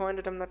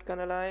disappointed, I'm not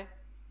gonna lie.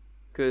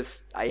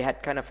 Because I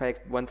had kind of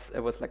once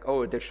it was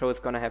oh, the show is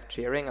gonna have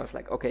cheering, I was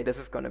like, okay, this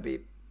is gonna be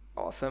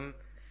awesome.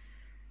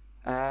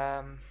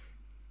 But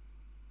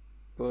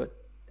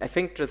I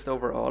think just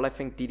overall, I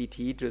think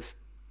DDT just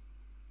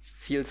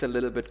feels a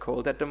little bit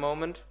cold at the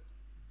moment.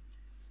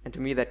 And to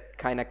me, that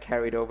kind of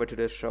carried over to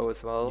this show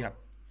as well. Yeah.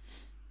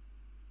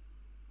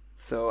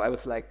 So I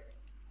was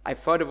I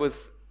thought it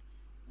was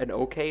an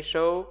okay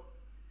show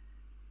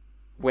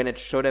when it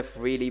should have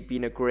really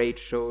been a great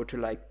show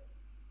to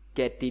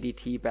get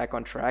DDT back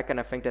on track. And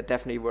I think there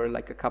definitely were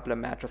a couple of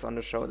matches on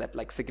the show that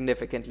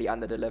significantly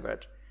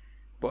underdelivered.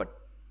 But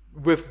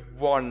with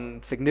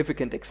one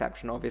significant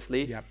exception,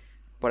 obviously. Yeah.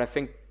 But I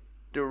think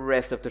the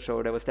rest of the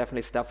show, there was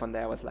definitely stuff on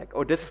there. I was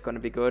oh, this is going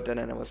to be good. And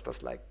then it was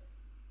just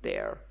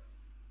there.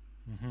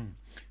 Mm-hmm.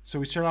 So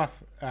we start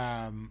off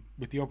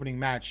with the opening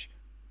match.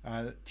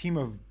 Team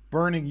of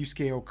Burning,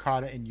 Yusuke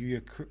Okada and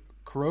Yuya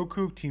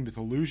Kuroku teamed with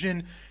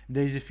Illusion.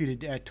 They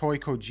defeated Toi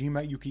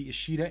Kojima, Yuki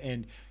Ishida,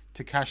 and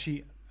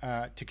Takeshi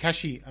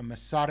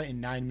Masada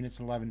in 9 minutes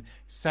and 11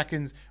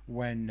 seconds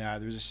when there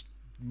was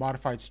a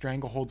modified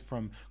stranglehold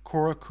from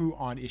Kuroku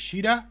on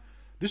Ishida.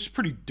 This is a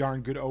pretty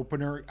darn good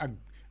opener.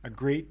 A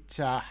great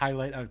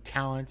highlight of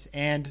talent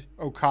and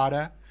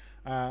Okada,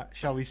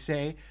 shall we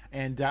say.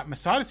 And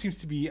Masada seems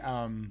to be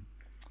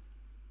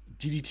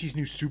DDT's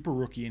new super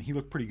rookie, and he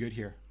looked pretty good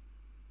here.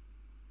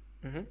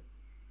 Mm-hmm.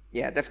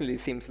 Yeah, it definitely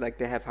seems like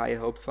they have high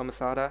hopes for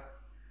Masada.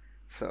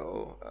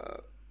 So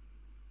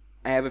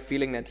I have a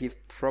feeling that he's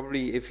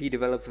probably, if he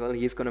develops well,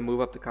 he's going to move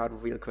up the card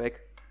real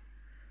quick.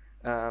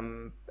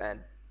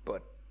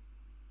 But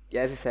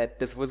yeah, as I said,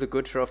 this was a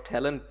good show of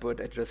talent,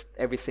 but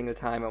every single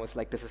time I was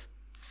this is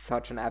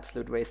such an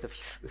absolute waste of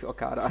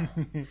Okada.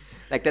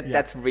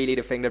 That's really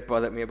the thing that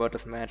bothered me about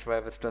this match, where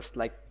it was just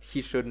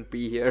he shouldn't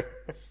be here.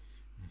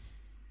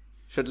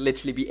 Should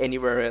literally be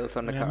anywhere else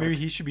on the card. Maybe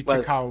he should be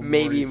Takao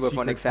maybe Mori's with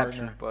one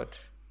exception, partner. but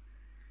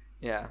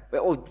yeah.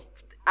 Oh,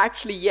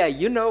 actually, yeah,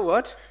 you know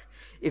what?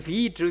 If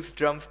he just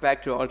jumps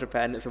back to All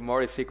Japan as a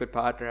Mori's secret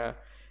partner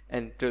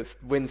and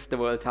just wins the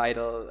world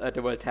title,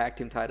 the world tag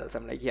team titles,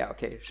 I'm yeah,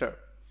 okay, sure.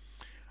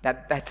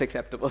 That's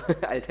acceptable.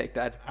 I'll take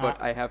that. But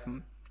I have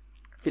a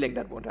feeling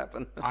that won't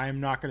happen. I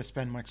am not going to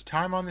spend much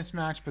time on this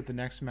match, but the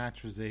next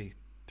match was a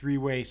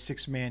 3-way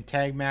 6-man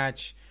tag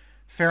match.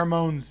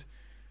 Pheromones,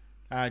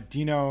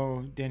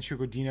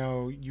 Danshuko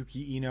Dino,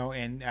 Yuki Ino,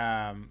 and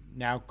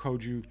now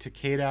Koju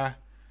Takeda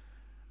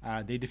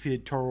They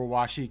defeated Toru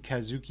Owashi,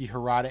 Kazuki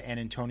Harada, and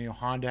Antonio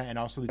Honda, and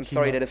also the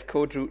team. That is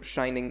Koju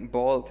Shining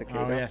Ball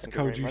Takeda. Oh yes,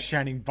 Koju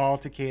Shining Ball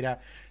Takeda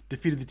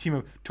defeated the team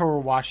of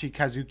Toru Owashi,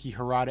 Kazuki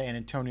Harada, and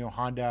Antonio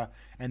Honda,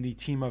 and the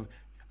team of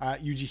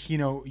Yuji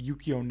Hino,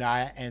 Yukio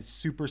Naya, and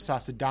Super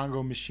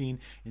Sasadango Machine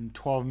in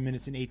 12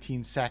 minutes and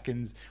 18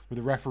 seconds with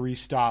a referee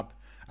stop.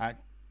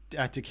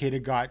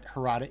 Takeda got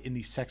Harada in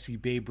the Sexy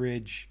Bay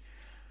Bridge.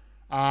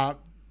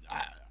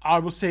 I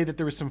will say that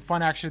there was some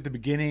fun action at the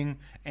beginning,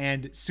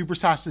 and Super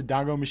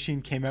Sasadango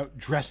Machine came out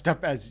dressed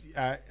up as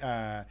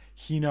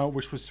Hino,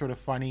 which was sort of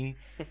funny.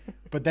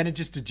 But then it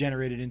just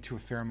degenerated into a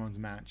pheromones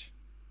match.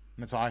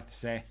 And that's all I have to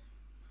say.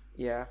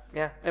 Yeah,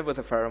 it was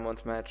a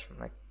pheromones match.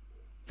 Like,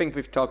 I think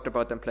we've talked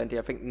about them plenty.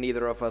 I think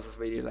neither of us is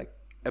really like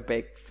a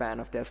big fan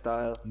of their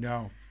style.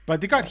 No,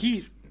 but they got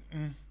heat.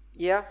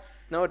 Yeah,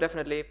 no,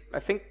 definitely. I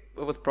think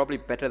it was probably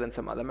better than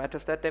some other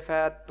matches that they've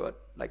had,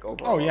 but like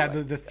overall. Oh yeah,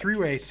 the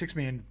three-way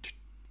six-man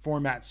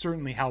format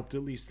certainly helped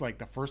at least like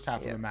the first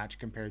half of the match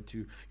compared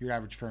to your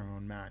average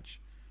pheromone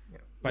match. Yeah.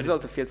 But it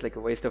also feels like a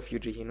waste of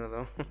Yuji Hino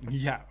though.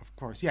 Yeah, of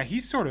course. Yeah,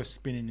 he's sort of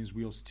spinning his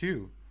wheels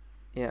too.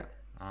 Yeah.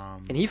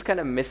 And he's kind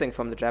of missing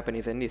from the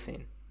Japanese indie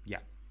scene. Yeah.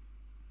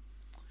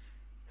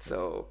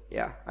 So,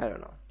 yeah, I don't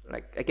know.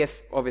 Like, I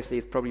guess, obviously,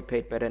 he's probably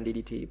paid better in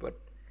DDT, but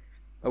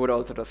I would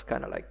also just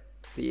kind of, like,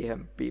 see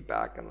him be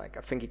back. And, like,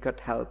 I think he could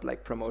help,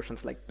 like,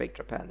 promotions like Big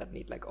Japan that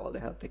need, like, all the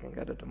help they can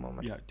get at the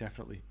moment. Yeah,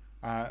 definitely.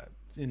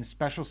 In a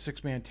special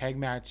six-man tag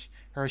match,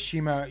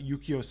 Hiroshima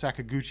Yukio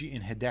Sakaguchi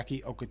and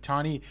Hideki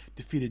Okatani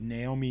defeated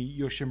Naomi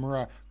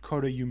Yoshimura,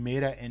 Kota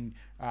Umeda, and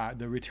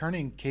the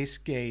returning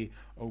Keisuke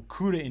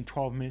Okuda in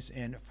 12 minutes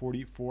and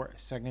 44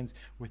 seconds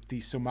with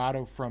the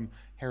Somato from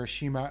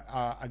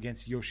Hiroshima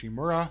against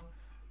Yoshimura,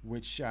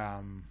 which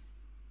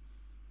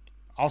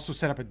also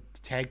set up a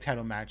tag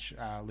title match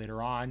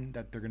later on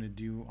that they're going to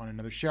do on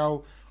another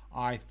show.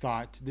 I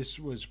thought this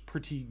was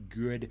pretty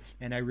good,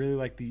 and I really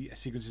like the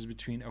sequences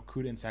between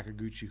Okuda and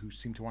Sakaguchi, who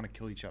seem to want to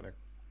kill each other.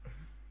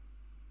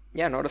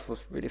 Yeah, no, this was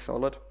really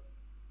solid.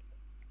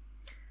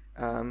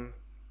 I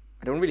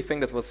don't really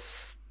think this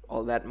was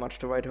all that much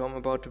to write home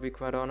about, to be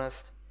quite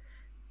honest.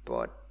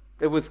 But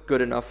it was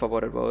good enough for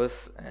what it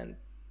was, and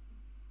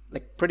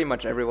like pretty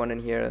much everyone in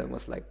here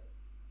was like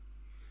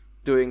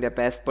doing their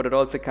best, but it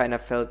also kind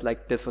of felt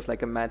like this was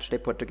like a match they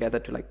put together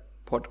to like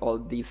put all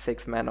these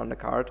 6 men on the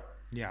card.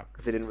 Yeah,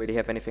 because they didn't really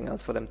have anything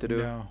else for them to do.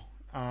 No,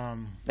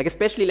 like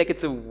especially like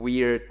it's a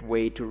weird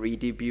way to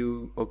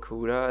re-debut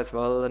Okuda as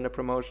well in the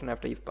promotion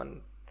after he's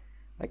been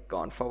like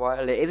gone for a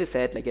while. As I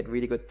said, like get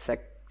really good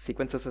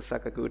sequences with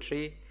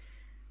Sakaguchi,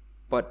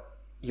 but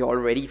he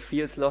already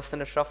feels lost in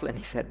the shuffle, and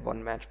he's had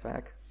 1 match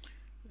back.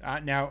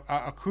 Now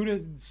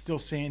Okuda's still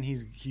saying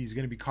he's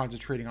going to be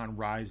concentrating on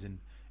Rise, and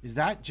is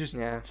that just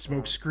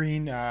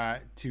smokescreen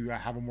to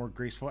have a more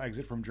graceful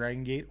exit from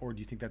Dragon Gate, or do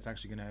you think that's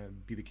actually going to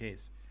be the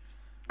case?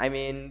 I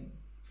mean,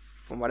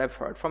 from what I've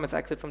heard from his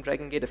exit from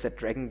Dragon Gate is that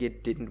Dragon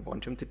Gate didn't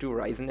want him to do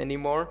Ryzen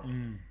anymore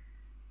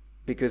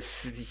because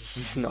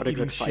he's not a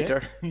good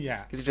fighter.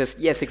 Yeah. He's just,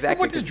 yes, exactly. But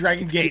what does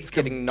Dragon Gate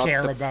getting knocked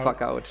care the about?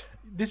 fuck out.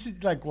 This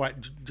is like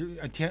what?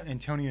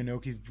 Antonio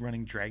Inoki's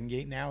running Dragon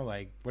Gate now?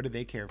 Like, what do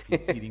they care if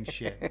he's eating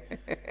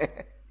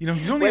shit? You know,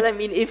 he's only... Well, I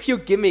mean, if your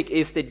gimmick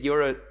is that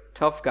you're a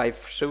tough guy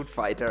shoot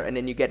fighter and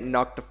then you get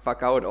knocked the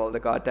fuck out all the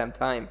goddamn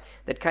time,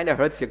 that kind of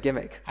hurts your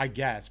gimmick. I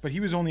guess, but he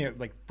was only at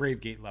like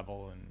Brave Gate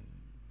level, and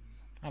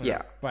I don't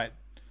know, but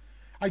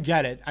I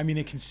get it. I mean,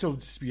 it can still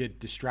just be a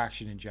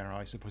distraction in general,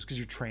 I suppose, because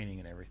you're training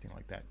and everything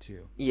like that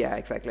too. Yeah,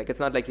 exactly. Like it's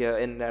not like you're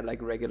in there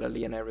like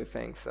regularly and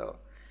everything. So,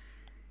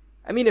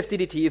 I mean, if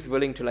DDT is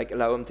willing to like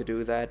allow him to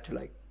do that, to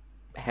like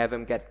have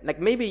him get like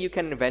maybe you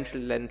can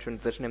eventually then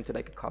transition him to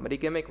like a comedy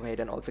gimmick where he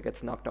then also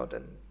gets knocked out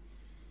in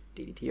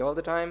DDT all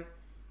the time.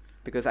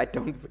 Because I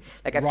don't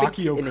like. I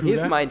Rocky think Okuda? In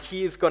his mind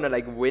he is gonna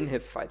like win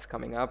his fights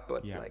coming up,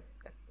 but like,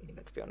 I mean,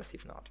 let's be honest,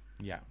 he's not.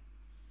 Yeah,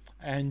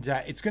 and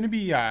it's going to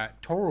be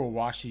Toru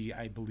Owashi,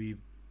 I believe,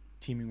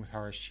 teaming with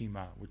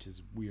Hiroshima, which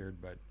is weird,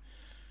 but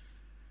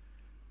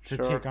to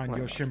take on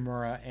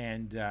Yoshimura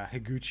and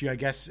Higuchi. I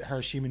guess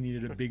Hiroshima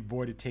needed a big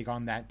boy to take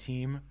on that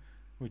team,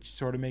 which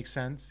sort of makes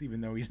sense,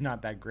 even though he's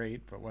not that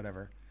great. But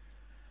whatever.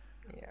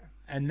 Yeah.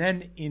 And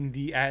then in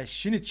the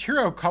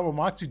Shinichiro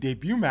Kawamatsu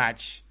debut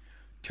match.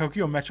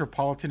 Tokyo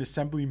Metropolitan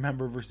Assembly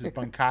member versus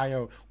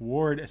Bankayo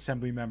Ward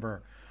Assembly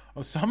member.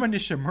 Osama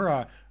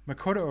Nishimura,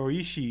 Makoto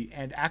Oishi,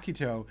 and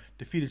Akito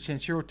defeated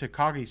Shinjiro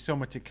Takagi,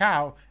 Soma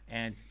Takao,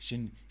 and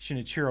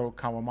Shinichiro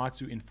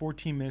Kawamatsu in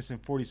 14 minutes and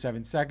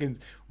 47 seconds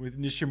with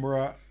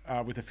Nishimura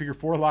with a figure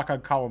 4 lock on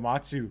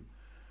Kawamatsu.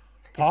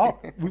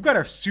 Paul, we've got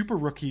our super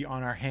rookie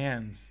on our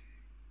hands.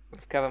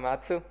 With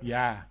Kawamatsu?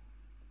 Yeah.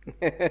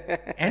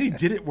 And he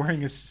did it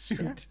wearing a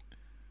suit.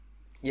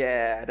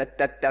 Yeah,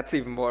 that's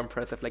even more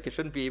impressive. Like, you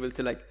shouldn't be able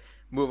to, like,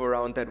 move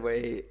around that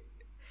way.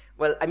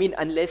 Well, I mean,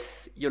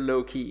 unless you're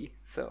low-key,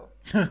 so...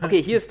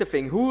 Okay, here's the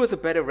thing. Who was a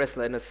better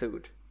wrestler in a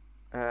suit?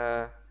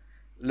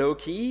 Low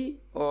Key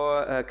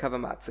or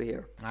Kawamatsu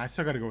here? I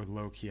still got to go with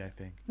low key, I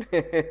think.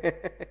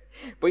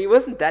 But he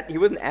wasn't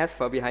as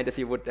far behind as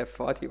you would have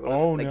thought he was.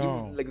 Oh, like, no. He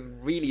was, like,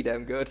 really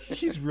damn good.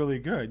 He's really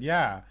good,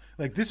 yeah.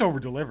 Like, this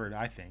over-delivered,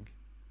 I think.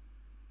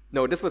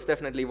 No, this was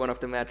definitely one of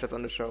the matches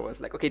on the show. I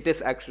was like, okay,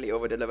 this actually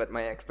over-delivered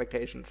my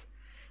expectations.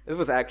 This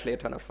was actually a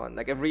ton of fun.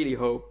 Like, I really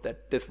hope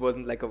that this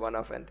wasn't like a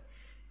one-off, and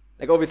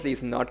like, obviously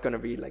he's not going to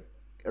be like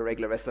a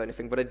regular wrestler or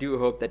anything, but I do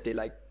hope that they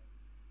like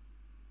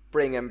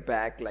bring him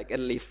back, like, at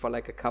least for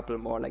like a couple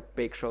more like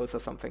big shows or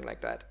something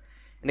like that.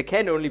 And it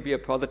can only be a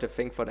positive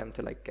thing for them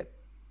to like get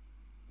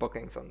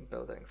bookings on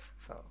buildings.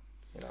 So,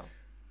 you know,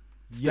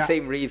 it's the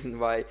same reason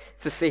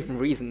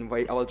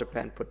why All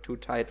Japan put 2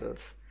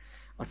 titles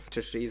on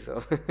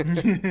Toshizo.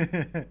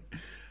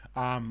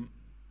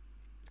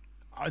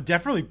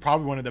 Definitely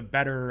probably one of the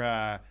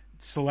better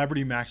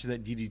celebrity matches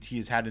that DDT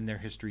has had in their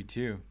history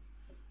too.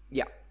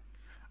 Yeah.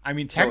 I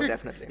mean,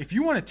 definitely. If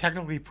you want to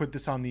technically put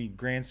this on the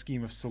grand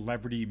scheme of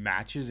celebrity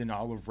matches in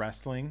all of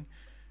wrestling,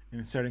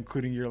 and start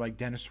including your like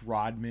Dennis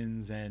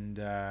Rodmans and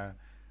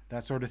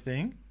that sort of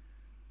thing.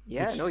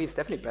 Yeah, no, he's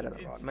definitely better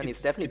than Rodman.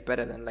 He's definitely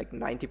better than like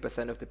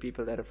 90% of the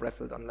people that have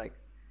wrestled on like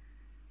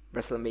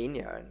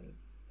WrestleMania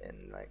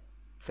and like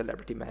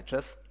celebrity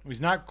matches.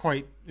 He's not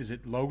quite. Is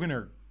it Logan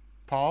or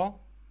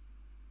Paul?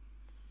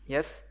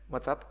 Yes.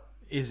 What's up?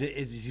 Is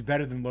he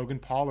better than Logan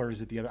Paul, or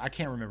is it the other? I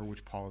can't remember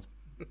which Paul's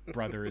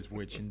brother is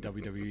which in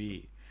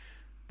WWE.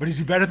 But is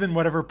he better than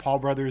whatever Paul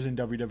brother is in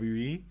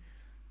WWE?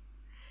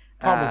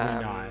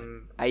 Probably not.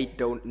 I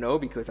don't know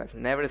because I've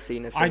never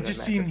seen a single match of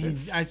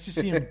this. I just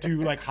see him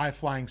do like high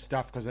flying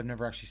stuff because I've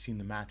never actually seen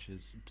the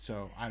matches.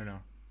 So I don't know.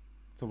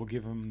 So we'll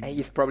give him.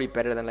 He's probably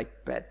better than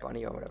like Bad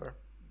Bunny or whatever.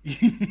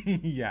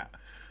 Yeah.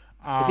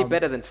 Is he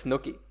better than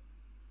Snooki?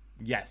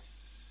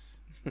 Yes.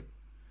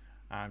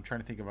 I'm trying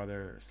to think of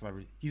other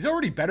celebrities. He's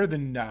already better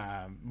than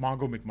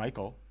Mongo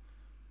McMichael.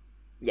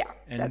 Yeah,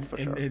 that's for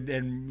sure.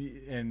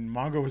 And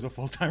Mongo was a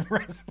full-time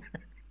wrestler.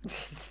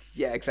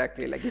 Yeah,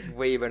 exactly. Like, he's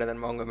way better than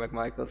Mongo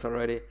McMichaels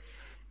already.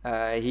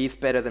 He's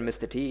better than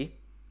Mr. T.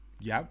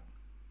 Yep.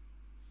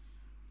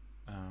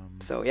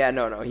 So yeah,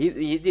 no.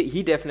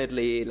 He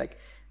definitely, like.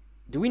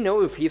 Do we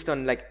know if he's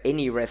done like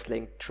any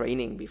wrestling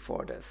training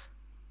before this?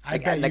 I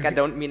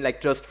don't mean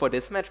like just for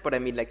this match, but I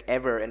mean like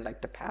ever in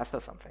like the past or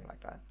something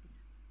like that.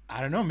 I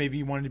don't know. Maybe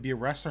he wanted to be a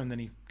wrestler and then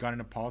he got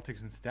into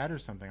politics instead or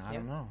something. I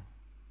don't know.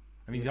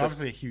 I mean, he's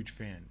obviously a huge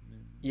fan.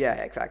 Yeah,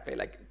 exactly.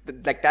 Like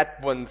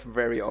that one's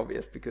very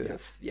obvious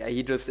because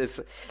he just is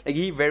like,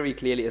 he very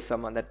clearly is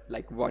someone that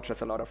like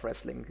watches a lot of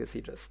wrestling because he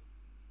just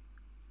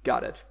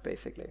got it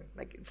basically.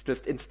 Like, it's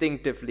just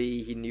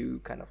instinctively he knew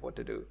kind of what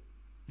to do.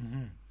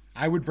 Mm-hmm.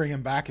 I would bring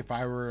him back if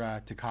I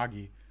were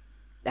Takagi.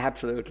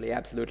 Absolutely.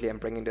 I'm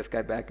bringing this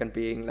guy back and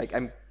being like,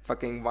 I'm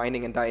fucking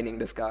whining and dining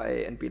this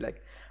guy and be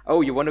like,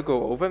 oh, you want to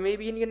go over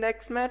maybe in your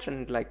next match?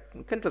 And like,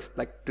 we can just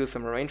like do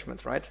some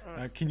arrangements, right?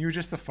 Can you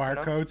adjust the fire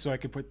code so I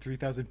could put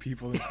 3,000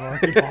 people in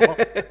Corrigan Hall?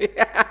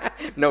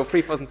 No,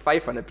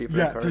 3,500 people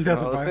in Corrigan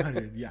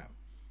 3,500, yeah.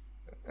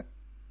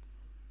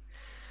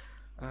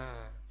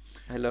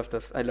 I love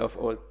this. I love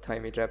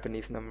old-timey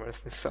Japanese numbers.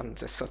 This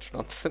sounds just such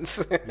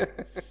nonsense. Yeah.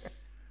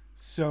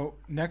 So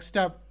next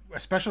up, a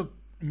special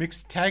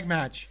mixed tag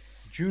match.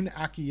 Jun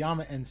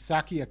Akiyama and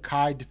Saki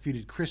Akai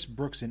defeated Chris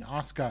Brooks and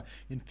Asuka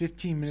in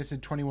 15 minutes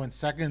and 21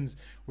 seconds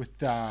with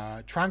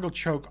triangle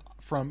choke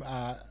from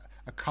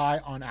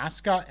Akai on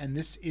Asuka. And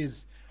this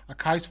is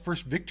Akai's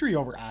first victory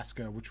over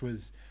Asuka, which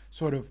was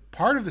sort of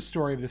part of the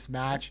story of this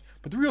match.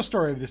 But the real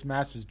story of this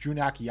match was Jun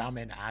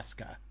Akiyama and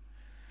Asuka.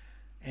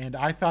 And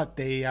I thought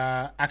they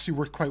actually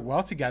worked quite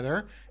well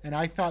together. And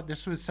I thought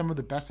this was some of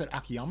the best that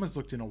Akiyama's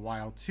looked in a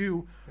while,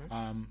 too.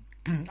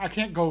 I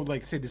can't go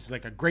like say this is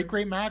like a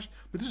great match,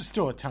 but this was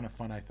still a ton of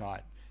fun, I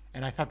thought.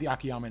 And I thought the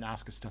Akiyama and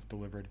Asuka stuff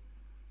delivered.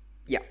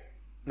 Yeah.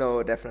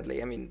 No,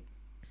 definitely. I mean,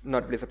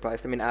 not really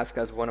surprised. I mean,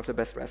 Asuka is one of the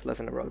best wrestlers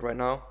in the world right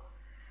now.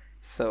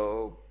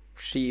 So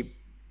she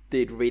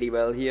did really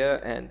well here.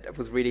 And I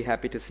was really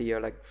happy to see her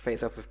like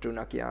face off with Jun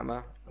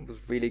Akiyama. It was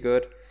really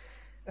good.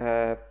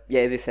 As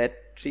I said,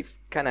 she's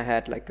kind of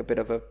had like a bit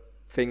of a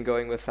thing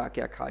going with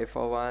Saki Akai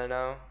for a while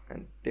now,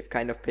 and they've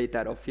kind of paid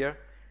that off here,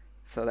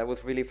 so that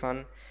was really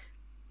fun.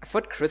 I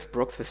thought Chris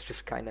Brooks was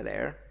just kind of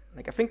there.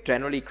 Like, I think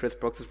generally Chris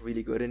Brooks is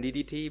really good in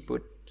DDT,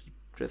 but he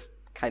just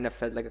kind of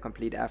felt like a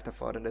complete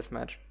afterthought in this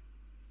match.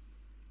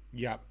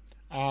 Yeah.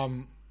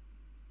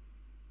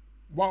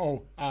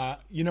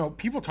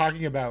 People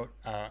talking about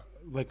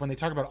like when they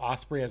talk about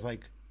Ospreay as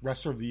like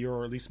wrestler of the year,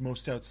 or at least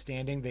most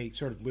outstanding, they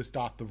sort of list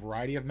off the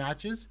variety of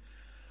matches.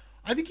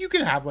 I think you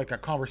could have like a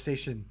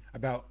conversation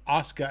about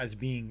Asuka as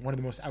being one of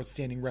the most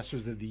outstanding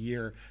wrestlers of the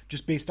year,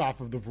 just based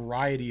off of the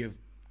variety of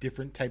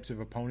different types of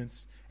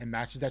opponents and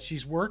matches that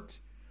she's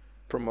worked.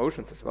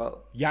 Promotions as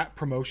well. Yeah,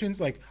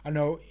 promotions. Like, I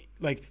know,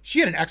 like, she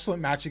had an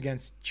excellent match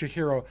against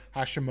Chihiro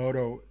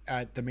Hashimoto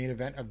at the main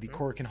event of the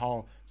Korakuen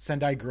Hall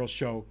Sendai Girls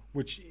show,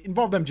 which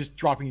involved them just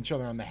dropping each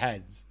other on the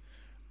heads.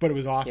 But it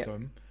was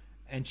awesome.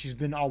 and she's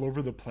been all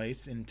over the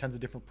place in tons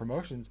of different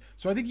promotions.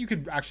 So I think you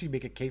could actually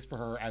make a case for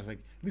her as like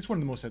at least one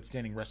of the most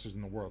outstanding wrestlers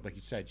in the world. Like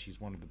you said, she's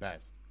one of the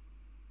best.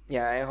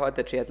 Yeah, I heard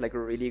that she had like a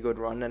really good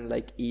run in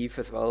like Eve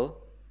as well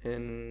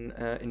in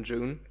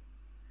June.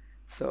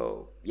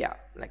 So yeah,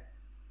 like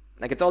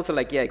it's also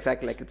like, yeah,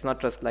 exactly, like it's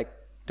not just like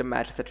the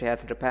matches that she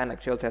has in Japan,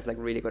 like she also has like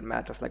really good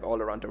matches like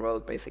all around the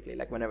world basically.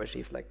 Like whenever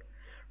she's like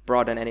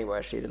brought in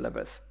anywhere, she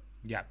delivers.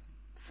 Yeah.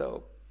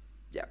 So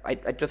yeah, I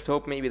just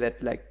hope maybe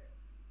that like,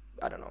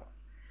 I don't know,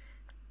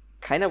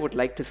 kind of would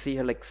like to see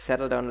her like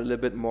settle down a little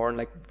bit more, and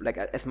like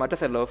as much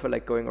as I love her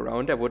like going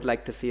around, I would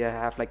like to see her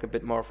have like a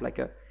bit more of like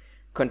a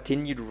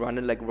continued run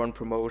and like run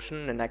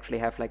promotion and actually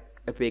have like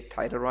a big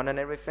title run and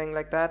everything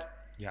like that.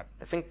 Yeah.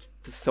 I think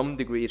to some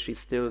degree she's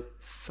still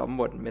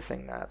somewhat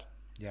missing that.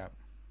 Yeah.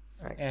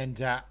 Right. And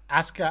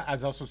Asuka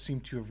has also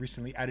seemed to have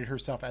recently outed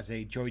herself as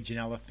a Joey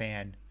Janela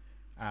fan,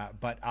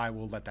 but I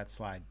will let that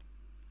slide.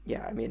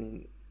 Yeah, I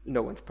mean,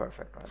 no one's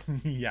perfect, right?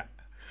 Yeah.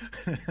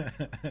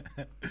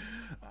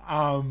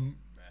 And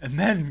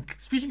then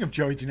speaking of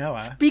Joey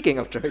Janela. Speaking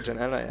of Joey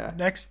Janela, yeah.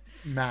 Next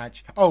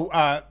match.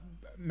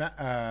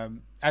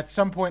 At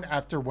some point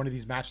after one of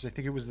these matches, I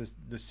think it was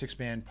the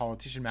 6-man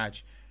politician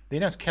match, they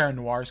announced Karen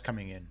Noir is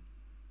coming in.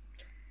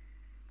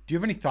 Do you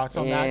have any thoughts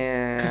on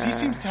that? Because he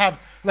seems to have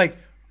like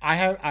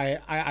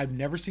I've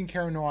never seen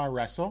Karen Noir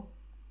wrestle.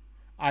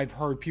 I've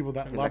heard people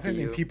that love him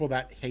and people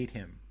that hate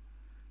him.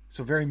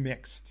 So very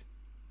mixed.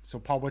 So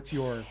Paul, what's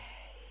your...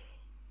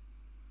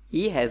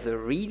 He has a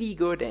really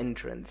good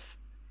entrance,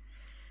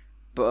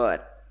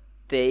 but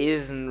there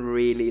isn't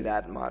really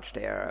that much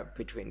there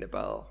between the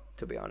bell,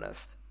 to be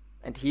honest.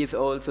 And he's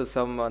also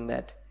someone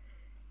that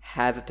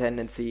has a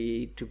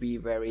tendency to be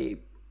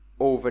very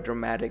over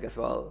dramatic as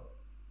well,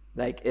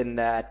 like in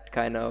that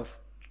kind of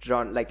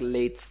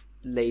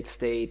late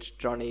stage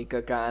Johnny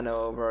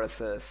Gargano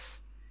versus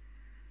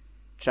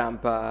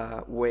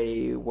Ciampa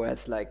way, where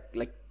it's like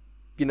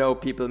you know,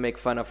 people make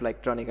fun of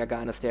like Johnny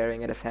Gargano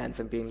staring at his hands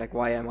and being like,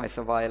 why am I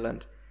so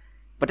violent?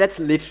 But that's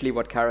literally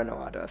what Karen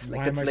Noir does. Like,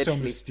 why am I so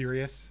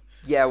mysterious?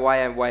 Yeah,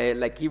 why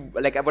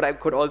but I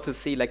could also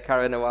see like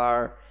Karen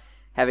Noir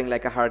having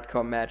like a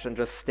hardcore match and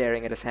just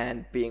staring at his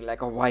hand, being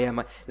like, oh, why am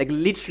I, like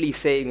literally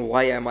saying,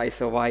 why am I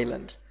so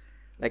violent?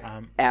 Like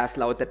as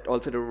loud that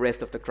also the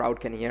rest of the crowd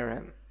can hear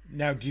him.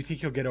 Now, do you think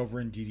he'll get over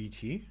in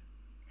DDT?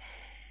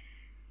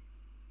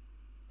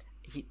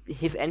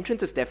 His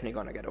entrance is definitely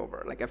going to get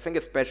over. Like, I think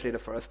especially the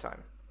first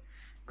time.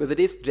 Because it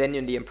is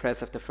genuinely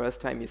impressive the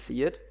first time you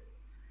see it.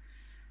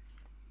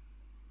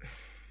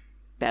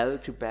 Bell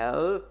to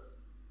bell,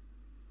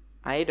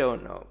 I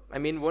don't know. I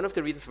mean, one of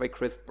the reasons why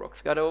Chris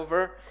Brooks got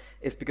over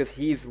is because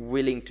he's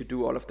willing to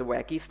do all of the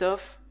wacky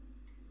stuff.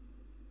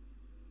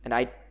 And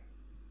I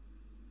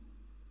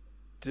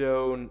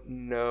don't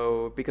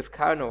know. Because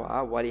Karen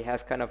Noir, while he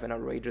has kind of an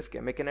outrageous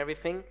gimmick and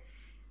everything,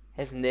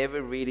 has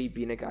never really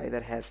been a guy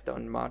that has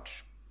done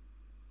much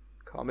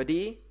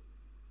comedy.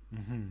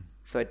 Mm-hmm.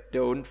 So I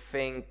don't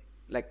think,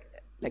 like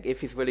if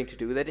he's willing to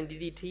do that in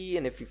DDT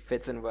and if he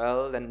fits in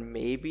well, then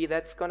maybe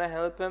that's gonna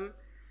help him.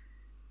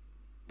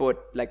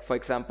 But, like, for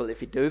example,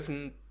 if he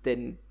doesn't,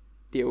 then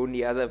the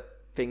only other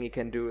thing he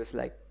can do is,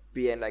 like,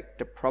 be in, like,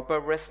 the proper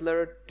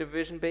wrestler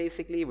division,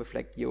 basically, with,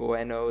 like,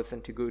 Yoenos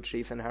and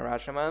Taguchis and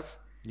Harashimas.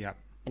 Yeah.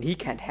 And he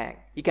can't hang.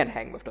 He can't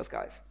hang with those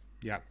guys.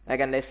 Yeah.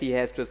 Like, unless he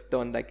has just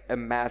done, like, a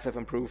massive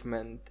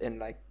improvement in,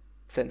 like,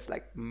 since,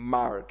 like,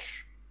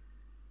 March,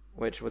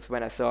 which was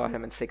when I saw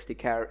him in 16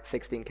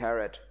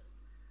 Carat.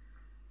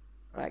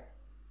 Like,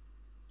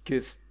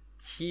 because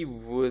he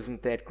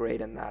wasn't that great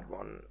in that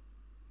one.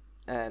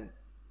 And,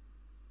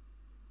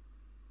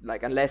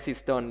 like, unless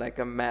he's done, like,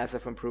 a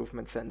massive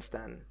improvement since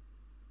then,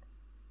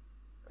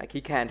 like,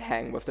 he can't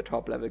hang with the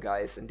top-level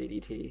guys in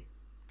DDT.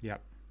 Yeah.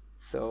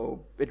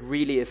 So, it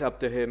really is up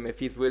to him if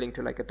he's willing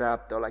to, like,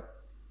 adapt or, like,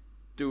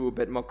 do a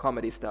bit more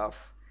comedy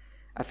stuff.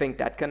 I think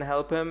that can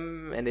help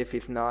him, and if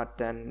he's not,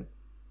 then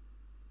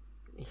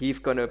he's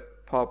gonna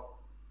pop,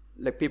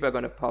 like, people are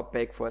gonna pop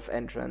big for his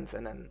entrance,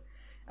 and then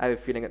I have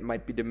a feeling it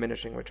might be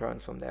diminishing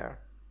returns from there.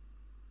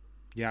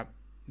 Yeah,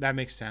 that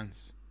makes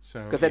sense.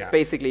 So because that's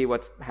basically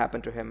what's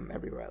happened to him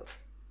everywhere else.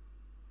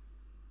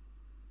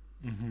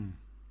 Mm-hmm.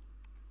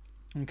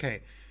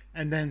 Okay.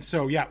 And then,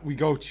 we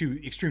go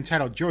to Extreme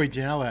Title. Joey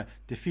Janela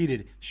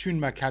defeated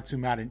Shunma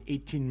Katsumata in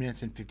 18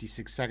 minutes and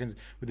 56 seconds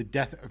with a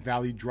Death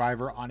Valley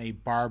driver on a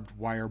barbed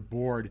wire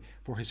board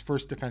for his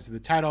first defense of the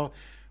title,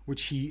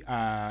 which he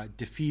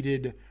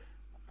defeated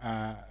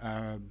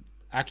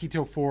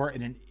Akito for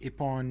in an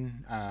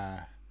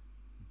Ippon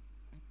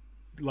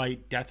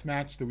light death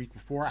match the week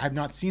before. I have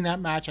not seen that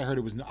match. I heard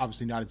it was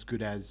obviously not as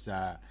good as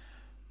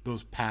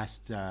those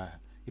past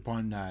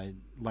Ippon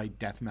light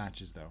death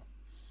matches, though,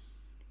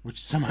 which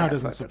somehow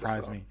doesn't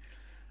surprise me.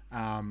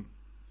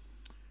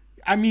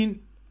 I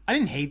mean, I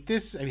didn't hate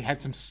this. I mean, it had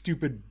some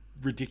stupid,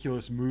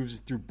 ridiculous moves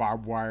through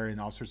barbed wire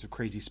and all sorts of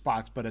crazy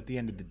spots, but at the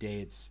end of the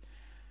day, it's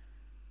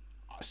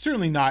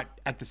certainly not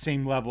at the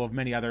same level of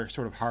many other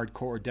sort of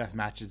hardcore death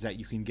matches that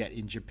you can get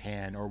in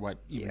Japan or what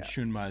even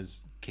Shunma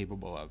is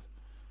capable of.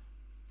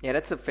 Yeah,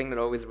 that's the thing that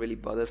always really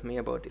bothers me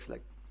about these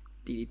like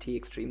DDT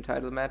Extreme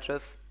title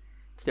matches.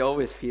 They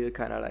always feel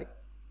kind of like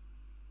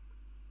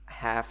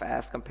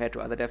half-assed compared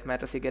to other death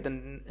matches you get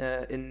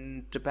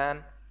in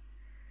Japan.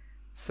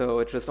 So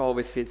it just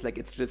always feels like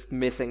it's just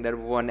missing that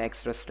one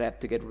extra step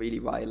to get really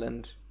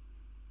violent.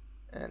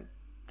 And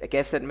I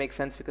guess that makes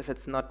sense because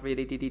it's not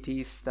really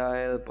DDT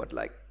style, but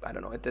like, I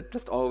don't know, it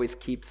just always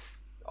keeps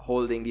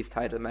holding these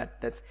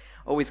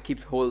always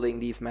keeps holding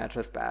these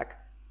matches back.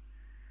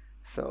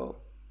 So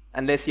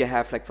unless you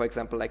have like, for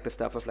example, like the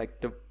stuff of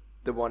like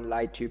the one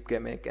light tube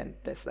gimmick, and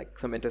there's like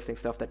some interesting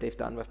stuff that they've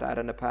done with that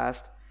in the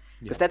past.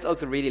 Because that's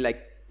also really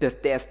like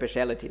their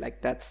specialty,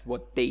 like that's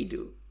what they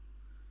do.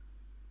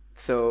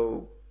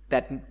 So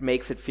that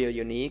makes it feel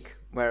unique,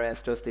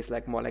 whereas just these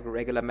like more like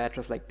regular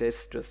matches like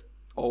this just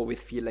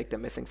always feel like they're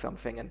missing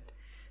something, and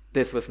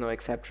this was no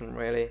exception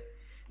really.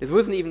 This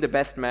wasn't even the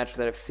best match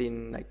that I've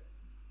seen like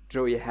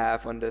Joey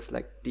have on this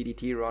like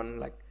DDT run,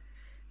 like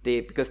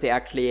because they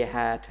actually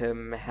had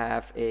him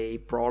have a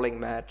brawling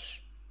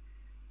match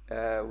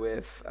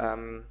with why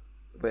am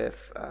I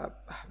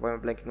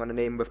blanking on the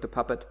name, with the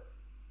puppet?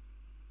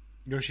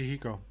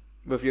 Yoshihiko,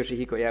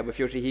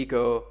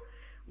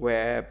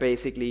 where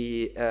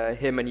basically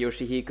him and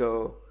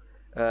Yoshihiko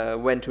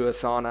went to a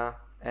sauna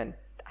and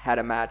had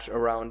a match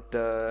around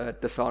the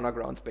sauna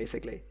grounds.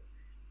 Basically,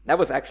 that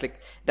was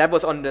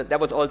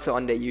also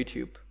on their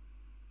YouTube,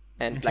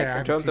 and okay, like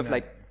in terms of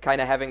like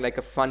kind of having like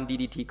a fun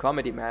DDT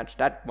comedy match,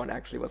 that one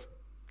actually was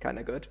kind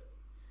of good.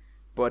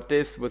 But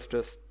this was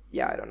just,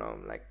 I don't know,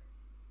 like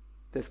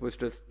this was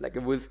just like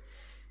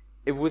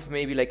it was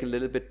maybe like a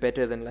little bit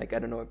better than like, I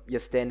don't know, your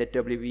standard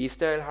WWE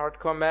style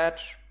hardcore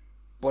match,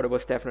 but it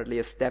was definitely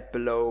a step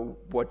below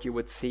what you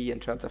would see in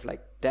terms of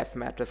like death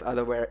matches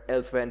elsewhere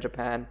in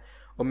Japan,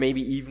 or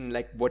maybe even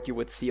like what you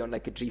would see on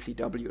like a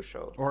GCW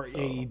show or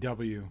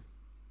AEW.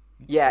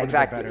 Yeah,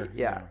 exactly. Better,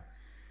 yeah.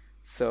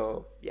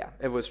 So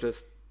it was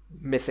just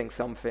missing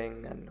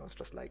something, and it was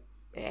just like,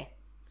 eh.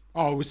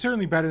 Oh, it was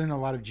certainly better than a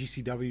lot of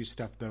GCW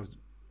stuff, though.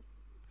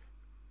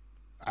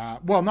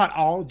 Well, not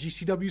all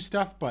GCW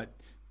stuff, but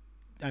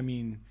I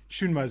mean,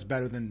 Shunma is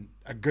better than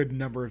a good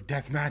number of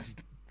deathmatch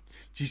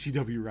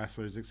GCW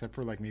wrestlers, except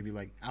for like maybe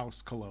like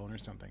Alex Colon or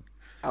something.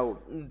 Oh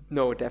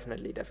no,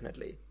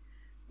 definitely.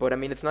 But I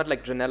mean, it's not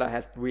like Janela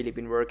has really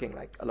been working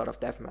like a lot of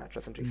death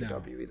matches in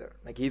GCW either.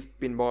 Like he's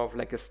been more of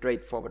like a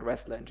straightforward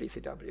wrestler in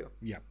GCW.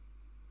 Yeah.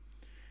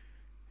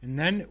 And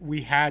then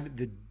we had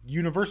the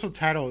Universal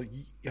title.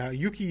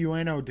 Yuki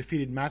Ueno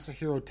defeated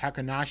Masahiro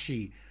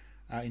Takanashi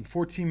in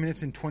 14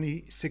 minutes and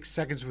 26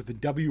 seconds with the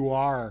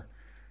WR.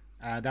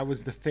 That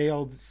was the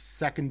failed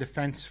second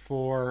defense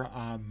for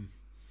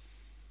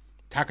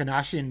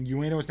Takanashi, and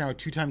Ueno is now a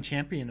two-time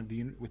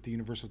champion with the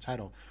Universal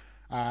title.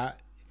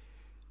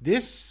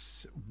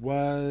 This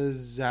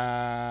was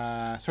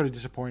sort of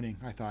disappointing,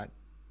 I thought.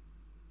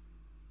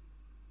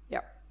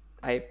 Yeah,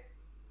 I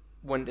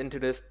went into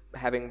this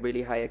having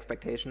really high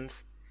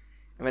expectations.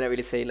 And when I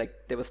really say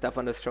like there was stuff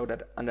on this show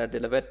that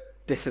under-delivered,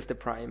 this is the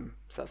prime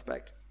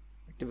suspect.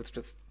 Like, there was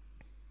just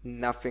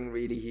nothing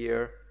really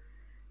here.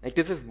 Like,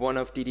 this is one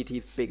of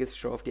DDT's biggest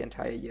show of the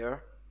entire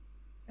year,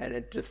 and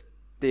it just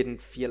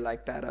didn't feel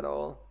like that at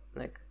all.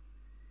 Like,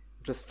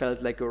 it just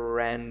felt like a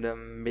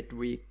random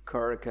midweek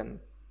Kurikan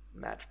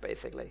match,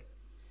 basically.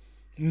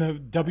 And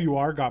the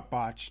WR got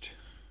botched.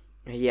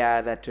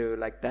 Yeah, that too.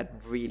 Like,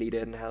 that really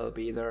didn't help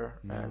either.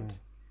 No. And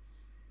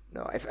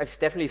no, I've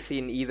definitely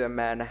seen either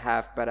man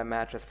have better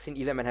matches. I've seen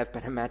either man have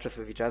better matches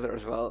with each other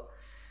as well,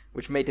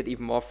 which made it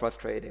even more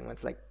frustrating.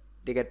 It's like,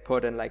 they get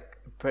put in like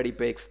a pretty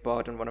big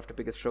spot in one of the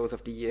biggest shows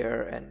of the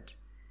year, and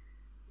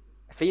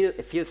I feel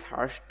it feels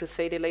harsh to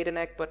say they laid an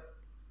egg, but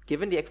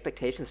given the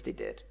expectations they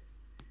did,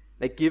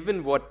 like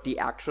given what the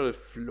actual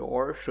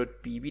floor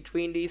should be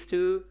between these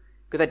two,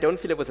 because I don't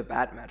feel it was a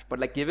bad match, but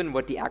like given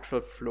what the actual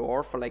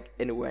floor for like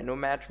an Ueno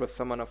match with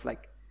someone of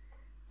like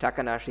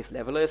Takanashi's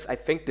level is, I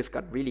think this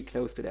got really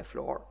close to their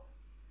floor,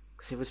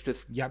 because it was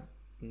just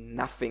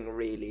nothing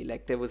really.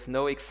 Like there was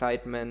no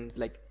excitement,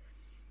 like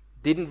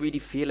didn't really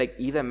feel like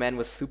either man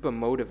was super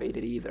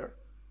motivated either.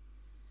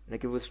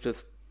 Like it was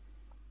just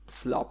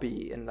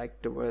sloppy in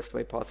like the worst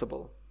way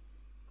possible.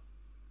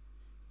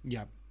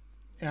 Yeah.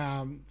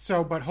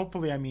 But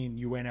hopefully, I mean,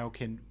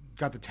 Ueno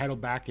got the title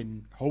back,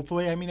 and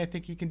hopefully, I mean, I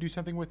think he can do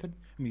something with it.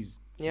 I mean,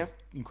 he's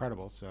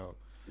incredible. So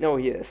no,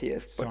 he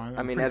is. So but I'm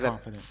I mean, as I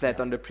said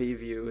on the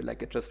preview,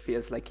 like it just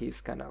feels like he's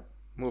kind of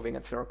moving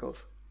in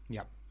circles.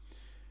 Yeah.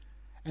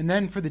 And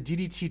then for the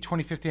DDT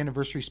 25th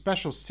anniversary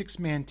special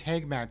 6-man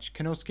tag match,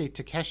 Konosuke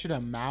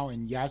Takeshita, Mao,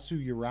 and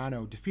Yasu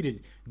Urano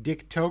defeated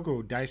Dick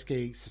Togo,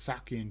 Daisuke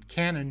Sasaki, and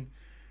Cannon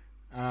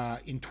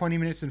in 20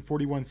 minutes and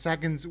 41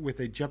 seconds with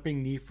a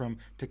jumping knee from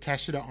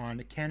Takeshita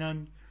on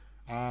Cannon.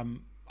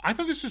 I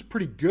thought this was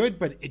pretty good,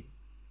 but it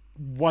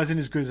wasn't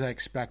as good as I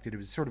expected. It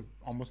was sort of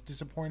almost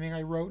disappointing,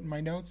 I wrote in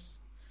my notes.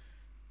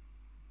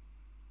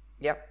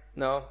 Yeah,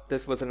 no,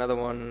 this was another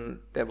one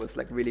that was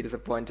like really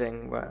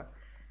disappointing, where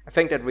I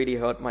think that really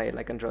hurt my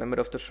like enjoyment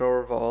of the show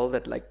overall,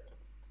 that like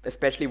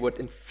especially what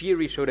in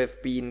theory should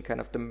have been kind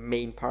of the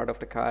main part of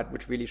the card,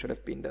 which really should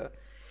have been the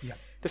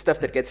stuff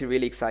that gets you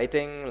really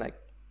exciting. Like,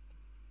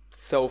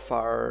 so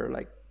far,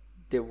 like,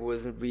 there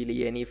wasn't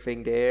really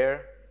anything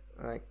there.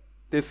 Like,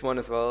 this one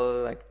as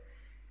well, like,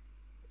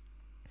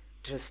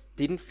 just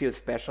didn't feel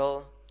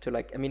special to,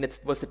 like, I mean, it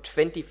was the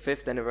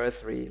 25th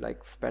anniversary,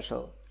 like,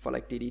 special for,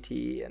 like,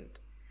 DDT, and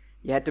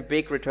you had the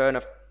big return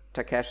of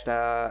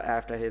Takeshita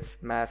after his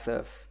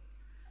massive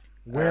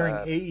wearing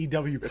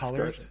AEW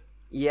colors.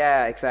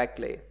 Yeah,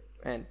 exactly.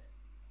 And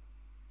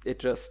it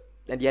just,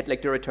 and you had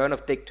like the return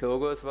of Dick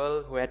Togo as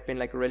well, who had been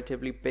like a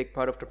relatively big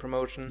part of the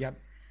promotion. Yep.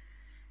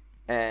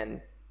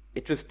 And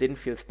it just didn't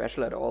feel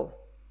special at all.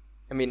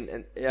 I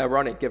mean,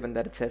 ironic given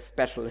that it says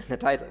special in the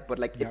title, but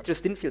like it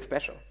just didn't feel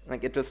special.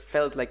 Like, it just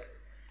felt like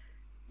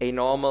a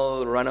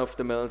normal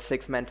run-of-the-mill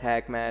 6-man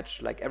tag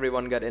match. Like,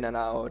 everyone got in and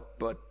out,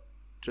 but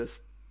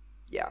just,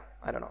 yeah,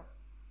 I don't know.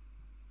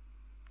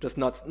 Just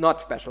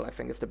not special, I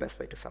think, is the best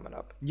way to sum it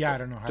up. Yeah, I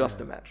don't know how.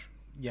 Just a match.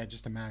 Yeah,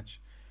 just a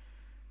match.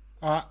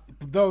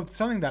 Though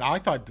something that I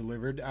thought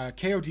delivered,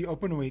 KOD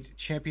Openweight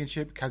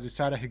Championship,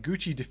 Kazusada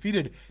Higuchi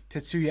defeated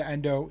Tetsuya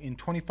Endo in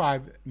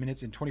 25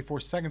 minutes and 24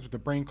 seconds with a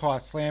brain claw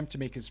slam to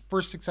make his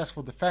first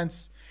successful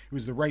defense. It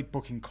was the right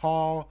booking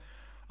call.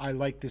 I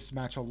like this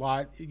match a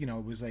lot. You know,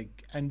 it was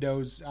like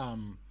Endo's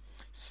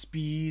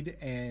speed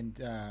and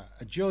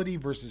agility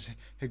versus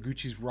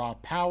Higuchi's raw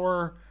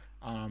power.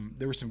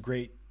 There were some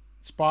great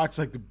spots,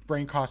 like the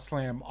brain claw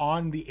slam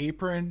on the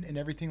apron and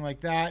everything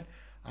like that.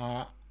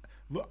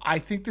 I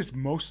think this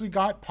mostly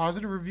got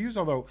positive reviews,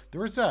 although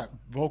there was a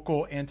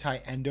vocal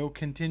anti-Endo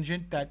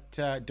contingent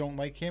that don't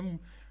like him.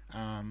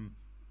 I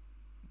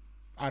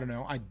don't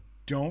know. I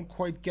don't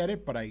quite get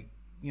it, but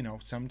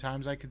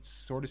sometimes I could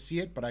sort of see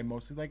it, but I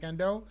mostly like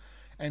Endo.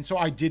 And so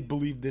I did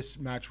believe this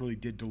match really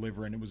did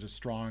deliver, and it was a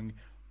strong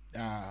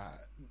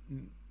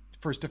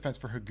first defense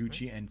for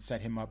Higuchi and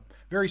set him up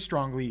very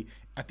strongly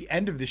at the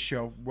end of this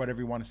show, whatever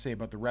you want to say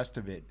about the rest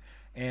of it.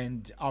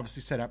 And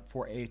obviously set up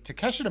for a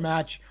Takeshita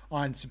match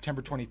on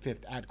September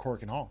 25th at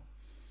Korakuen Hall.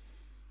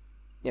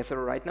 Yeah, so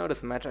right now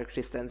this match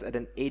actually stands at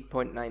an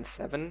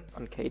 8.97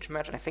 on Cage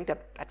Match. And I think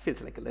that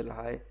feels like a little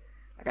high.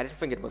 Like, I didn't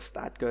think it was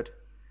that good.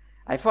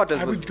 I thought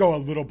I would go a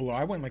little below.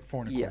 I went like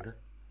 4.25.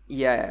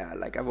 Yeah,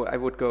 like I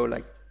would go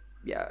like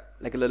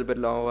a little bit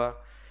lower.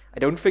 I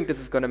don't think this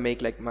is gonna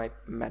make like my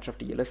match of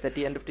the year list at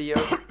the end of the year.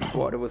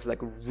 But it was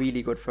like a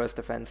really good first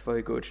defense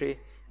for Higuchi.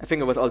 I think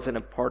it was also an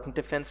important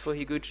defense for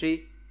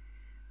Higuchi,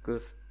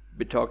 because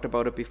we talked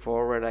about it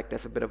before, where like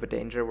there's a bit of a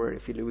danger where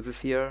if he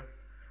loses here,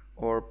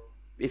 or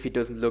if he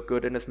doesn't look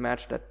good in his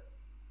match, that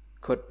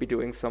could be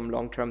doing some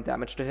long-term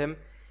damage to him.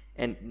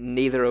 And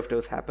neither of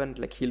those happened.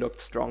 Like, he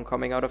looked strong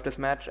coming out of this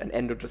match, and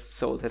Endo just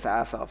sold his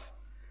ass off.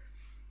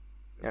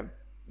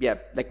 Yeah,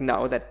 like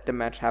now that the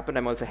match happened,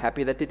 I'm also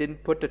happy that they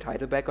didn't put the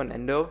title back on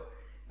Endo.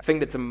 I think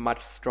that's a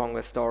much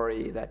stronger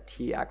story, that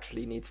he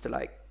actually needs to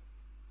like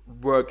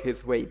work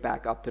his way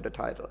back up to the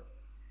title.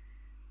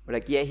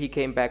 Like, yeah, he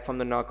came back from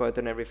the knockout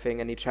and everything,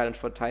 and he challenged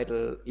for the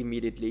title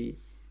immediately,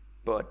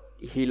 but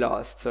he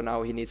lost, so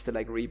now he needs to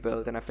like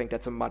rebuild, and I think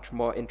that's a much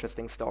more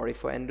interesting story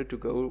for Endo to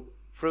go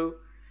through.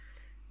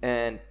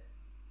 And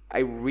I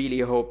really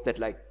hope that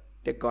like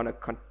they're gonna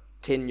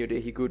continue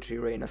the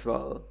Higuchi reign as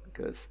well,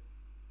 because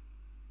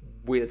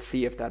we'll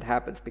see if that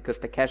happens, because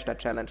Takeshita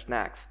challenged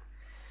next,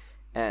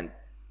 and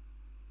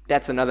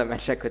that's another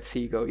match I could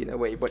see go either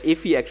way. But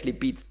if he actually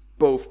beats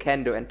both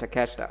Kendo and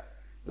Takeshita,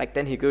 like,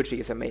 then Higuchi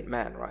is a made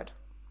man, right?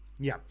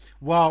 Yeah.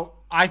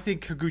 Well, I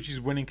think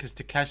Higuchi's winning because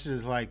Takeshita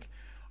is like,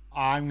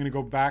 I'm going to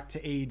go back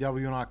to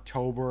AEW in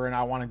October, and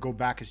I want to go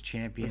back as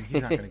champion.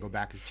 He's not going to go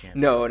back as champion.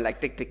 No,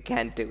 like, they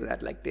can't do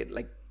that. Like,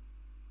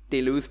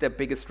 they lose their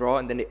biggest draw,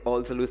 and then they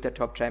also lose their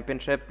top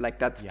championship. Like,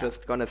 that's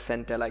just going to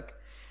send their, like,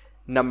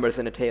 numbers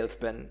in a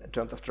tailspin in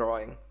terms of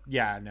drawing.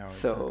 Yeah, no,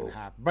 it's not going to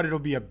happen. But it'll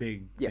be a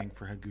big thing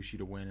for Higuchi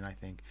to win, I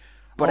think.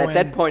 But at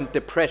that point,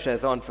 the pressure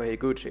is on for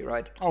Higuchi,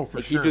 right? Oh,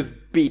 for sure. He just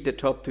beat the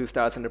top 2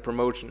 stars in the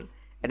promotion,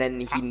 and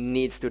then he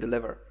needs to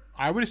deliver.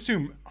 I would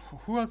assume,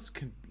 who else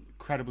could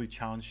credibly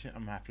challenge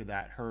him after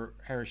that?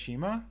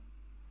 Hiroshima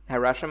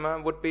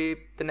would be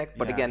the next,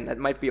 but again, that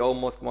might be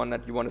almost one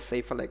that you want to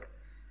save for like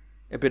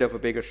a bit of a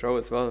bigger show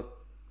as well.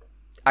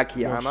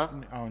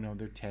 Akiyama. Oh no,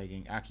 they're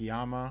tagging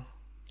Akiyama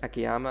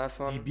is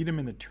one. He beat him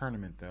in the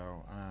tournament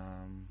though.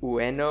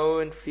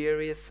 Ueno in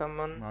theory is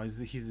someone. Well, he's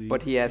the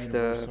but he has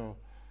universal.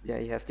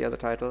 he has the other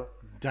title.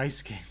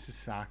 Daisuke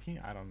Sasaki?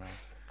 I don't know.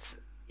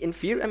 In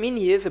theory, I mean,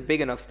 he is a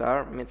big enough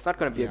star. I mean, it's not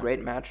going to be a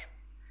great match.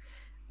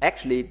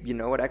 Actually, you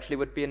know what actually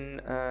would be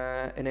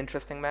an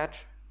interesting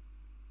match?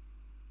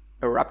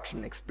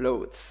 Eruption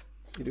Explodes.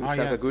 You do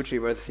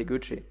Sakaguchi versus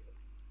Higuchi.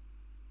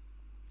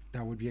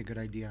 That would be a good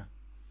idea.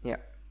 Yeah.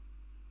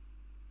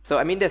 So,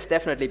 I mean, there's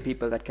definitely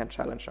people that can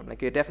challenge him.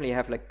 Like, you definitely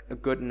have, like, a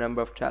good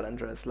number of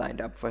challengers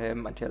lined up for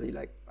him until he,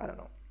 like, I don't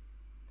know,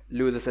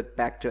 loses it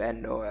back to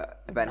Endo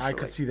eventually. I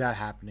could see that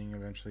happening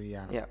eventually,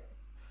 yeah. Yeah.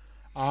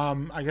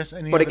 I guess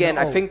But again,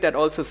 I think that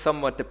also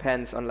somewhat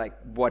depends on, like,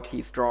 what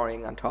he's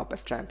drawing on top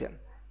as champion.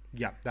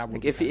 Yeah, that will.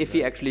 Like if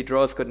he actually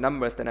draws good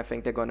numbers, then I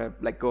think they're gonna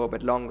like go a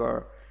bit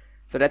longer.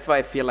 So that's why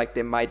I feel like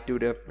they might do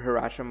the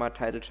Hiroshima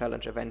title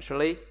challenge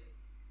eventually.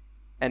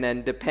 And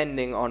then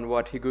depending on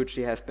what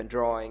Higuchi has been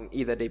drawing,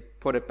 either they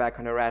put it back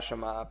on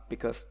Hiroshima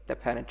because they're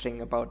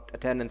panicking about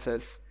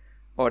attendances,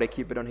 or they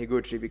keep it on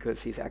Higuchi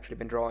because he's actually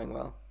been drawing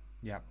well.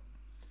 Yeah.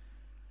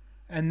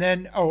 And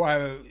then,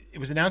 it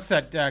was announced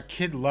that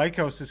Kid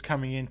Lycos is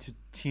coming in to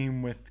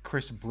team with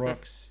Chris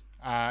Brooks.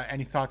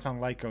 Any thoughts on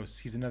Lycos?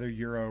 He's another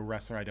Euro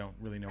wrestler I don't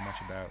really know much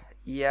about.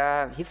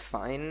 Yeah, he's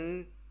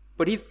fine,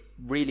 but he's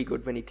really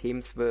good when he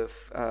teams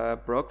with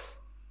Brooks.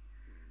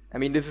 I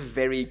mean, this is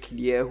very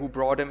clear who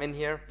brought him in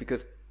here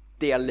because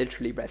they are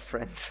literally best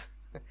friends.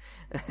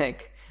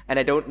 Like, and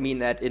I don't mean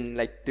that in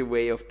like the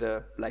way of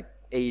the like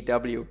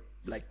AEW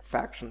like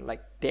faction.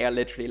 Like they are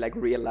literally like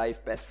real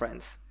life best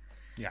friends.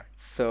 Yeah.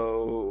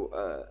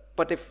 So,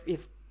 but if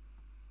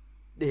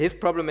his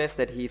problem is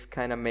that he's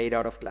kind of made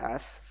out of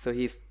glass, so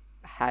he's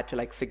had to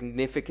like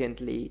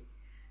significantly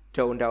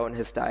tone down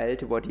his style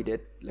to what he did.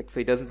 Like, so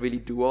he doesn't really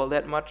do all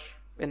that much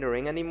in the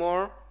ring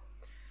anymore.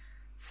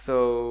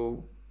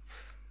 So,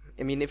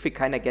 I mean, if we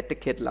kind of get the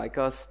kid like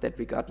us that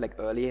we got like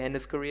earlier in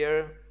his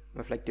career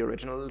with like the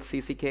original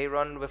CCK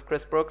run with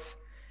Chris Brooks,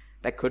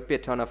 that could be a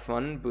ton of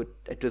fun, but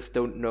I just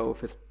don't know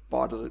if his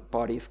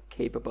body's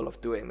capable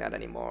of doing that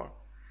anymore.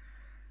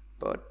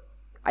 But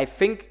I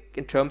think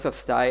in terms of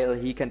style,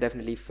 he can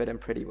definitely fit in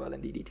pretty well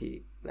in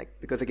DDT. Like,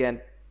 because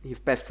again, he's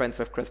best friends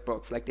with Chris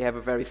Brooks. Like, they have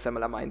a very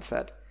similar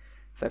mindset.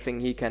 So I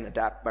think he can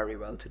adapt very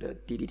well to the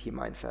DDT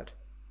mindset.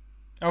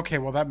 Okay,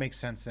 well, that makes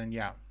sense then,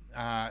 yeah.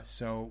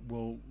 So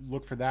we'll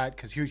look for that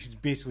because he's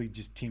basically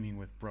just teaming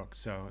with Brooks.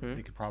 So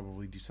they could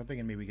probably do something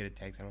and maybe get a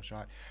tag title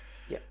shot.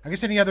 Yeah. I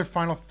guess any other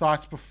final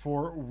thoughts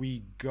before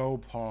we go,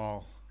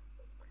 Paul?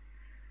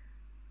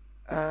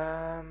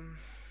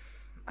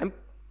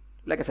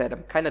 Like I said,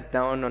 I'm kind of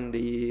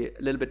a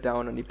little bit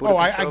down on the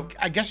Budapest show.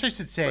 I guess I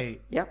should say,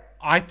 but, yeah.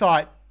 I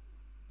thought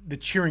the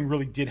cheering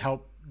really did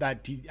help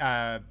that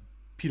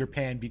Peter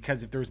Pan,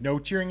 because if there was no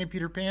cheering in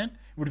Peter Pan,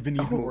 it would have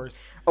been even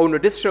worse. Oh no,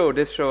 this show,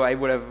 I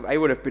would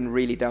have been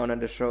really down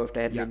on the show if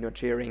there had been no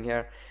cheering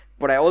here.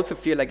 But I also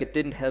feel like it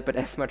didn't help it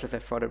as much as I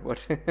thought it would.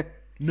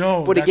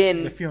 No, but that's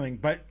again, the feeling.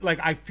 But like,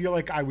 I feel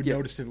like I would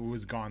notice if it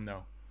was gone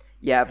though.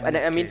 Yeah, and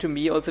I mean, to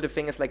me also the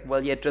thing is like,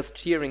 well, yeah, just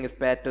cheering is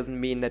bad doesn't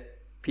mean that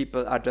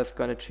people are just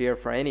going to cheer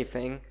for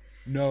anything.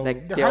 No,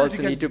 like they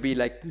also need to be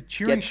like the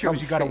cheering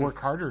shows. You got to work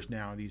harder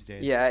now these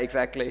days. Yeah,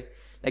 exactly.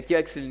 Like you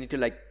actually need to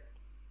like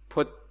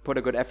put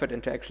a good effort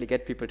into actually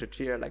get people to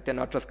cheer. Like they're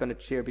not just going to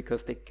cheer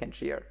because they can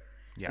cheer.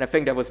 Yeah. And I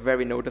think that was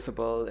very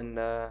noticeable in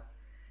the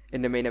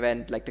main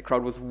event. Like the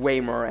crowd was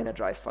way more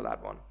energized for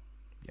that one.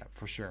 Yeah,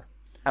 for sure.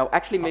 Oh,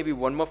 actually, maybe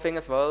one more thing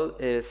as well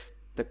is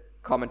the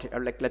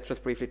commentary. Like, let's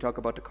just briefly talk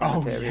about the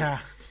commentary. Oh yeah.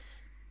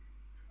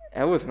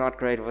 It was not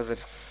great, was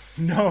it?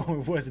 No,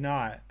 it was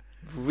not.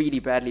 Really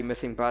badly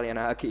missing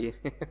Balianaki.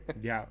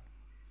 Yeah.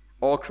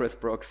 Or Chris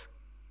Brooks.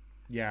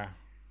 Yeah.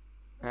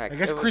 Like, I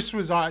guess Chris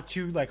was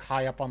too like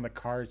high up on the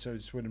card, so it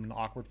just would have been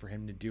awkward for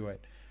him to do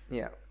it.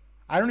 Yeah.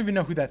 I don't even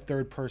know who that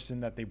third person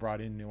that they brought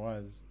in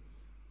was.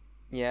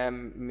 Yeah,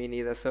 me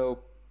neither. So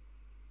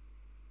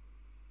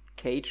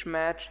Cage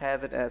Match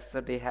has it as,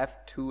 so they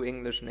have 2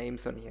 English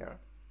names on here.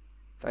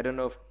 So I don't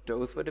know if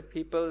those were the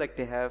people. Like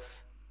they have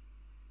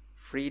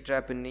 3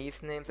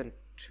 Japanese names and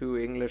 2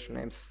 English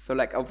names. So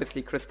like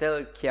obviously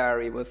Christelle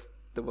Chiari was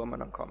the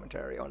woman on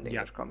commentary, on the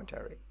English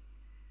commentary.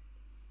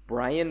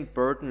 Brian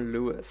Burton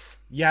Lewis.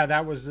 Yeah,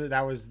 that was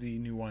the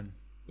new one.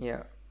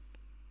 Yeah.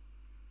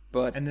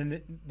 And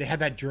then they had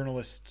that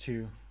journalist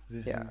too.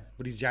 Yeah.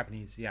 But he's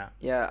Japanese, yeah.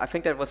 Yeah, I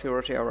think that was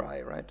Hiroshi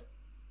Arai, right?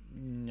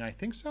 I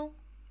think so.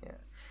 Yeah.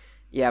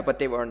 Yeah, but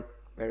they weren't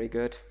very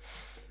good.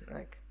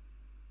 Like,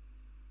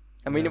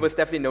 I mean, it was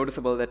definitely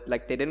noticeable that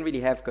like they didn't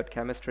really have good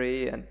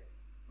chemistry, and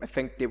I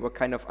think they were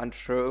kind of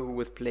unsure who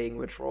was playing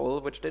which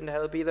role, which didn't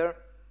help either.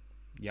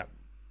 Yep.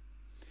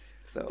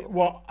 So,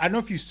 well, I don't know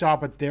if you saw,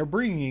 but they're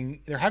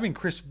having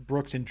Chris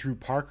Brooks and Drew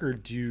Parker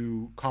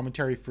do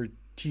commentary for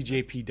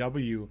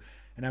TJPW,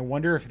 and I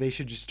wonder if they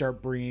should just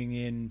start bringing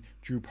in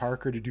Drew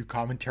Parker to do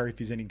commentary if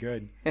he's any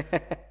good.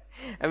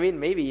 I mean,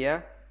 maybe,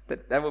 yeah,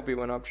 that would be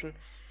one option.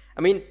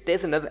 I mean,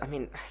 there's another. I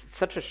mean, it's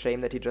such a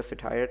shame that he just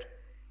retired,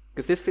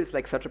 because this feels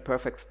like such a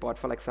perfect spot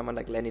for like someone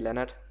like Lenny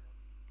Leonard.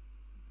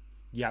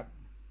 Yep.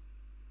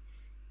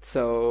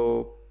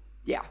 So,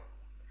 yeah.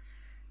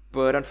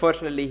 But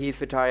unfortunately,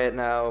 he's retired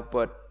now.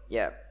 But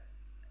yeah,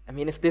 I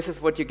mean, if this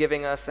is what you're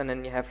giving us, and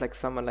then you have like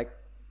someone like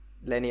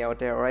Lenny out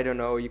there, or I don't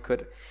know, you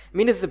could. I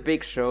mean, it's a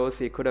big show,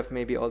 so you could have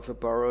maybe also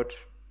borrowed,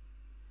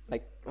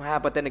 like,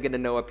 but then again, the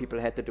Noah people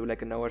had to do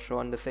like a Noah show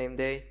on the same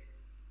day.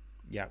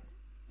 Yeah.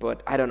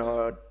 But I don't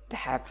know. They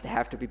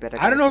have to be better.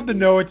 I don't know if the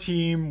Noah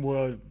team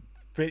will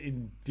fit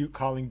in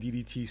calling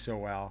DDT so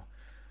well.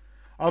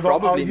 Although,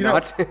 probably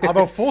not.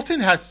 Although Fulton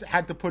has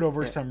had to put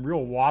over some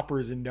real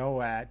whoppers in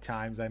Noah at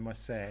times, I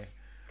must say.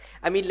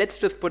 I mean, let's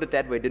just put it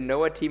that way. The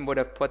Noah team would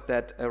have put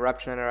that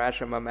Eruption and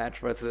Arashima match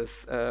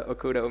versus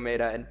Okuda,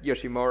 Umeda, and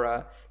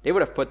Yoshimura. They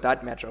would have put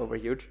that match over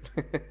huge.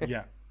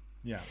 Yeah.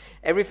 Yeah.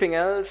 Everything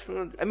else,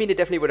 I mean, it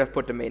definitely would have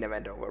put the main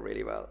event over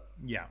really well.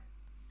 Yeah.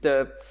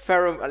 The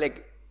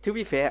to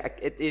be fair,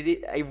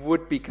 I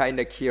would be kind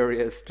of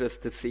curious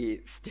just to see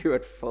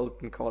Stuart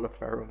Fulton call a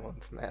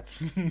pheromones match.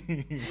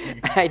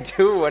 I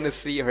do want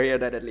to hear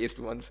that at least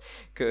once,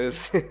 because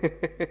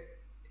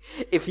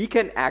if he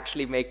can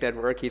actually make that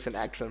work, he's an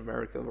actual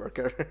miracle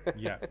worker.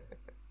 Yeah.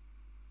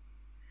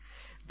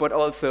 But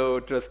also,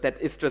 just that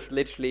it's just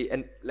literally,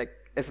 and like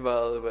as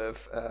well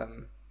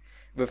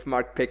with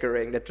Mark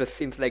Pickering, that just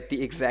seems like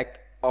the exact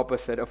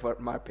opposite of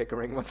what Mark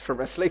Pickering wants for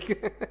wrestling.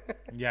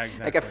 Yeah,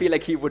 exactly. Like I feel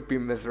like he would be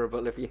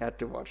miserable if he had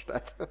to watch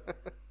that.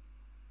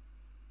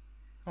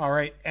 All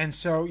right, and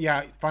so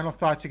yeah, final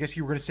thoughts. I guess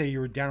you were going to say you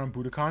were down on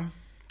Budokan.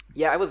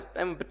 Yeah,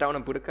 I'm a bit down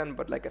on Budokan,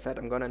 but like I said,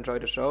 I'm going to enjoy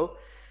the show.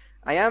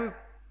 I am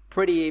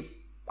pretty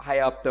high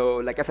up though.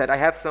 Like I said, I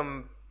have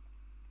some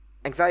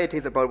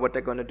anxieties about what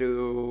they're going to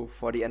do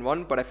for the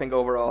N1, but I think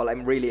overall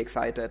I'm really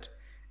excited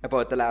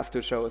about the last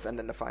two shows and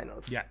then the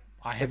finals. Yeah.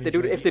 If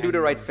they do the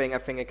right thing, I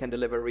think it can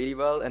deliver really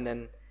well. And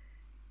then,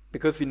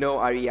 because we know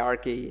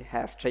Ariarki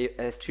has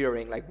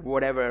cheering, like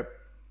whatever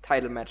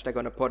title match they're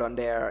going to put on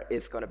there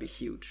is going to be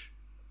huge.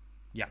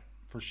 Yeah,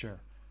 for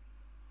sure.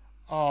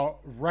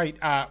 Right.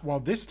 Well,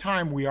 this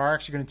time we are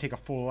actually going to take a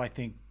full, I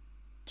think,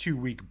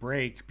 2-week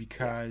break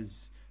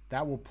because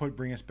that will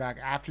bring us back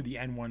after the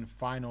N1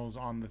 finals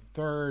on the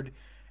 3rd.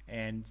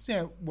 And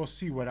we'll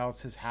see what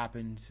else has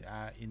happened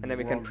in the And then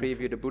we can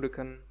preview the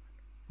Budokan.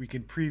 We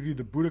can preview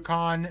the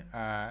Budokan.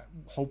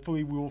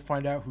 Hopefully, we will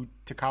find out who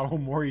Takao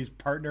Mori's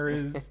partner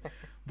is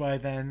by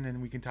then,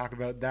 and we can talk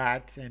about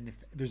that. And if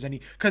there's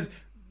any, because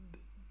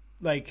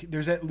like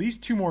there's at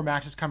least 2 more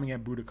matches coming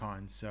at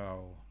Budokan,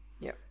 so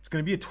yeah, it's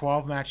going to be a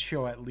 12-match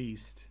show at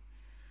least.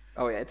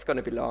 Oh yeah, it's going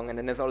to be long, and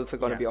then there's also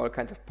going to be all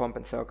kinds of pomp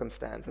and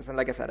circumstances. And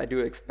like I said, I do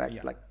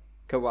expect like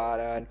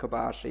Kawada and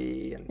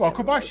Kobashi. And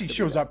Kobashi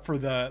shows up for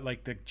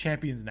the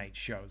Champions Night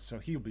shows, so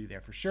he'll be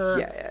there for sure.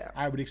 Yeah.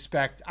 I would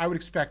expect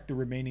the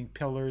remaining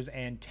pillars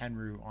and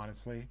Tenryu,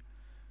 honestly.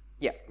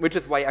 Yeah, which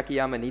is why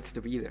Akiyama needs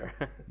to be there.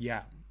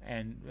 Yeah,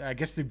 and I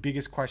guess the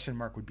biggest question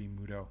mark would be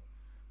Muto.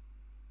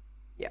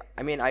 Yeah,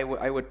 I mean, I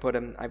would put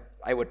him.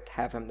 I would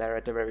have him there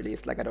at the very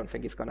least. Like, I don't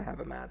think he's going to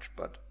have a match,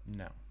 but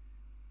no.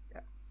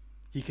 Yeah,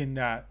 he can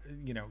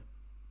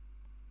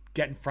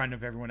get in front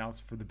of everyone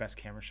else for the best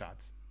camera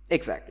shots.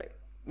 Exactly.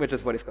 Which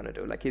is what he's going to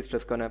do. Like, he's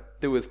just going to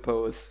do his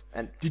pose.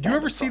 And did you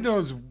ever see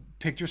those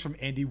pictures from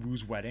Andy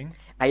Wu's wedding?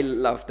 I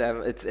love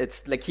them.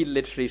 It's like he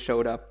literally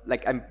showed up.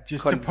 Like, I'm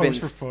just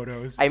convinced, to pose for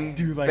photos. I'm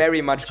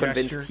very much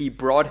convinced he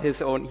brought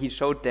his own. He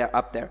showed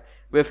up there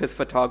with his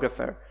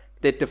photographer,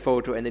 did the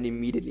photo, and then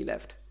immediately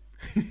left.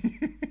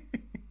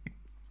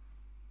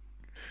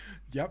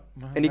 Yep.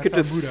 Well, and you could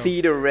just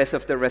see the rest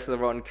of the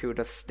wrestler on queue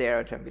just stare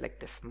at him and be like,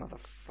 this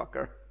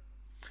motherfucker.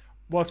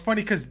 Well, it's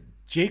funny because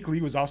Jake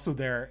Lee was also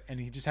there, and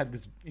he just had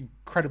this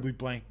incredibly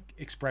blank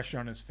expression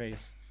on his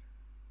face.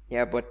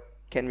 Yeah, but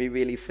can we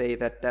really say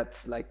that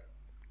that's like...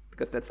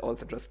 Because that's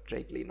also just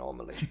Jake Lee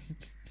normally.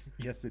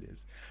 Yes, it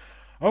is.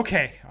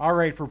 Okay. All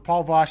right. For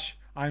Paul Vosh,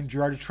 I'm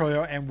Gerardo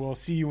Troyo, and we'll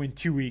see you in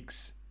 2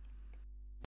 weeks.